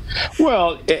 Yeah.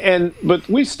 Well, but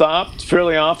we stopped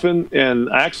fairly often, and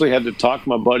I actually had to talk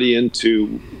my buddy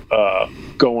into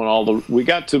going we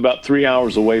got to about 3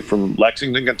 hours away from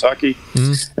Lexington, Kentucky,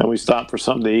 and we stopped for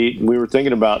something to eat, and we were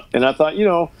thinking about, and I thought,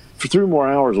 for 3 more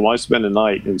hours, why spend the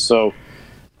night? And so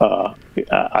I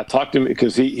talked to him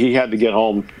because he had to get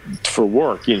home for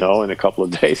work, in a couple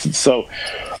of days. And so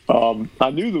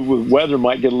I knew the weather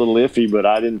might get a little iffy, but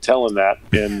I didn't tell him that.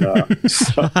 And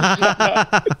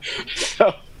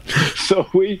so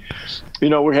we,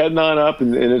 we're heading on up,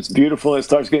 and it's beautiful. It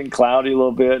starts getting cloudy a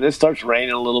little bit, and it starts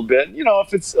raining a little bit.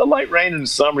 If it's a light rain in the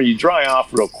summer, you dry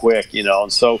off real quick,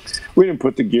 And so we didn't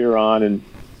put the gear on, and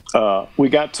we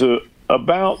got to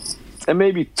about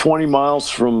maybe 20 miles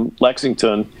from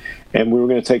Lexington, and we were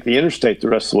going to take the interstate the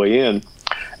rest of the way in,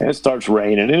 and it starts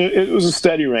raining, and it was a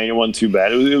steady rain. It wasn't too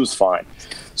bad. It was fine.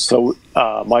 So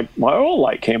my oil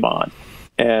light came on,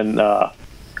 and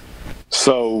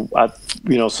so I,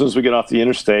 as soon as we get off the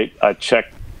interstate, I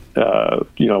checked,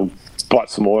 bought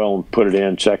some oil and put it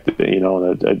in, checked it,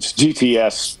 it's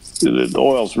GTS. The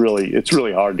oil's it's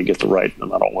really hard to get the right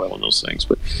amount of oil in those things.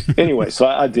 But anyway, so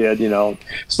I did,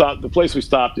 the place we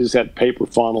stopped just had paper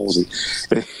funnels, and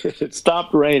it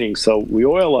stopped raining. So we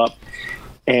oil up,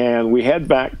 And we head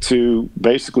back to,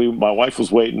 basically, my wife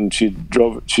was waiting. She'd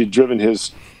driven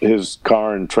his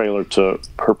car and trailer to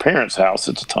her parents' house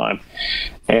at the time.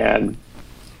 And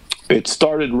it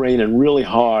started raining really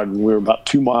hard, and we were about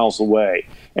 2 miles away.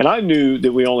 And I knew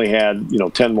that we only had,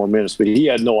 10 more minutes, but he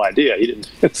had no idea. He didn't.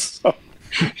 So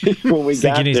when we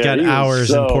got there, he's got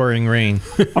hours in pouring rain.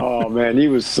 Oh man, he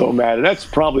was so mad, and that's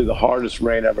probably the hardest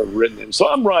rain I've ever ridden in. So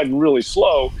I'm riding really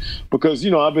slow because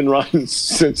I've been riding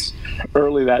since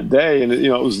early that day, and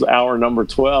it was hour number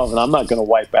 12, and I'm not going to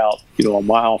wipe out a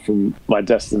mile from my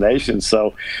destination.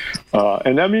 So,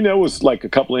 and I mean, there was like a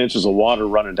couple of inches of water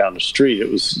running down the street. It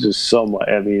was just so much.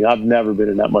 I mean, I've never been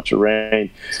in that much of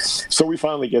rain. So we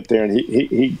finally get there, and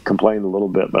he complained a little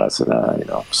bit, but I said,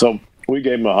 so. We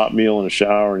gave him a hot meal and a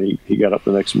shower, and he got up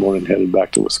the next morning and headed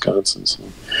back to Wisconsin. So,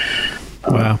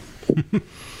 wow.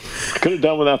 Could have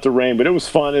done without the rain, but it was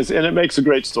fun, and it makes a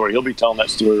great story. He'll be telling that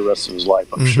story the rest of his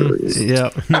life, I'm sure.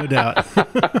 Yeah, no doubt.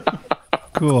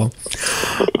 Cool.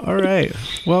 All right.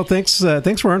 Well, thanks,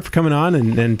 Warren, for coming on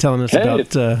and telling us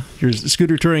about your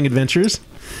scooter touring adventures.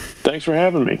 Thanks for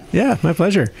having me. Yeah, my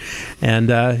pleasure. And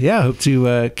hope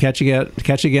to catch you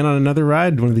again on another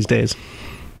ride one of these days.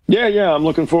 Yeah, I'm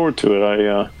looking forward to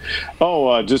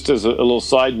it. Just as a little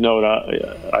side note,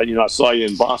 I saw you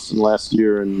in Boston last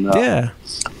year, and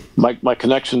my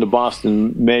connection to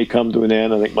Boston may come to an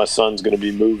end. I think my son's going to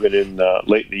be moving in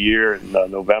late in the year in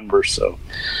November, so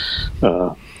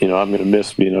I'm going to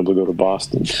miss being able to go to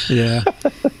Boston. Yeah,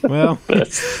 well,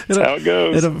 that's how it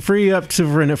goes. It'll free you up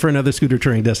for another scooter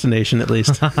touring destination at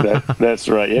least. That's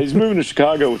right. Yeah, he's moving to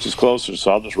Chicago, which is closer,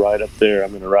 so I'll just ride up there. I'm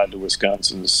going to ride to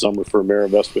Wisconsin this summer for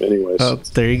Marivespa anyways. Oh,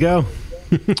 there you go.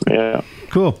 Yeah.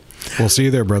 Cool. We'll see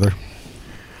you there, brother.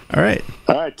 All right.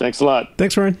 Thanks a lot.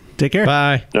 Thanks, Warren. Take care.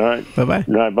 Bye. All right. Bye-bye.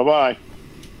 All right. Bye-bye.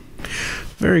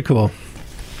 Very cool.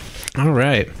 All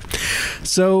right.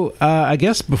 So I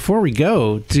guess before we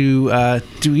go, do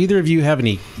either of you have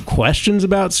any questions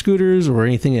about scooters or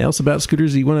anything else about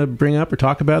scooters that you want to bring up or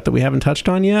talk about that we haven't touched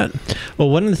on yet? Well,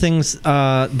 one of the things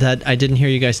that I didn't hear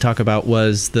you guys talk about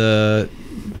was the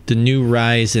new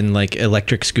rise in like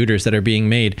electric scooters that are being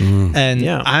made. And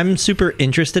I'm super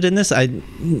interested in this.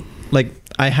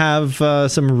 I have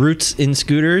some roots in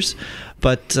scooters,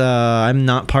 but I'm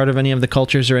not part of any of the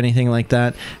cultures or anything like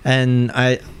that. And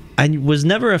I was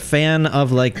never a fan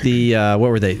of like the what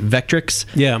were they, Vectrix?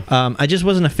 Yeah. I just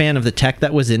wasn't a fan of the tech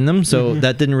that was in them, so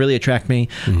that didn't really attract me.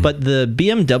 But the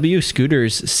BMW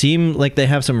scooters seem like they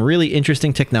have some really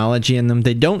interesting technology in them.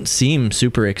 They don't seem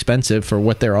super expensive for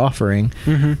what they're offering.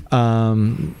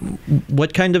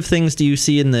 What kind of things do you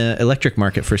see in the electric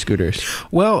market for scooters?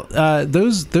 Well,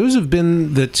 those have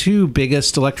been the two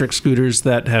biggest electric scooters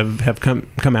that have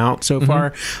come out so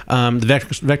far.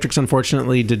 The Vectrix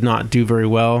unfortunately did not do very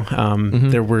well.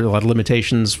 There were a lot of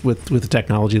limitations with the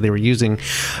technology they were using,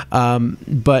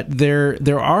 but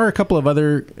there are a couple of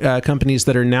other companies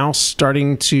that are now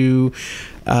starting to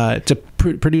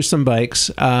produce some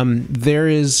bikes. There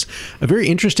is a very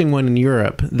interesting one in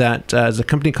Europe that is a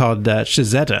company called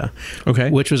Shizeta,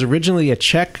 which was originally a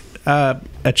Czech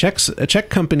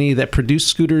company that produced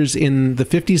scooters in the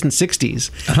 50s and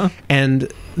 60s,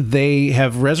 and they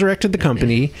have resurrected the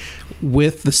company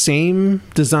with the same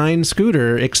design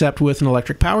scooter except with an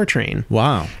electric powertrain.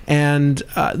 Wow. And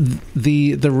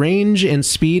the range and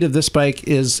speed of this bike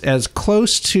is as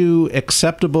close to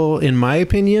acceptable, in my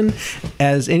opinion,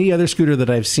 as any other scooter that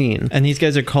I've seen. And these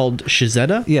guys are called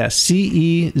Shizeta? Yeah,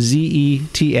 Cezeta.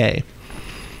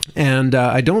 And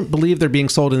I don't believe they're being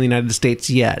sold in the United States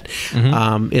yet.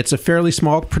 It's a fairly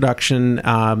small production.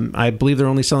 I believe they're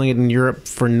only selling it in Europe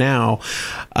for now.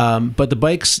 But the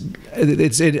bikes,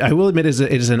 I will admit, it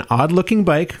is an odd-looking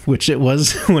bike, which it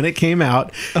was when it came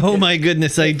out. Oh my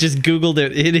goodness! I just Googled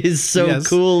it. It is so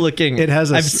cool looking. It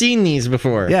has. I've seen these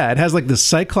before. Yeah, it has like the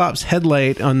Cyclops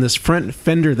headlight on this front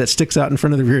fender that sticks out in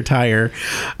front of the rear tire,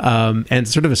 and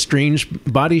sort of a strange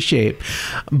body shape.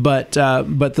 But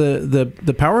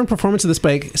the power and performance of this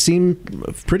bike seem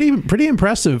pretty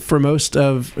impressive for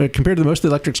compared to most of the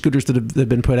electric scooters that have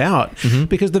been put out,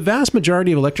 because the vast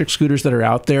majority of electric scooters that are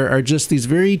out there are just these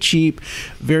very cheap,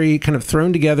 very kind of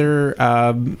thrown together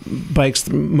bikes,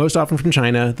 most often from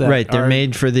China. They're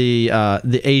made for the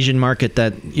Asian market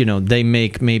that they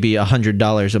make maybe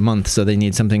 $100 a month, so they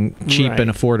need something cheap and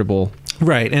affordable.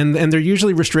 Right, and they're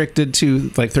usually restricted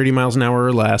to like 30 miles an hour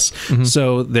or less,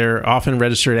 so they're often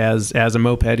registered as a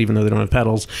moped, even though they don't have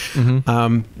pedals.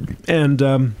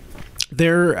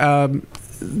 They're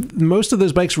most of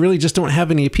those bikes really just don't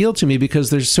have any appeal to me because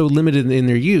they're so limited in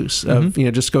their use of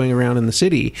just going around in the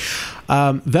city.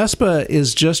 Vespa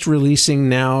is just releasing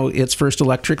now its first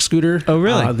electric scooter. Oh,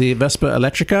 really? The Vespa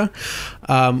Electrica,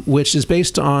 which is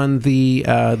based on the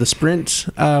Sprint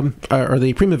or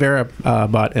the Primavera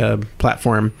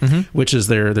platform, which is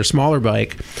their smaller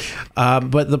bike.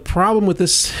 But the problem with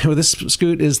this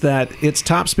scoot is that its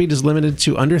top speed is limited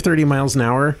to under 30 miles an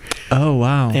hour. Oh,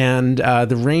 wow. And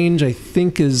the range, I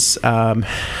think, is I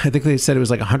think they said it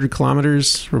was like 100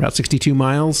 kilometers or about 62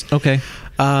 miles. Okay.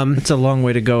 It's a long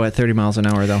way to go at 30 miles an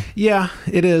hour, though. Yeah,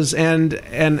 it is, and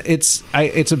it's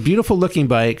a beautiful looking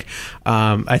bike.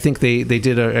 I think they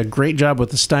did a great job with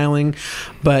the styling,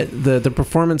 but the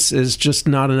performance is just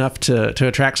not enough to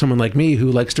attract someone like me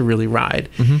who likes to really ride.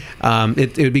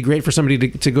 It would be great for somebody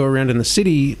to go around in the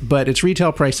city, but its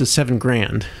retail price is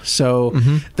 $7,000, so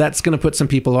that's going to put some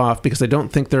people off because I don't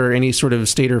think there are any sort of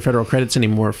state or federal credits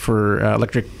anymore for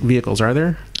electric vehicles. Are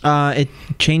there? It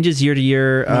changes year to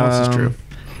year. No, this is true.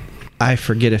 I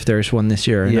forget if there's one this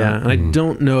year or not. And I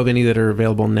don't know of any that are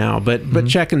available now, but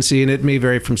check and see, and it may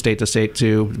vary from state to state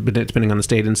too, depending on the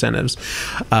state incentives.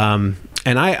 And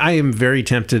I am very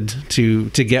tempted to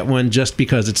get one just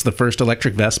because it's the first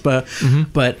electric Vespa,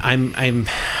 but I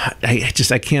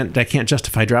can't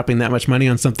justify dropping that much money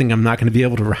on something I'm not going to be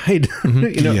able to ride,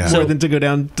 more than to go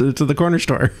down to the corner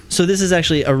store. So this is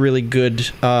actually a really good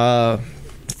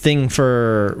thing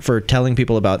for telling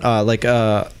people about,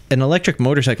 an electric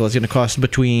motorcycle is going to cost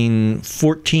between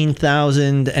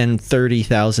 $14,000 and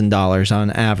 $30,000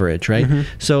 on average, right?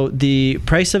 So the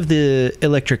price of the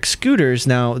electric scooters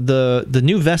now, the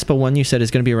new Vespa one you said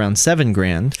is going to be around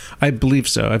 $7,000. I believe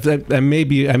so. I may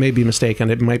be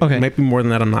mistaken. It might be more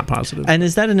than that. I'm not positive. And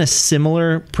is that in a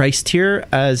similar price tier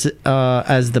as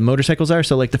the motorcycles are?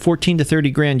 So like the 14 to 30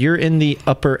 grand, you're in the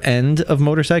upper end of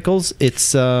motorcycles.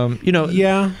 It's the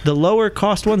lower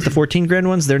cost ones, the 14 grand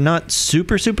ones, they're not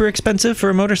super expensive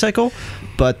for a motorcycle,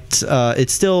 but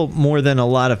it's still more than a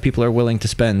lot of people are willing to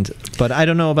spend. But I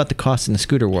don't know about the cost in the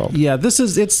scooter world. Yeah,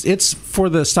 it's for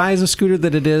the size of scooter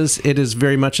that it is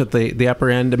very much at the upper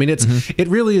end. I mean, it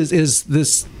really is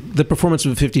the performance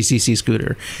of a 50cc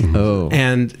scooter. Oh,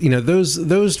 and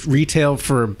those retail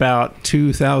for about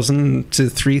 $2,000 to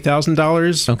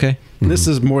 $3,000. Okay. This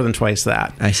is more than twice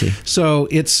that. I see. So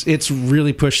it's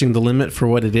really pushing the limit for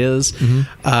what it is.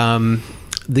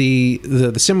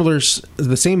 The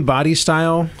same body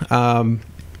style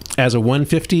as a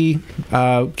 150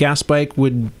 gas bike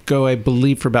would go, I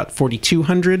believe, for about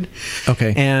 $4,200.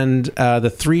 Okay. And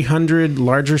the 300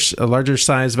 larger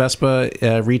size Vespa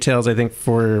retails, I think,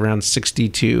 for around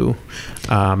 $62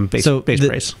 base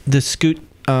price. The Scoot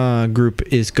group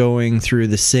is going through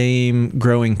the same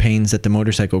growing pains that the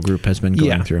motorcycle group has been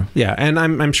going through. Yeah, and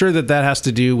I'm sure that has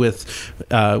to do with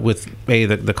A,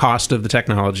 the cost of the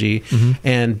technology,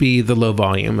 and B, the low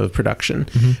volume of production.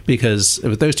 Because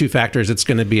with those two factors, it's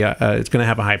going to be it's going to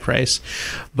have a high price.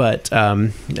 But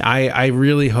I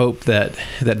really hope that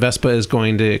Vespa is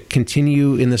going to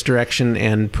continue in this direction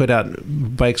and put out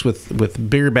bikes with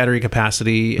bigger battery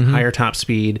capacity, higher top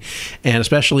speed, and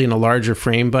especially in a larger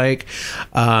frame bike.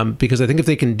 Because I think if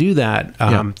they can do that,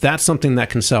 that's something that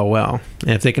can sell well.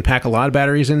 And if they can pack a lot of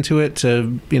batteries into it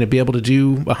to be able to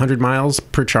do 100 miles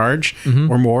per charge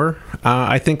or more,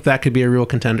 I think that could be a real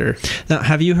contender. Now,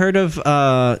 have you heard of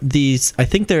these? I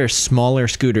think they're smaller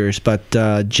scooters, but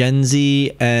Gen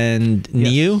Z and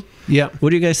Niu? Yeah. What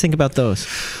do you guys think about those?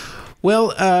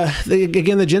 Well,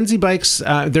 again, the Gen Z bikes,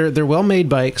 they're well-made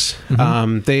bikes.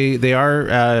 They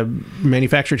are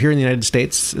manufactured here in the United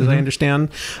States, as I understand,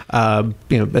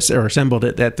 or assembled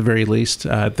at the very least.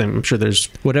 I'm sure there's...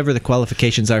 Whatever the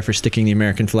qualifications are for sticking the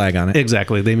American flag on it.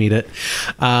 Exactly, they meet it.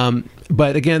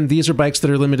 But again, these are bikes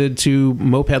that are limited to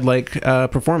moped-like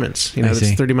performance.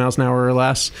 That's 30 miles an hour or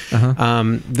less.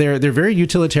 They're very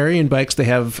utilitarian bikes. They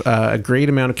have a great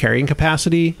amount of carrying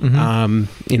capacity, and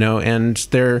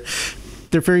they're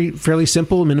fairly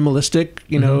simple,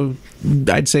 minimalistic.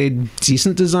 I'd say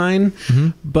decent design,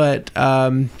 but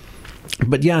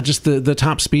yeah, just the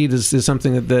top speed is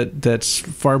something that's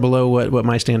far below what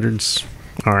my standards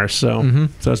are. So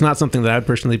so it's not something that I'd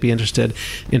personally be interested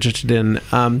in.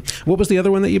 What was the other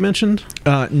one that you mentioned?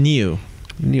 Niu.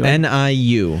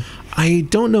 Niu. I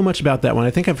don't know much about that one.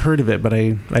 I think I've heard of it, but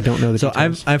I don't know the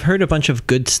details. So I've heard a bunch of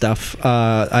good stuff.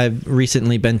 I've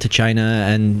recently been to China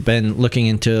and been looking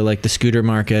into like the scooter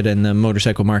market and the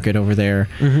motorcycle market over there,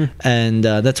 and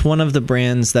that's one of the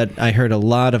brands that I heard a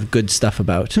lot of good stuff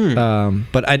about.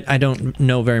 But I don't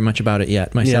know very much about it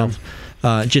yet myself.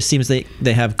 It just seems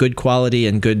they have good quality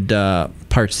and good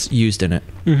parts used in it.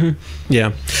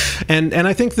 Yeah, and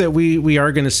I think that we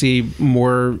are going to see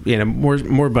more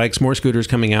bikes, more scooters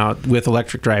coming out with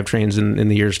electric drivetrains in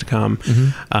the years to come.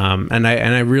 And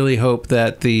I really hope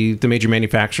that the major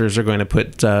manufacturers are going to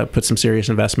put some serious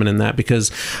investment in that,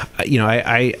 because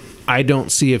I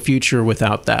don't see a future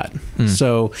without that.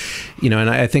 So, and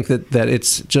I think that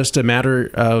it's just a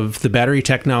matter of the battery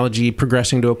technology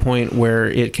progressing to a point where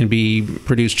it can be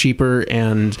produced cheaper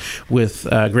and with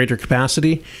greater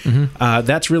capacity.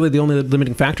 That's really the only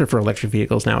limiting factor for electric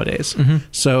vehicles nowadays.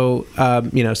 So,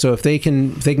 so if they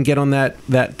can get on that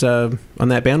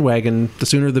bandwagon, the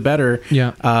sooner the better.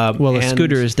 Yeah. Well, a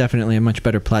scooter is definitely a much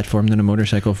better platform than a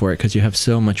motorcycle for it, because you have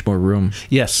so much more room.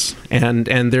 Yes, and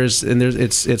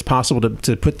it's possible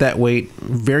to put that weight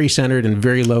very centered and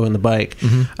very low in the bike,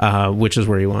 which is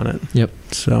where you want it. Yep.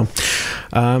 So,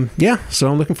 so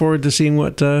I'm looking forward to seeing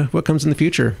what comes in the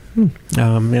future.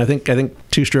 I think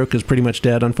two-stroke is pretty much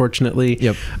dead, unfortunately.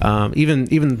 Yep. Even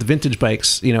the vintage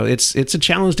bikes, it's a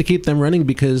challenge to keep them running,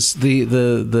 because the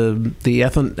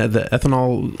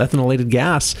ethanolated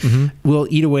gas will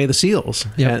eat away the seals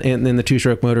in the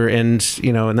two-stroke motor, and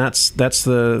that's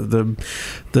the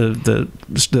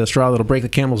straw that'll break the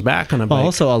camel's back on a bike. Well,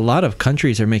 also, a lot of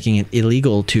countries are making it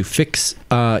illegal to fix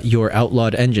your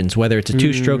outlawed engines, whether it's a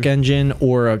two-stroke engine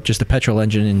or just a petrol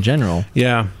engine in general.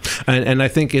 Yeah, and I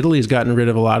think Italy's gotten rid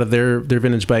of a lot of their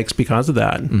vintage bikes because of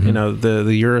that.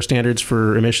 The Euro standards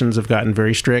for emissions have gotten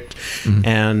very strict,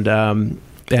 and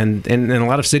a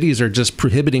lot of cities are just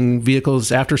prohibiting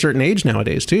vehicles after a certain age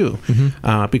nowadays too,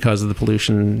 because of the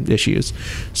pollution issues.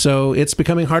 So it's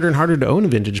becoming harder and harder to own a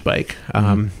vintage bike.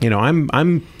 I'm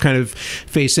kind of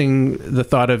facing the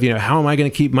thought of how am I going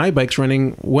to keep my bikes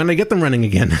running when I get them running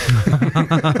again?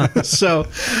 So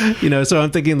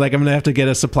I'm thinking, like, I'm going to have to get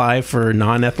a supply for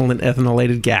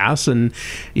non-ethanolated gas, and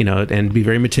be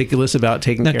very meticulous about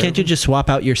taking care. Now, can't you just swap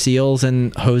out your seals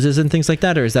and hoses and things like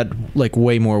that, or is that like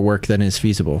way more work than is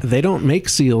feasible? They don't make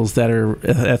seals that are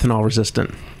ethanol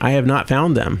resistant. I have not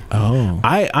found them. Oh.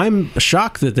 I'm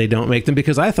shocked that they don't make them,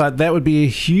 because I thought that would be a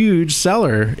huge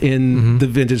seller in the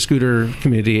vintage scooter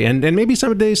community, and maybe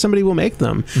someday somebody will make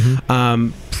them.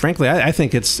 Frankly, I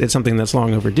think it's something that's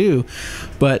long overdue.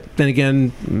 But then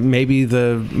again, maybe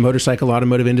the motorcycle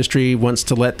automotive industry wants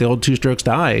to let the old two-strokes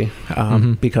die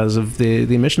because of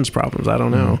the emissions problems. I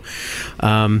don't know.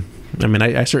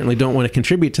 I certainly don't want to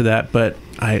contribute to that, but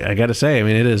I got to say,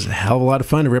 it is a hell of a lot of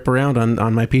fun to rip around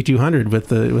on my P200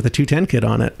 with a 210 kit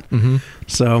on it.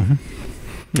 So,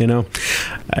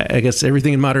 I guess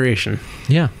everything in moderation.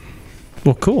 Yeah.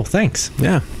 Well, cool. Thanks.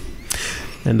 Yeah.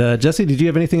 And Jesse, did you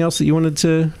have anything else that you wanted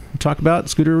to talk about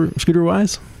scooter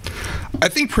wise? I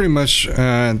think pretty much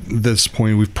at this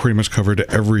point we've pretty much covered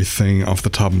everything off the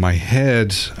top of my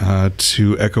head.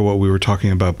 To echo what we were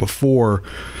talking about before,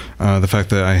 the fact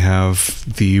that I have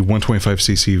the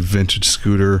 125cc vintage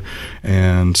scooter,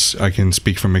 and I can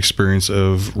speak from experience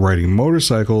of riding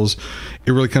motorcycles,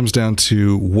 it really comes down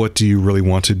to what do you really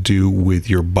want to do with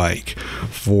your bike.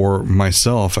 For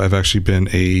myself, I've actually been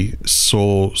a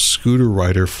sole scooter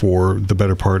rider for the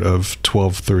better part of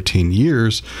 12, 13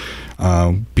 years.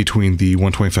 Between the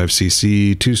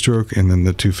 125cc two-stroke and then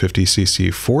the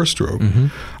 250cc four-stroke.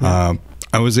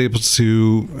 I was able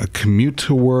to commute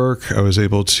to work. I was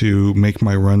able to make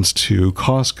my runs to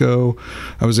Costco.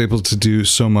 I was able to do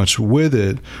so much with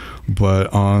it.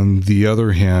 But on the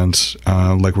other hand,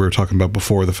 like we were talking about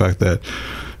before, the fact that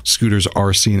scooters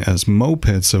are seen as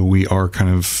mopeds, so we are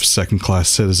kind of second-class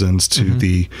citizens to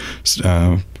the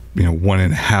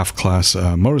 1.5 class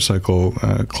motorcycle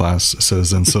class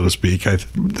citizen, so to speak. I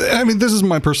mean, this is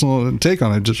my personal take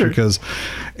on it, just because,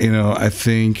 I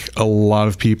think a lot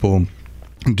of people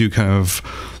do kind of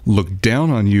look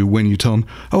down on you when you tell them,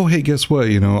 oh, hey, guess what?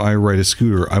 I ride a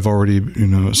scooter. I've already,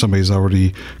 somebody's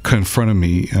already confronted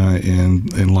me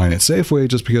in line at Safeway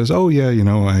just because, oh, yeah,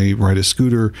 I ride a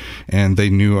scooter, and they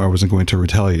knew I wasn't going to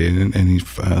retaliate in any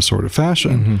sort of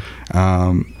fashion.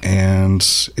 And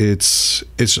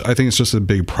I think it's just a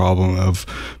big problem of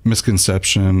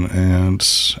misconception and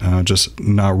just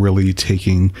not really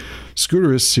taking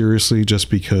scooters seriously, just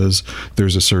because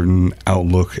there's a certain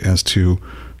outlook as to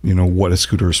what a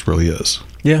scooterist really is.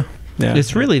 Yeah.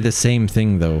 It's really the same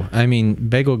thing, though. I mean,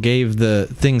 Bagel gave the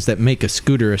things that make a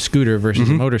scooter versus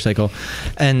a motorcycle,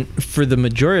 and for the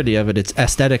majority of it, it's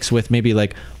aesthetics with maybe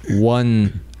like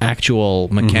one actual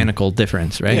mechanical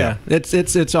difference, right? Yeah,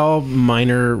 it's all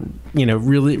minor,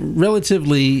 really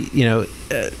relatively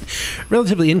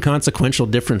inconsequential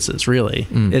differences. Really,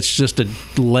 it's just a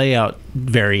layout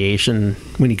variation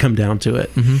when you come down to it.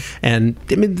 And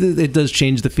I mean, it does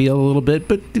change the feel a little bit,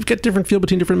 but you've got different feel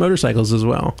between different motorcycles as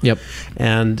well. Yep.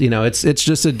 And it's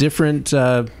just a different.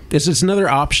 It's just another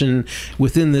option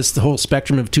within the whole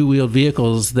spectrum of two-wheeled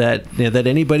vehicles that that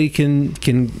anybody can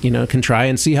try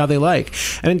and see how they like.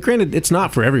 I mean, granted, it's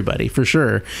not for everybody, for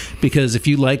sure, because if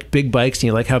you like big bikes and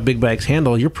you like how big bikes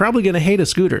handle, you're probably going to hate a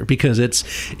scooter because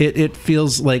it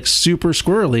feels like super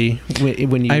squirrely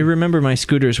when you. I remember my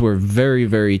scooters were very,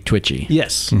 very twitchy.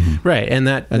 Yes, right, and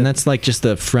that's like just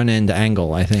the front end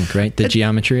angle, I think, right? The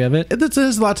geometry of it. That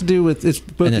has a lot to do with it's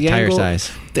both and the tire angle,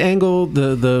 size, the angle,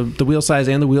 the wheel size,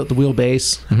 and the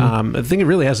wheelbase. I think it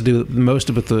really has to do most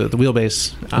with the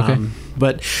wheelbase. Okay.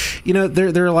 But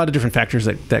there are a lot of different factors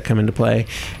that come into play,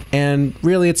 and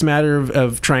really it's a matter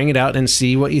of trying it out and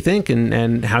see what you think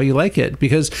and how you like it,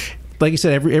 because like you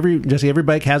said, every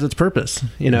bike has its purpose,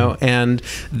 and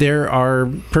there are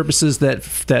purposes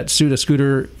that suit a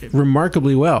scooter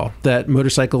remarkably well that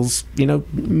motorcycles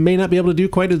may not be able to do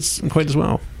quite as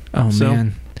well.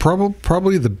 Man.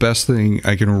 Probably the best thing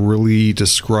I can really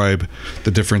describe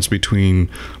the difference between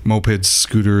mopeds,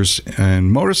 scooters,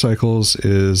 and motorcycles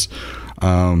is,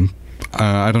 I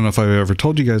don't know if I've ever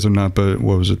told you guys or not, but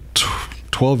what was it,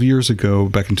 12 years ago,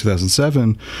 back in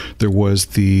 2007, there was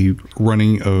the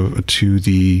running to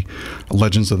the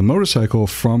Legends of the Motorcycle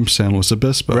from San Luis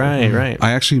Obispo. Right.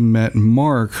 I actually met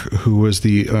Mark, who's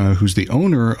the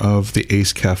owner of the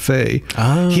Ace Cafe.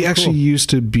 Oh, he actually used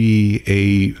to be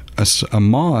a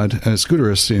mod, a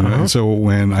scooterist, and so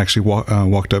when I actually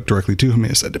walked up directly to him,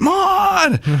 I said,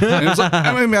 "Mod!" And it was like,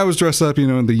 I was dressed up,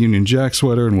 in the Union Jack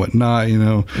sweater and whatnot.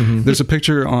 There's a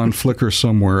picture on Flickr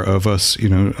somewhere of us,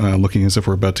 looking as if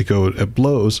we're about to go at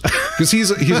blows, because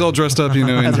he's all dressed up, in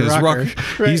his rocker.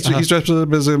 He's dressed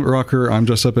up as a rocker. I'm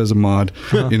dressed up as a mod,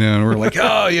 and we're like,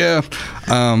 oh yeah.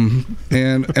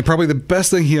 And probably the best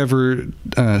thing he ever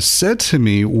said to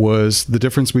me was the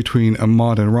difference between a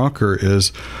mod and a rocker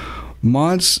is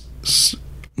mods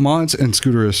and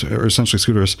scooterists, or essentially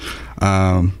scooterists,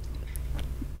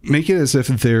 make it as if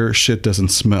their shit doesn't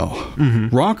smell.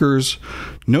 Rockers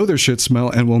know their shit smell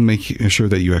and will make sure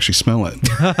that you actually smell it.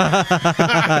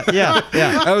 yeah.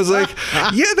 I was like,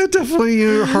 yeah, that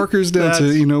definitely harkers down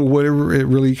to whatever it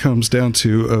really comes down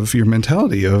to of your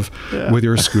mentality of whether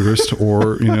you're a scooterist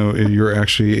or you're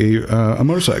actually a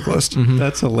motorcyclist.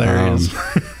 That's hilarious.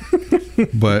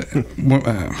 But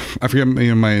I forget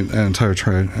my entire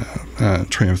train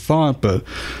of thought, but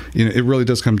it really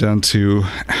does come down to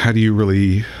how do you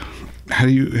really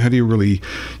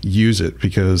use it,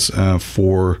 because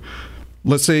for,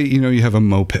 let's say you have a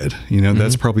moped,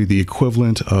 that's probably the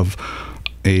equivalent of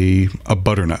a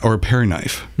butter knife or a paring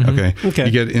knife. Okay. You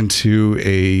get into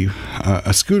a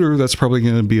scooter, that's probably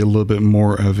going to be a little bit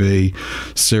more of a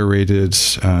serrated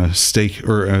steak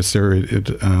or a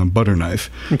serrated butter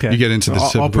knife. You get into the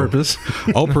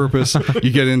all purpose. You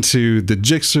get into the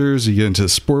Gixxers, you get into the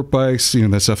sport bikes.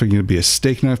 That's definitely going to be a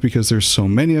steak knife because there's so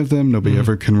many of them. Nobody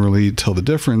ever can really tell the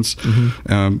difference.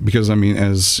 Because I mean,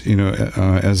 as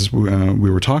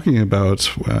we were talking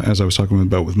about, as I was talking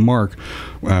about with Mark,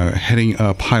 heading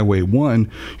up Highway 1,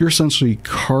 you're essentially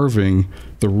carving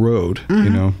the road,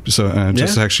 so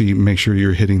just actually make sure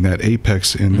you're hitting that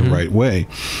apex in the right way.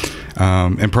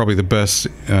 And probably the best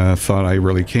thought I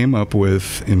really came up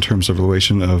with in terms of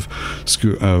relation of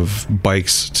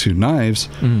bikes to knives,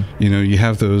 you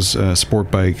have those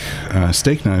sport bike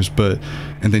steak knives,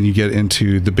 and then you get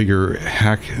into the bigger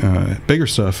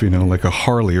stuff, like a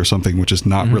Harley or something, which is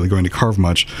not really going to carve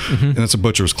much, and it's a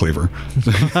butcher's cleaver.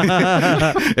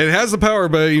 It has the power,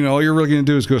 but all you're really going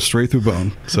to do is go straight through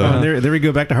bone. So there we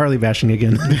go, back to Harley bashing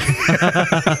again. But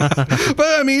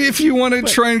I mean, if you want to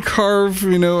try and carve,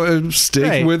 a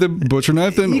steak with a butcher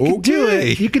knife, then you can do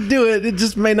it. You could do it. It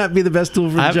just may not be the best tool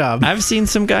for the job. I've seen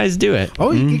some guys do it.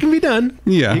 Oh, it can be done.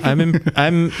 Yeah,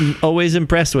 I'm always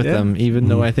impressed with them, even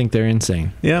though I think they're insane.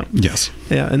 Yeah. Yes.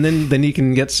 Yeah, and then you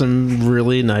can get some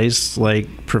really nice,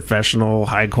 like, professional,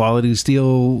 high quality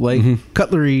steel, like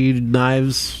cutlery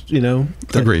knives.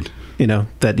 Agreed.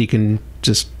 That you can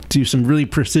just do some really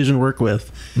precision work with.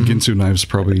 Ginsu knives,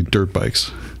 probably dirt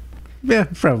bikes. Yeah,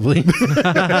 probably.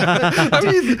 I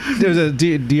mean, there's a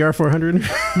DR400.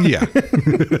 Yeah.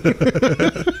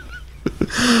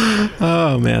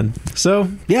 Oh man. So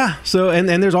yeah. So and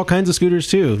there's all kinds of scooters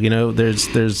too. You know,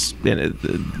 there's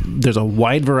a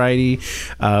wide variety,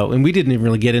 and we didn't even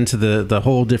really get into the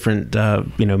whole different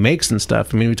makes and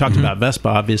stuff. I mean, we talked about Vespa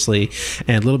obviously,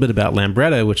 and a little bit about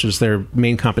Lambretta, which was their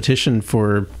main competition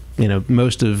for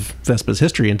most of Vespa's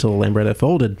history until Lambretta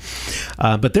folded.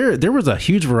 But there was a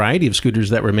huge variety of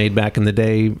scooters that were made back in the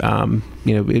day,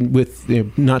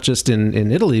 not just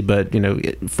in Italy, but,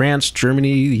 France,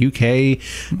 Germany, the UK,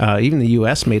 even the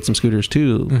US made some scooters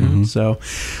too. So,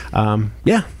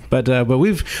 yeah. But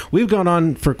we've gone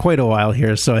on for quite a while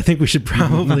here, so I think we should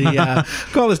probably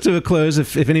call this to a close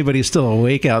if anybody's still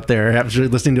awake out there after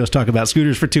listening to us talk about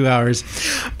scooters for 2 hours.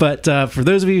 But for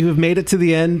those of you who've made it to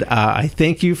the end, I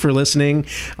thank you for listening.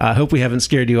 I hope we haven't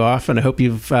scared you off, and I hope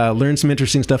you've learned some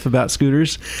interesting stuff about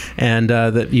scooters, and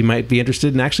that you might be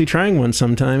interested in actually trying one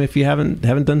sometime if you haven't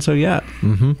done so yet.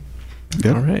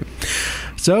 Yep. All right.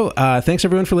 So thanks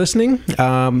everyone for listening.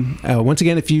 Once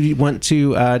again, if you want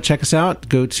to check us out,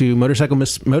 go to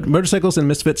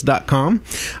motorcyclesandmisfits.com.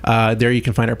 There you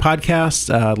can find our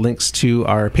podcasts, links to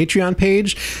our Patreon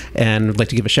page, and I'd like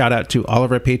to give a shout out to all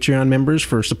of our Patreon members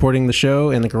for supporting the show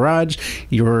and the garage.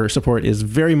 Your support is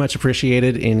very much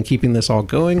appreciated in keeping this all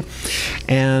going.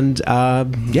 And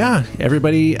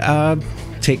everybody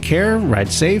take care, ride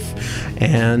safe,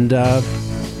 and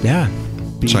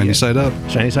Shiny side up.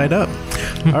 Shiny side up.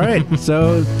 All right.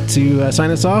 So to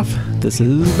sign us off, this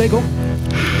is Bagel.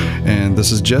 And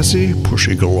this is Jesse.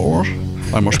 Pushy galore.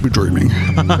 I must be dreaming.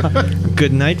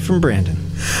 Good night from Brandon.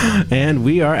 And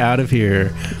we are out of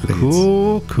here.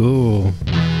 Cool.